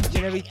each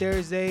and every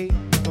Thursday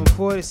from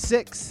 4 to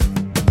 6.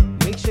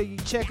 Make sure you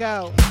check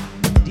out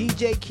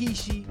DJ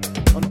Kishi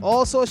on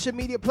all social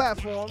media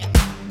platforms.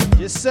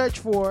 Just search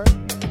for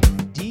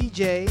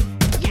DJ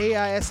Kishi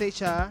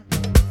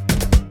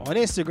on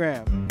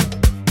Instagram,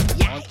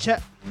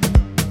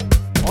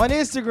 on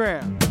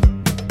Instagram,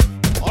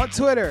 on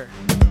Twitter,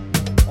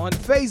 on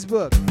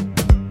Facebook.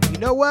 You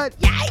know what?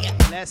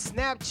 On that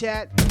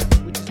Snapchat,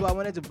 which is why I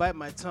wanted to bite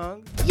my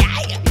tongue.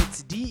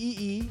 It's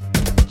DeeJayKishi.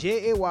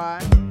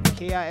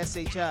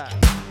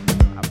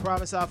 I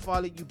promise I'll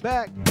follow you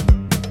back.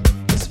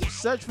 Just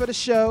search for the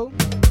show.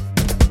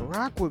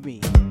 Rock with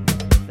me.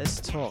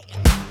 Let's talk.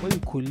 Maybe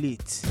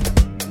Kulit.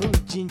 Maybe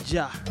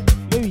Ginger.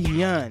 Maybe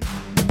Yan.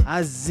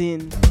 As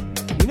in.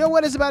 You know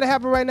what is about to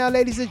happen right now,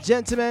 ladies and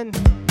gentlemen?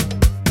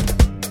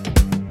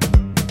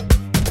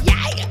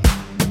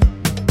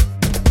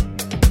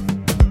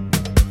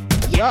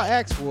 Y'all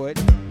asked for it.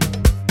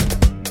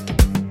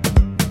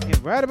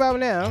 And right about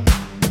now,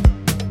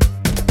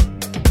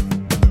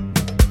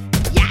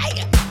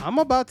 I'm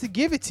about to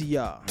give it to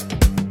y'all.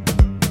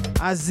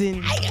 As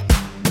in,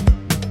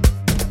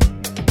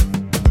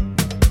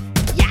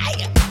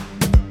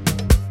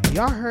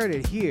 y'all heard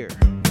it here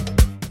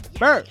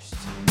first.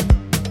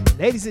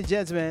 Ladies and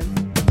gentlemen,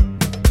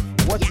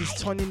 what is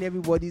turning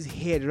everybody's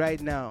head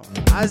right now?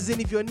 As in,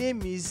 if your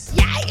name is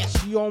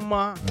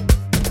Chioma,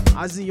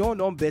 as in you don't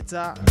know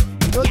better,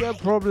 you don't get a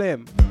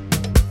problem.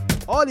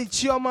 All the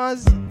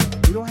Chiomas,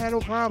 you don't have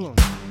no problem.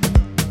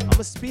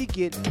 I'ma speak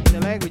it in the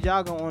language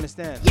y'all gonna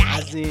understand.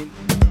 As in,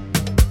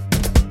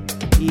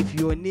 if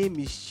your name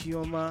is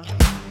Chioma,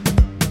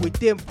 with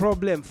them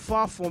problem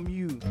far from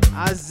you.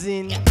 As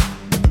in,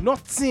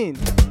 nothing.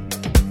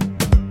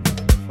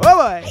 Oh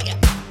boy.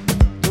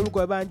 Don't go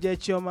about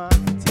Chioma,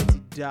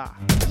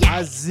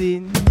 as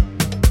in,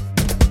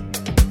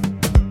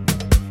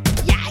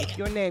 if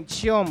your name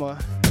Chioma,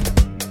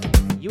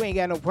 you ain't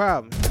got no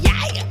problem. You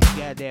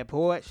got that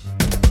Porsche,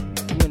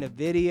 you in a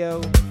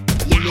video,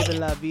 you living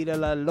la vida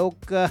la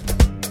loca,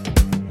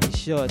 in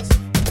shorts.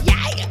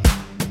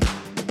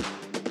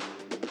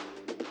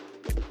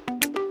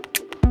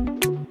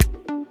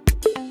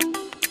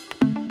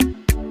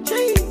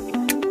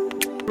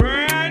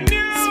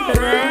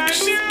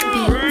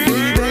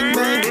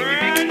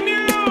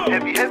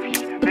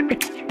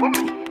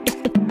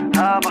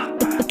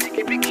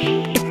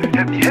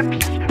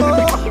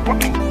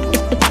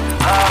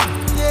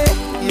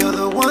 You're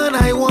the one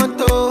I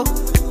want, oh.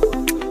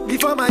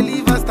 Before my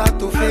liver start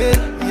to fail,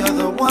 you're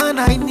the one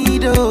I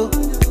need, oh.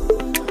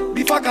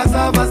 Before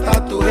cassava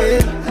start to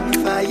hail, and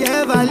if I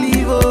ever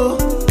leave, oh,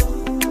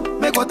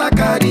 make what I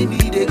carry me,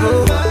 they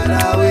go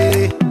far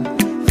away,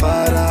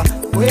 far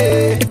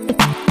away.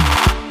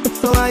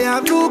 So I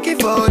am looking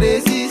for a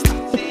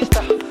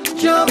sister,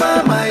 Joma,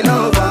 my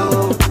lover,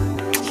 oh.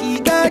 She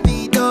got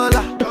the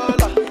dollar.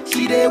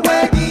 She dey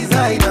wear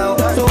designer,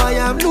 oh. So I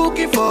am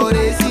looking for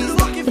a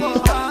sister.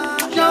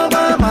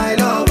 Joma, my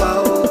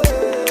lover, oh.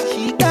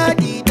 She got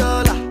the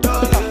dollar.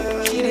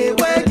 She dey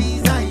wear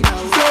designer,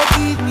 oh. So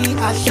give me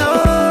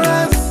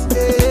assurance,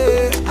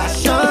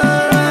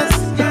 assurance.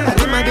 I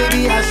give my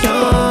baby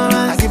assurance.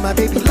 I give my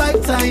baby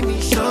lifetime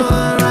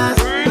insurance.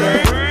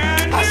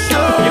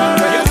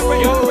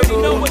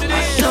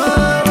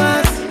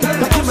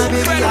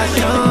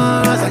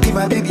 I give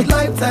my baby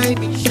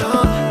lifetime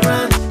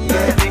insurance.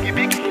 Yeah. Biggie,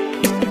 biggie,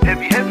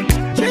 heavy, heavy.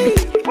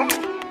 Biggie,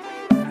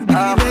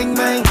 bang,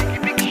 bang. Biggie,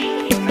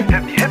 biggie,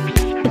 heavy, heavy.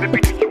 Baby,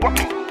 do you want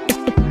me?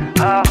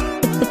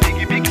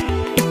 Biggie, biggie,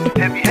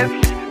 heavy, heavy.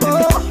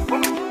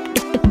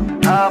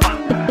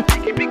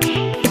 Biggie, biggie,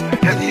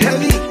 heavy,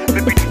 heavy.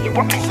 Baby, do you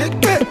want me?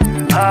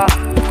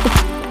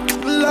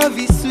 Love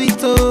is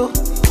sweet, oh.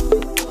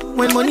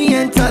 When money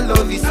enter,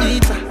 love is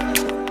sweeter.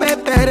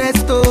 Pepe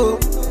resto.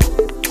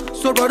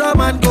 So brother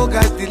man go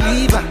gas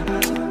deliver.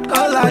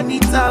 Call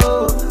Anita,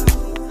 oh.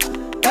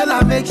 Tell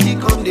her make she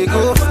come, they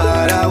go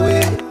far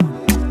away.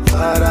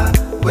 Far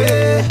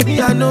away.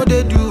 Me I know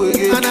they do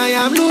again. And I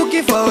am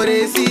looking for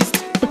a sister.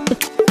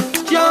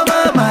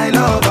 Joma, my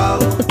lover,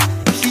 oh.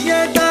 She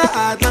enter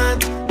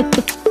Atlanta.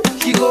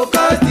 She go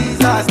cause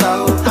disaster,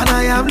 oh. And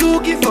I am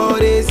looking for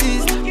a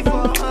sister.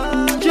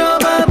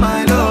 Joma,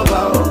 my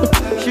lover,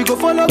 oh. She go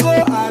follow go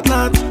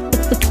Atlanta.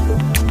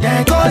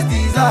 Then cause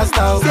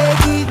disaster. Say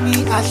give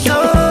me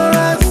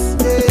assurance,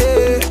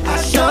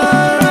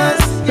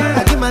 assurance.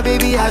 I give my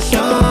baby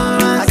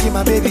assurance. I give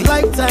my baby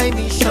lifetime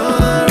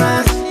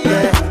insurance.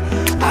 Yeah,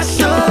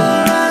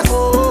 assurance.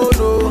 Oh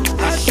no,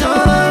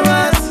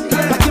 assurance.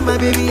 I give my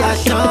baby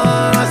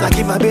assurance. I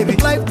give my baby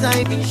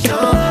lifetime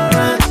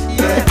insurance.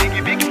 Yeah,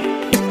 biggie,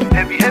 biggie,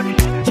 heavy, heavy.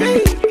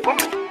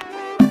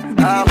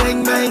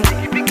 Bang, bang.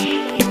 Biggie,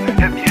 biggie,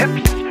 heavy,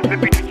 heavy.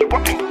 Baby, do you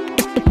want me?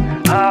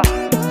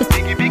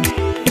 Biggie, biggie.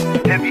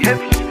 Heavy,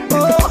 heavy,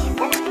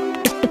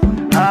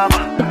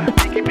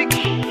 biggie,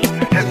 biggie,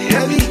 heavy,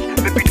 heavy,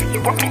 baby, do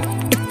you want me?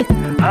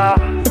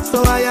 So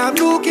I am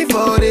looking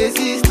for a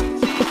sister.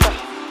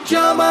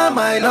 Joma,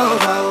 my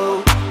lover,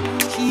 oh.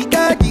 She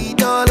got the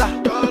dollar.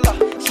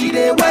 She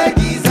dey wear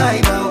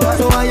designer, oh.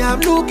 So I am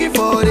looking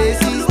for a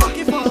sister.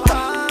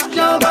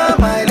 Joma,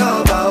 my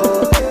lover,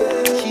 oh.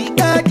 She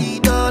got the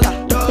dollar.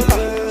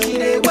 She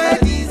dey wear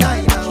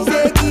designer. She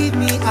say give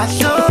me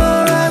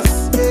assurance.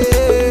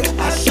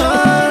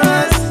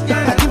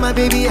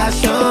 Baby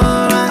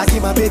assurance, I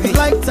give my baby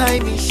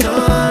lifetime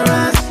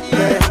insurance.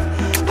 Yeah,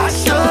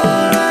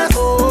 assurance.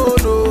 Oh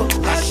no,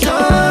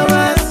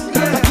 assurance.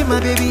 I give my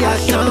baby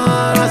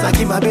assurance. I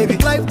give my baby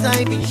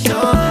lifetime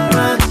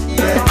insurance.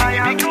 Yeah. I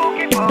am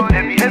looking for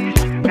heavy, heavy,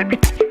 baby.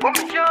 Want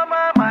me,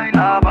 Joma, my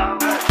lover.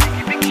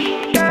 Heavy,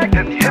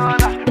 heavy,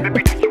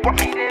 baby. Do you want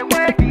me?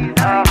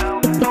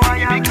 So I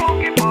am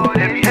looking for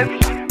heavy, heavy,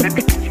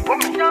 baby. Want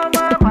me,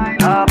 Joma, my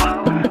lover.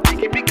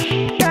 Heavy,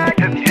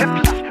 heavy,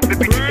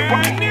 baby. Do you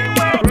want me?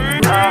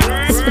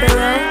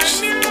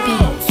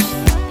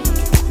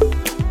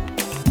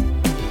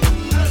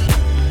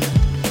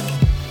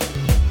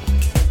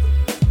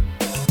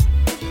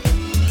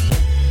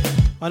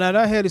 And I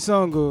don't hear the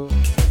song go.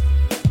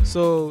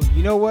 So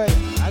you know what?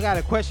 I got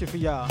a question for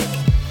y'all.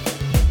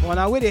 When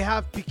I really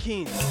have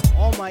Pekin,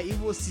 all my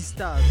evil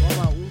sisters, all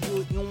my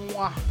Ugo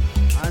Inwa,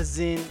 as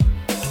in,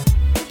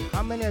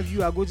 how many of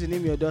you are going to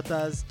name your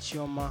daughters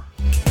Chioma?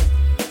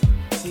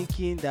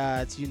 Thinking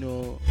that, you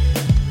know,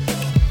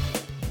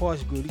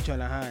 Porsche go reach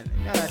on a hand.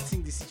 Now I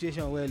think the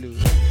situation well,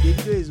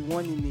 Davido is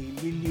 1 in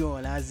a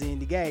million. As in,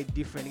 the guy is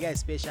different, the guy is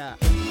special.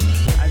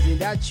 As in,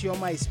 that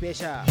Chioma is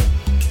special.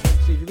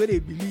 So if you go to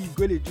believe,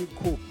 go to drink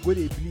coke, go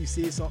to believe,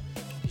 say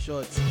something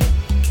short.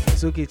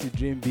 It's okay to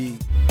dream big.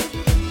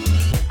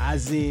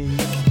 As in,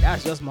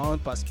 that's just my own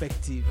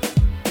perspective.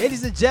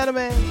 Ladies and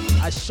gentlemen,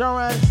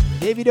 Assurance,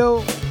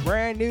 Davido,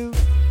 brand new.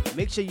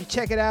 Make sure you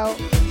check it out.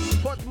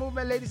 Support the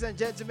movement, ladies and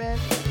gentlemen.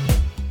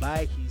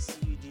 Buy his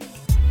CD.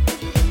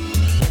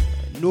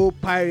 No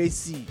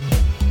piracy.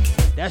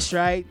 That's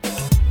right.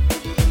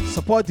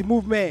 Support the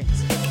movement.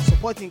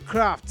 Supporting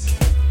craft.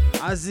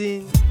 As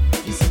in,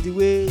 this is the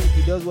way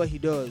he does what he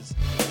does.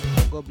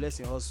 And God bless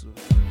him also.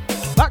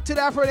 Back to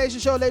the Afro Nation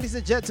Show, ladies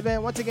and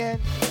gentlemen. Once again,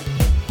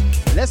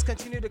 let's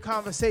continue the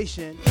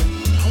conversation.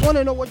 I want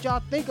to know what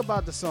y'all think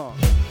about the song.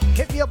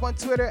 Hit me up on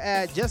Twitter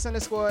at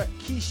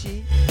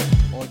just_Kishi,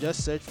 or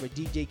just search for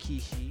DJ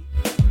Kishi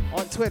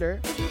on Twitter.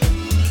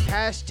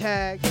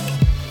 Hashtag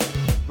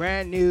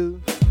brand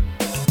new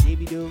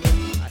Davido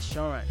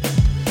Assurance.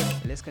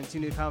 Let's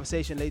continue the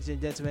conversation, ladies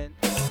and gentlemen.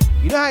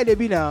 You know how they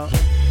be now.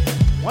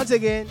 Once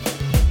again,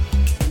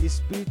 in the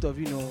spirit of,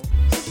 you know,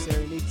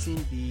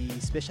 serenading the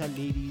special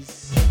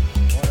ladies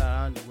all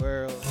around the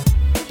world.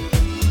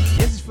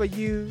 This is for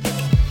you,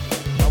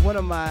 one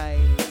of my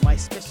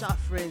special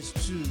friends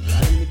too.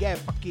 I mean, the guy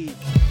package.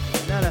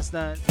 You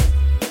understand?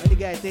 When the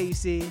guy tell you,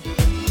 say,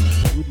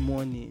 good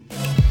morning.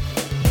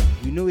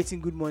 You know it's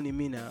in good morning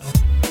me now.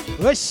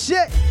 Oh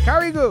shit!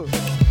 Carry go!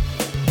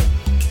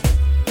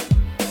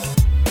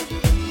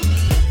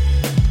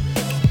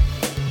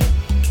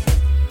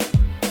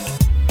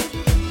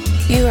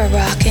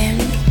 rocking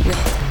with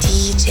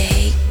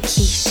DJ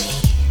Kishi.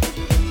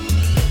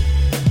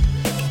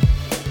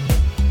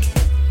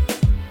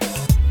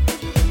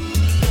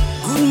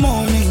 Good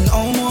morning,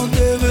 I'ma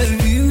give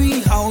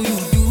baby, how you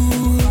do?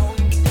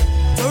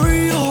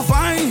 Sorry, you're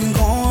fine,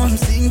 come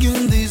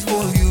singing this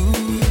for you.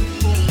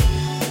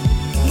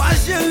 My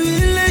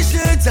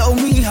chérie, tell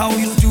me how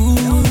you do.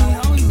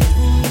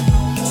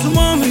 So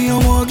mommy,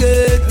 I'ma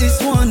get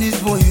this one is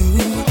for you.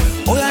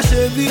 Oh yeah,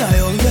 chérie, I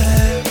don't get.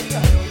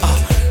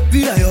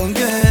 Be a young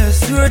girl,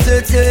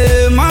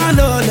 surete, my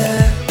lord.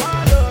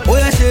 Oh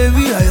yeah,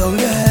 chérie, I don't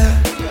get.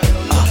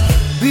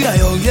 Be a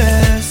young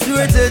girl,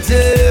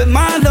 surete,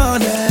 my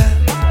lord.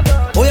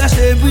 Oh yeah,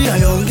 chérie, a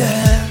young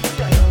girl.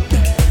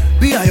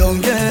 Be a young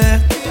girl.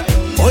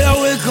 Oh yeah,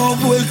 wake up,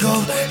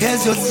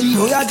 here's your tea.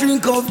 Oh yeah,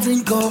 drink up.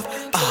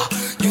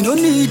 You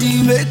don't need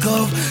the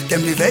makeup.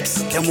 Them the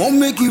vex, them won't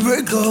make we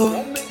break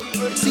up.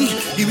 See,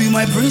 you be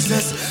my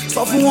princess.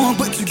 Suffer one,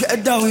 but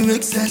together we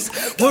make sense.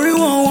 Worry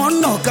one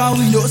knock out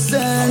we no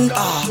send.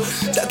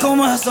 Check on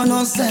my son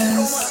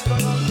nonsense.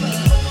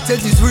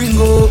 Take this ring,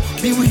 go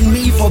be with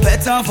me for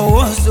better, for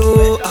worse.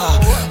 So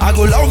I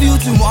go love you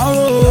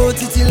tomorrow,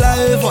 titi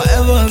life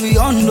forever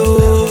beyond.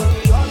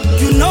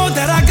 You know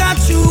that I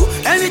got you.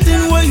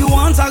 Anything where you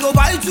want, I go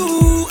buy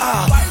too.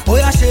 Oh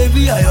yeah,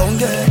 chérie, a young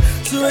girl.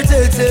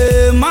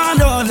 Surete, my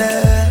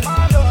darling.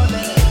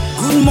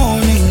 Good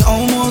morning,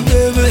 I'ma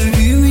give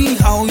baby,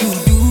 how you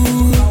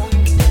do?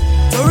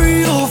 Sorry,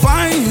 you're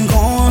fine,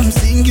 come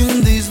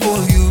singing this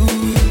for you.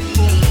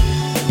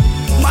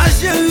 My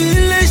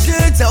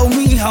chérie, tell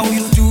me how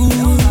you do.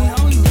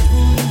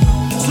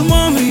 So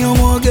mommy,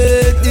 I'ma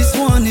get this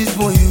one is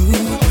for you.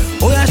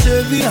 Oh yeah,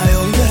 chérie, a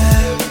young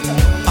girl.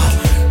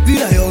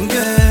 Be a young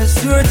girl,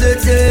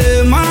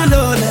 surete, my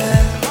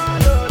darling.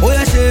 Oh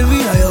yeah,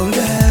 chérie, a young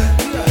girl.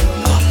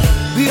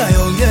 Be a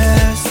young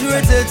girl,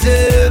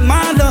 surete,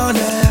 my darling.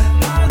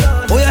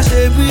 Oh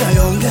yeah, be a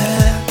young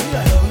girl.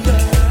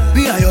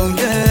 Be a young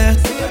girl.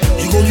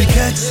 You go be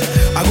catch,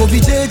 I go be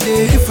JJ.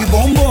 If we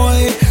bomb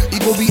boy,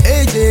 it go be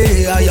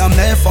AJ. I am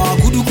Nefa,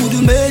 kudu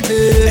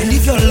meje. And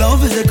if your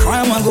love is a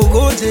crime, I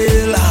go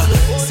jail.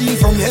 See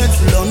from here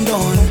to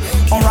London,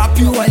 unwrap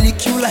you, I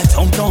lick you like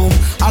Tom Tom.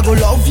 I go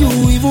love you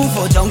even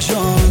for junction.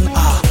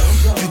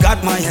 You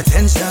got my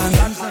attention.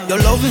 Your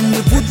loving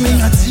they put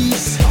me at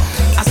ease.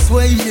 I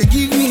swear you they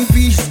give me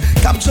peace.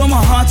 Capture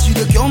my heart, you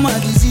they cure my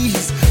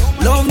disease.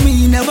 Love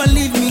me, never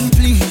leave me,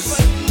 please.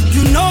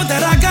 You know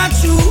that I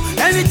got you.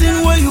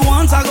 Anything where you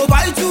want, I go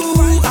buy too.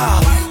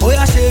 Oh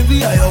yeah,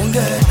 chérie, a young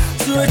girl.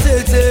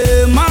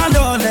 Surete, my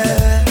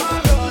darling.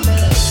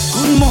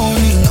 Good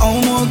morning,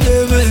 I'ma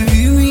give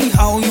baby,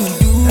 how you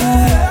do?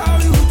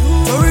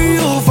 Sorry,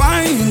 you're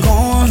fine,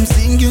 come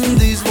singing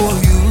this for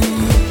you.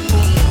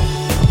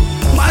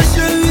 My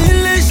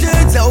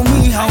chérie, tell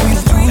me how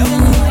you do.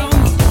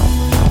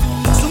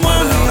 So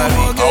mommy,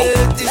 I'ma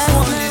get this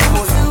one is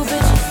for you.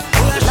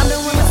 I'm the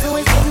one that's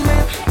always getting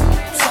around.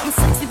 Something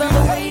sexy about the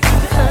way you do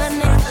it,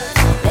 honey.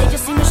 They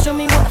just seem to show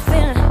me what I'm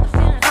feeling.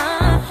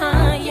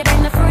 You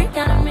bring the freak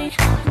out of me.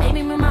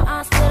 Maybe move my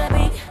eyes to the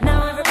beat.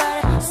 Now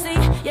everybody see,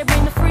 you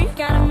bring the freak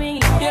out of me.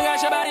 You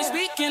got your body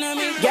speaking to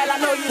me. Girl, I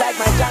know you like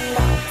my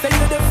jungle. Send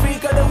you the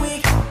freak of the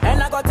week.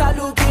 And I got her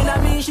looking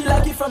at me. She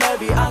like it from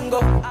every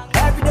angle.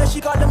 Every day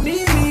she called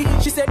me.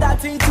 She said that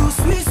thing too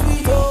sweet.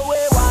 Oh,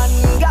 wait, one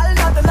girl,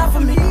 not enough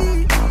for me.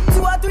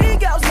 2 or 3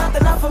 girls, not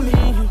enough for me.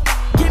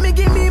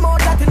 Give me more,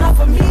 that's enough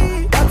for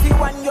me. That's the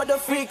one, you're the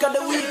freak of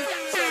the week.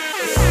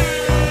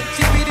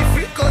 She be the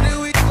freak of the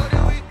week.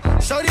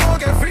 Shawty won't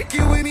get freaky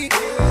with me.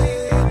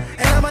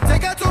 And I'ma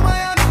take her to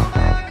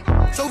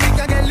Miami, so we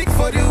can get licked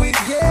for the week.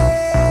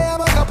 Yeah,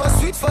 I'ma cup of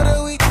sweet for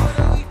the week.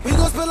 We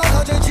gon' spend like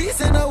 100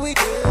 G's in a week.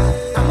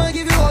 I'ma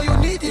give you all you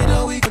need in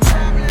a week.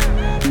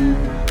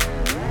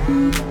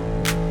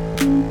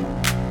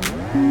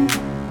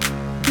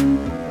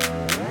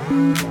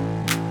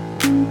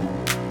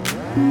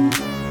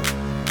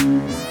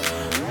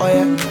 Oh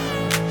yeah,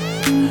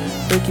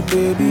 take it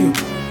baby.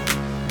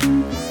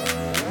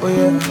 Oh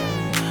yeah,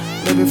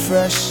 baby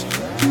fresh.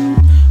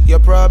 Your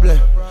problem,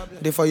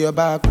 they for your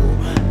back,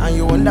 and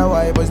you wonder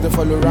why boys they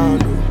follow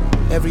around.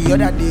 Every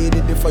other day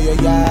they for your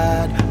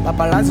yard.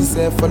 Paparazzi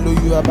say follow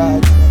you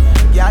about.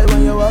 Girl,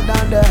 when you walk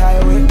down the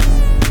highway,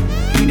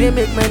 you they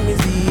make men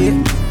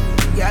misbehave.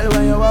 Girl,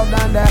 when you walk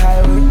down the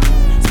highway,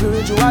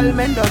 spiritual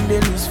men don't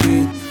they lose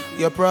faith.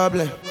 Your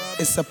problem,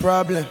 it's a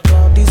problem.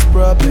 This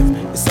problem,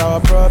 it's our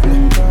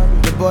problem.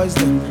 The boys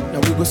them, now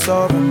we go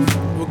solve them.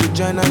 We go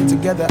join them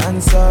together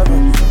and solve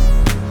them.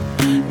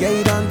 Yeah,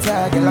 you don't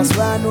tire, girl, that's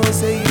why I know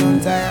say you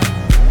don't tire.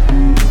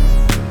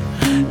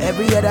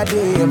 Every other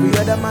day, every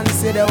other man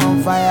say they're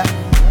on fire.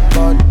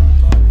 But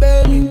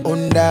baby,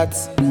 on that,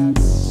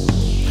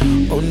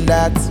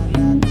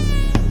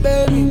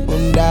 baby,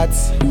 on that.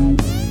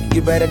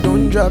 You better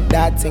don't drop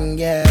that thing,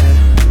 yeah.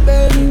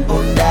 Baby,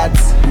 on that,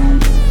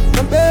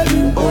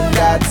 baby, on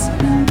that.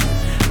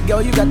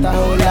 Girl, you got a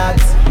whole lot.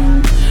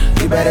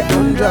 You better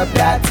don't drop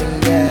that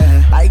thing,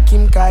 yeah. Like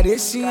Kim K,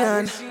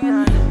 Kardashian.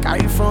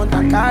 Carry front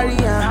and carry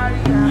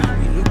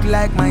on. You look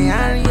like my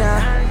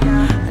area.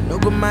 I no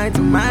go mind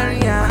to marry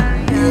ya.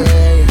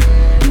 Yeah.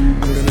 I'm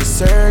gonna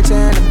search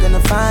and I'm gonna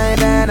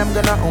find and I'm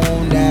gonna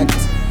own that.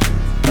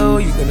 Oh,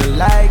 you're gonna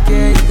like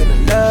it, you're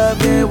gonna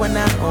love it when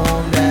I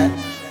own that.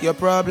 Your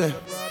problem,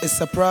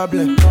 it's a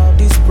problem.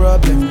 This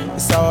problem,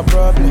 it's our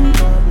problem.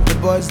 The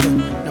boys them,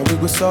 now we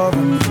go solve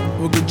them.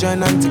 We go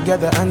join them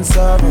together and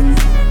solve them.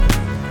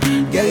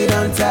 Girl, you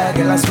don't tire,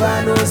 girl, I swear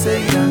I know,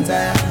 say you don't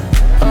tire.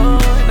 Oh,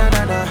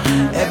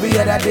 nah. Every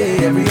other day,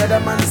 every other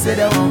man say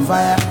they're on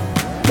fire.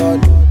 But,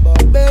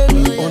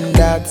 baby, on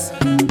that.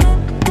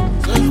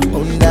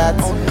 On that,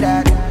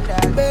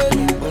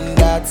 baby, on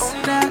that.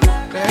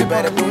 You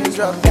better don't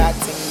drop that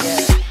thing,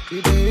 yeah.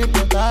 You dey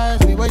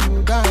hypnotize me when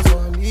you dance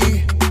for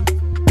me.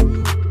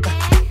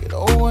 You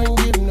don't want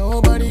to give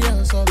nobody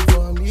else up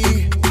for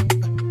me.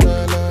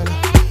 Nah.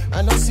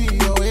 I don't see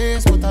your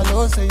waist, but I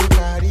know say you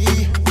carry.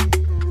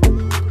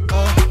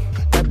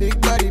 That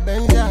big body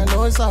bend, yeah, I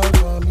know it's all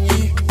for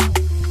me.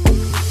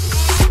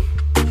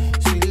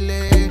 Sweet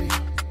lady,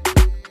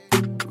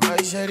 my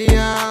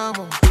Sharia,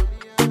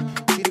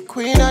 she the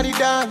queen of the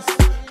dance.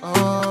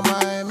 Oh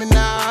my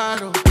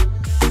Minado,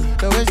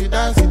 the way she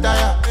dance it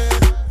tire.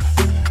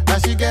 Now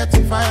she get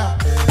it fire.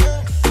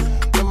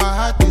 To my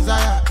heart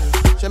desire.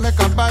 She make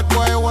a bad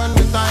boy one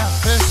retire.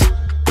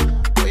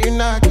 When you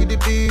knock it the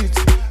beat,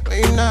 when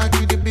you knock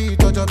it the beat,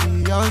 touch your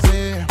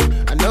Beyonce.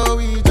 I know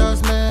we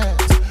just met,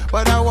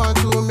 but I want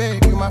to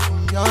make you my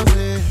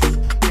fiance.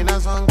 In a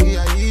song,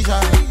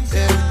 Aisha,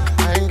 yeah.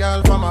 I ain't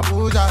girl from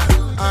Abuja,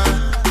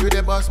 you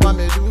the boss, my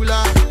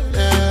medulla,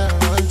 yeah.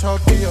 One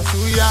chop to your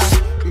suya.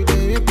 You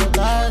dey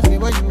hypnotize me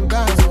when you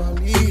dance for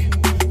me.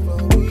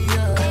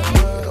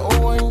 Don't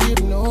want to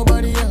give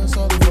nobody else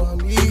up for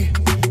me.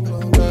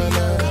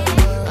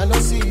 I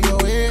don't see your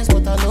waist,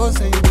 but I know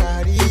say you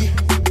carry,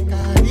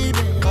 baby.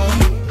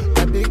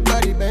 That big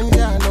body bend,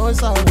 yeah, I know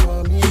it's all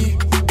for me.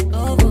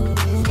 Oh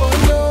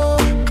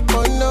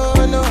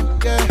no,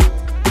 yeah.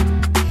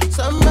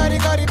 Somebody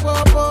got it,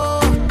 popo,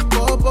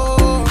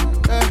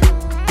 yeah.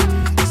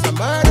 It's a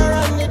murder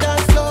on the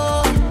dance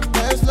floor,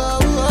 yeah.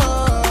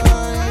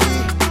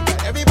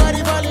 Everybody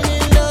falling in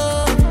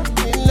love.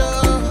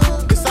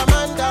 It's a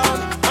man down,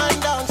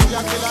 she a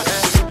killer,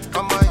 eh.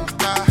 Come on,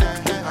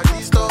 yeah, at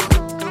this door,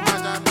 do my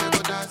job, go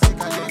dance, it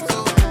can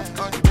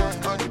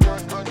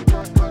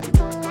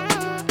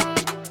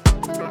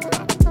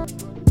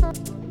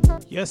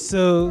live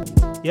so.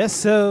 Yes,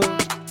 sir.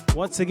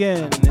 Once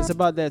again, it's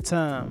about that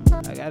time.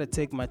 I gotta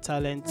take my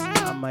talent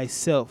and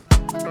myself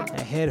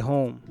and head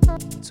home.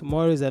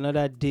 Tomorrow is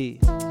another day.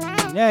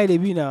 Now they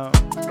be now.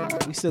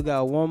 We still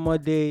got one more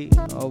day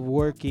of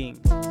working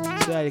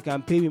so that they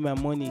can pay me my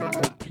money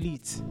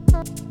complete.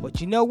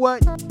 But you know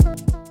what?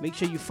 Make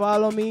sure you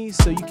follow me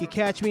so you can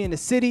catch me in the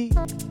city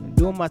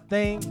doing my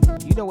thing.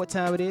 You know what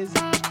time it is.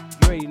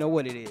 You already know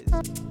what it is.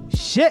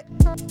 Shit!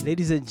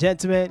 Ladies and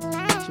gentlemen,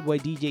 it's your boy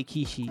DJ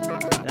Kishi.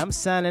 And I'm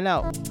signing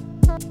out.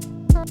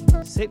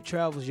 Safe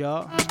travels,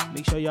 y'all.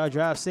 Make sure y'all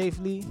drive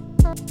safely.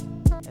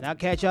 And I'll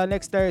catch y'all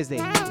next Thursday.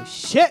 So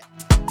shit!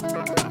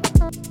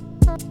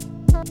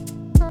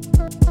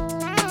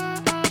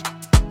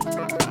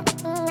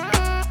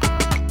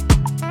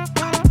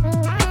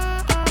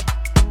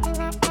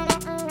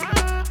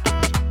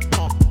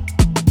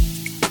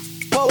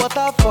 Pour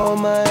water for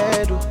my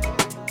head,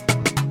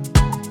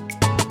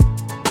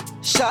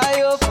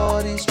 shy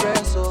for the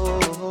stress,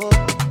 oh.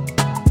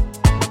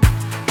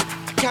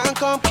 I can't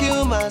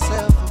compute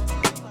myself.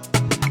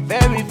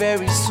 Very,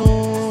 very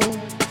soon,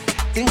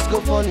 things go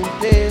fall in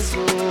place,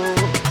 oh.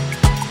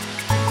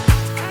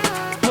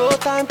 No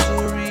time to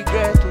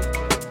regret, oh.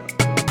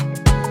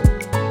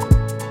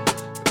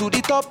 To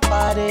the top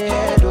of the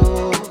head,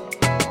 oh.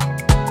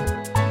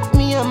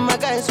 Me and my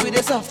guys with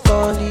the soft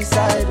on the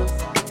side, oh.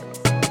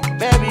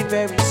 Very,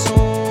 very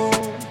soon,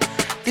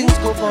 things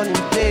go fall in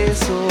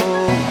place,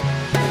 oh.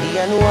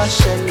 Ìyanu wá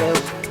ṣẹlẹ̀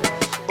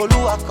o,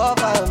 Olúwa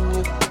cover mi.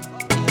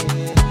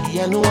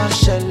 Ìyanu wá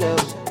ṣẹlẹ̀ o,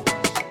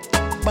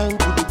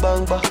 gbàngudu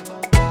gbangba.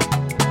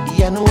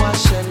 Ìyanu wá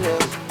ṣẹlẹ̀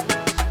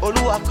o,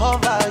 Olúwa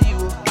cover you.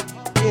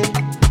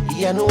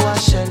 Ìyanu wá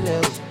ṣẹlẹ̀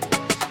o,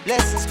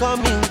 blessings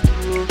coming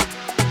through.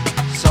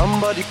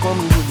 Somebody call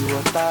me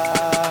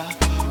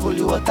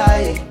holy water,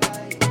 yeah.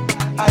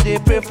 I dey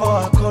pray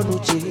for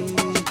Akonuche.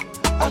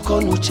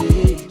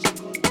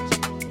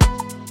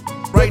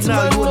 Right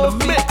now you in the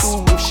mix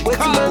with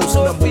Chicago's #1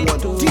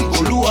 DJ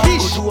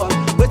Kishi.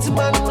 Wetin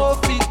man no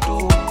fit do,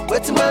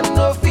 wetin man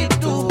no fit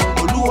do.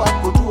 Oluwa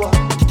go do am.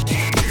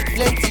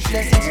 Plenty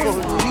blessings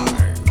follow you,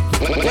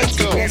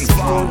 plenty blessings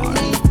follow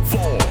me,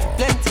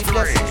 plenty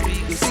blessings we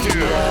go see.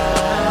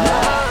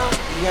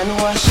 Ìyanu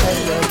wá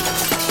ṣẹlẹ̀,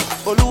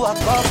 Olúwa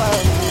cover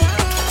me.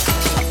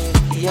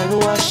 Ìyanu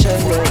wá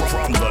ṣẹlẹ̀.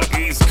 From the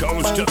East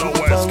Coast to the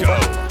West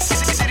Coast.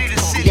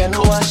 Ìyanu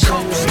wá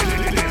ṣẹlẹ̀,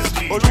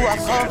 Olúwa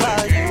cover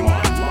you.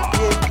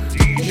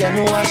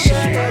 Ìyanu wá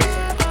ṣẹlẹ̀,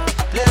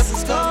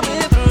 blessings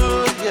coming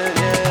through,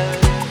 yeah.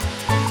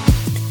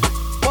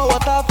 Pour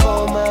water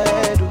for my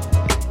head,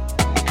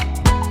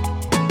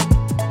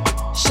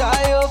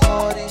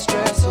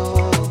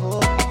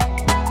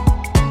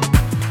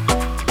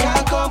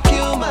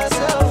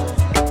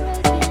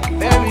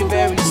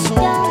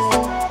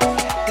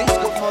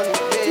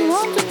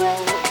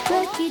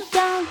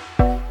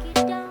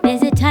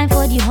 time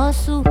for the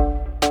hustle.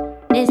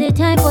 There's a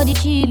time for the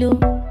chilo.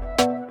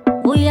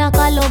 Oya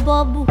kalo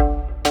bobu.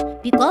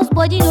 Because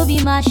body no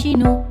be machine.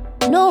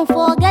 No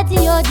forget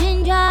your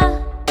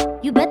ginger.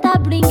 You better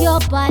bring your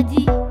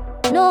body.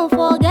 No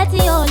forget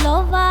your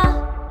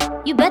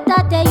lover. You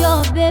better tell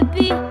your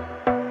baby.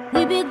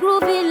 We be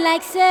grooving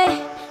like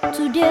say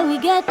today we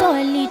get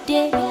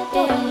holiday.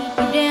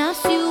 If they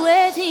ask you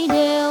waiting,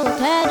 they'll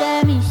tell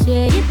them me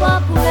say hip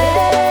hop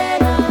hooray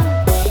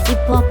now.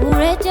 Hip hop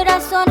hooray till the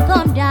sun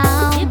come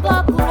down. Hip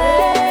hop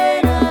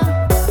hooray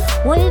now.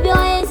 Wave your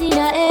hands in the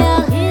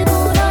air,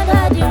 even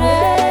under the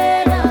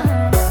rain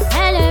now.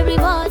 And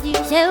everybody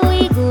say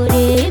we go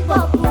there. Hip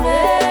hop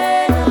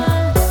hooray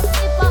now.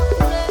 Hip hop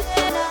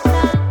hooray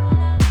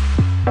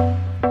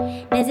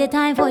now. There's a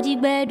time for the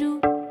bedu.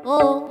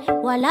 Oh,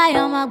 while I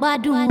am a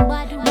badu.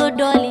 No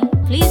darling,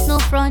 please no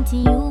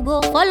fronting. You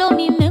go follow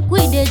me, make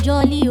we the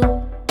jolly.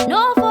 Oh,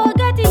 no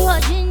forget your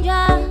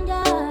ginger.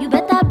 You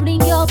better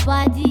bring your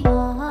body.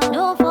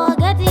 Don't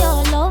forget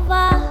your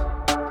lover.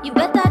 You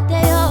better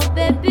tell your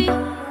baby.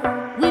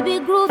 We be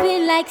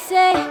grooving like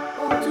say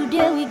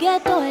today we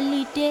get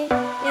holiday.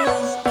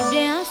 If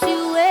they ask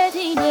you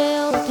waiting,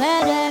 they'll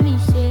tell them me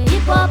say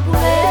hip hop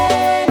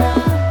hooray now.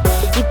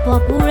 Hip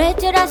hop hooray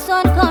till the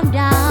sun come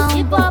down.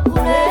 Hip hop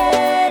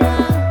hooray now.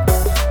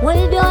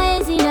 Wave your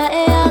hands in the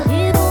air,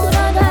 even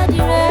under the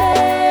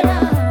rain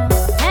now.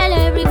 And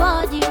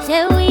everybody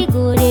say we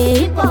go there.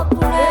 Hip hop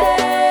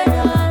hooray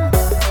now.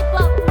 Hip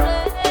hop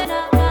hooray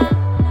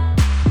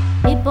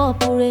now. Hip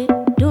hop hooray.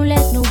 Don't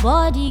let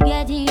nobody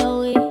get in your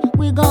way.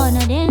 We gonna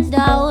dance the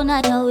whole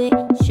night away.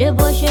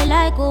 Shebo she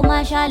like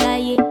Kuma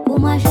Shalaye,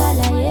 Kuma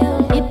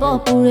Shalaye. Hip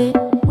hop hooray.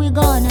 We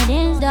gonna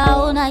dance the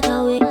whole night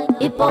away.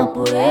 Hip hop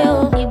hooray,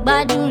 oh,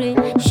 Ibadure.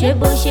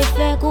 Shebo she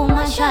fe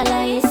Kuma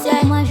Shalaye,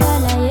 say Kuma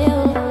Shalaye,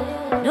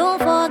 oh. Don't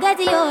forget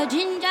your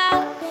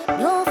ginger.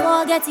 Don't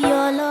forget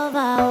your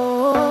lover,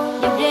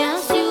 oh. If they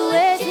ask you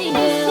waiting,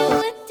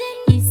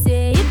 you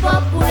say hip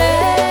hop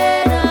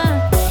hooray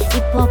now.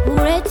 Hip hop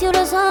hooray till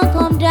the sun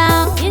come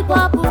down. Hip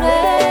hop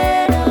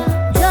hooray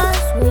now.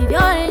 Just wave your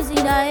hands in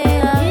the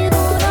air,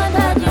 even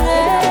under the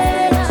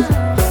rain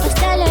now. Just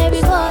tell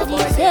everybody,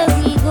 say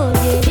we go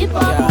there. Hip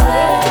hop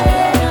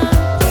hooray now.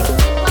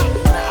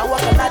 I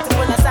walk a lot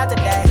on a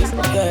Saturday.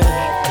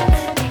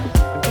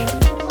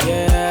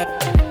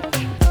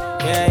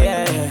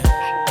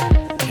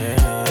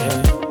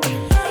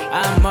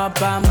 I'm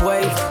up, I'm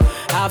wave.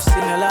 I've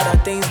seen a lot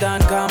of things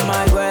done come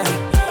my way.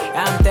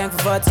 I'm thankful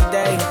for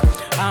today.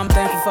 I'm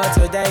thankful for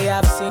today.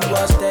 I've seen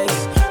worse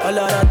days. A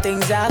lot of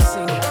things I've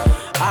seen.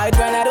 I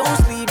grind, I don't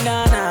sleep,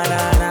 nah, nah,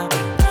 nah, nah.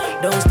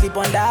 Don't sleep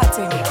on that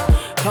thing.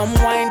 Come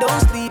wine,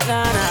 don't sleep,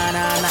 nah, nah,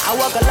 nah, nah. I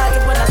walk a lot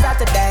when I start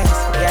to dance.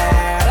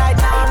 Yeah, right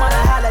now I'm on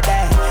a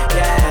holiday.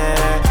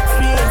 Yeah,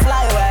 free and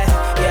fly away.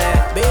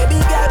 Yeah, baby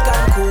girl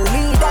can cool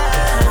me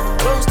down.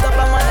 Don't stop,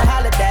 I'm on a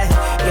holiday.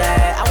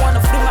 Yeah, I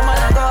wanna free my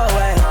mind and go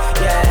away.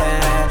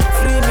 Yeah,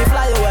 free me,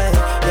 fly away.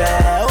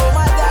 Yeah, oh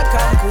my God,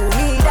 come cool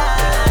me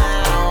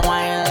down.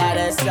 Wine like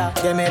this up,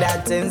 give me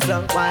that thing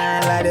so.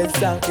 Wine like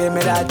this up, give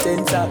me that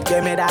thing so.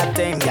 Give me that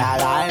thing, girl.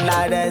 Wine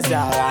like this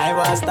up, I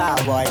ain't star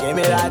boy. Give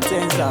me that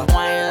thing so.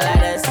 Wine like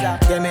this up,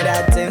 give me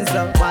that thing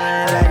so.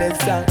 Wine like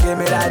this up, give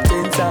me that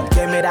thing so.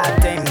 Give me that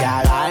thing,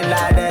 girl. Wine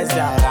like this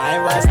up, I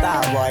ain't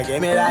star boy.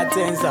 Give me that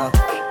thing so.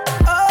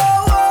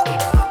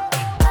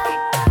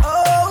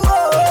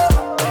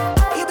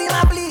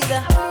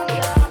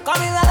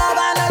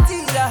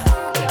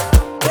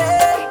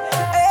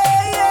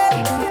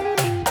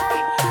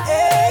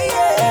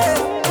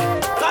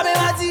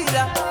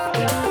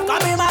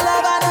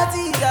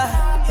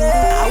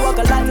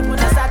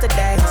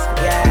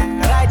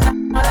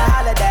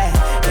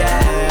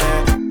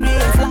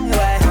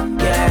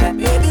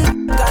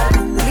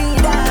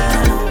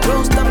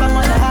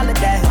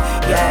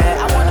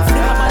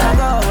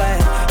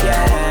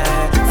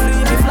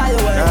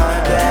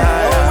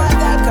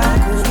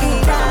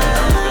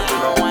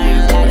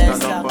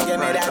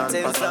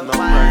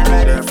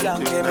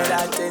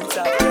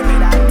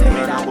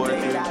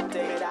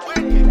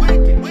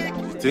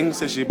 Thinks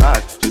that she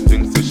bad, she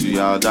thinks that she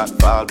all that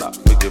fall back.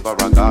 Me give her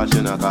a call,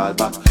 she not call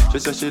back. She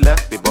said she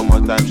left me, but more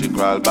time she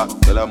crawl back.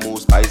 Girl I move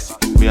spicy,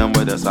 me and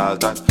where the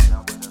salt at.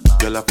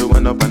 Girl I feel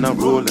went up and I'm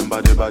rolling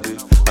body body.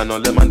 And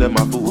all them and them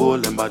have to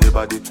hold them body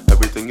body.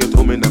 Everything you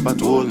told me never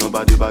told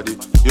nobody body.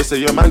 You say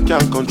your man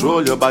can't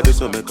control your body,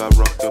 so make her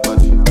rock your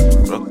body,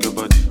 rock your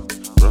body,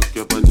 rock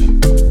your body,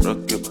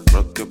 rock your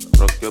body,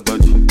 rock your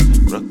body,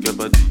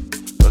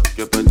 rock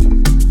your body.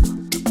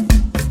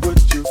 Would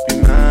you be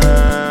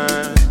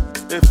mine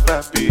if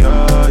I be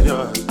all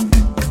yours?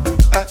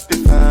 I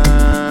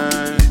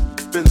define,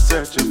 been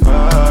searching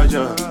for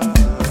you.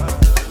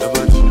 Your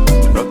body,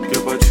 rock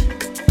your body,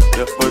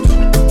 your body.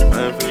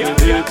 I'm feeling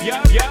it. Your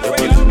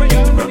body,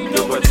 rock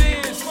your body, your body.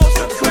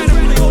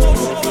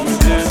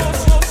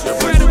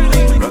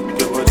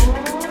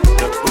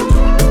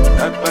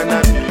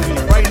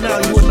 Right now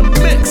you in the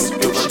mix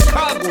with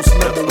Chicago's #1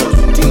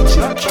 DJ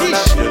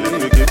Keisha.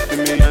 If you give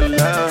me your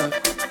love,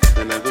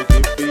 then I go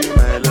give you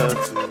my love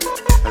too.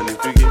 And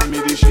if you give me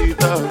this shit,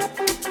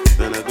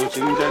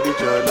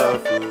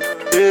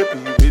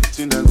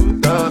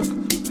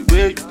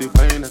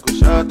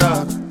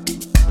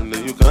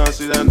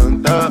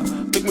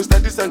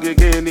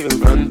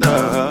 girlfriend.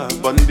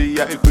 Bundy,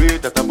 I agree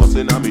that I'm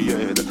busting on me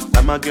head.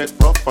 Time I get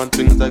rough and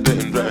things are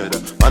getting dread.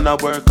 Man, I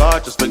work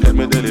hard just to get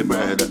me daily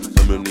bread.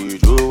 So me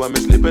need you when me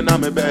sleeping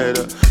on me bed.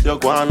 You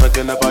go on like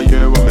you never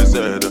hear what me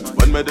said.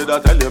 When me did I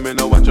tell you me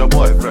no watch your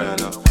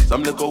boyfriend?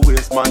 Some little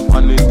waste man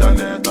on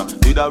internet.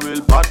 Need a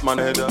real Batman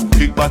head.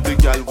 Big body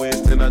girl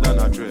wasting than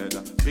a trade.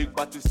 Big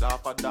body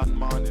softer than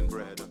morning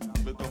bread.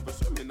 Me come for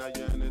swimming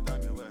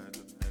anytime you wed.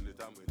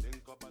 Anytime we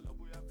link up, I love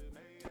we have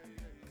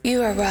been.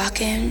 You are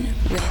rocking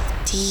with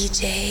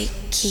DJ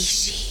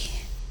Kishi.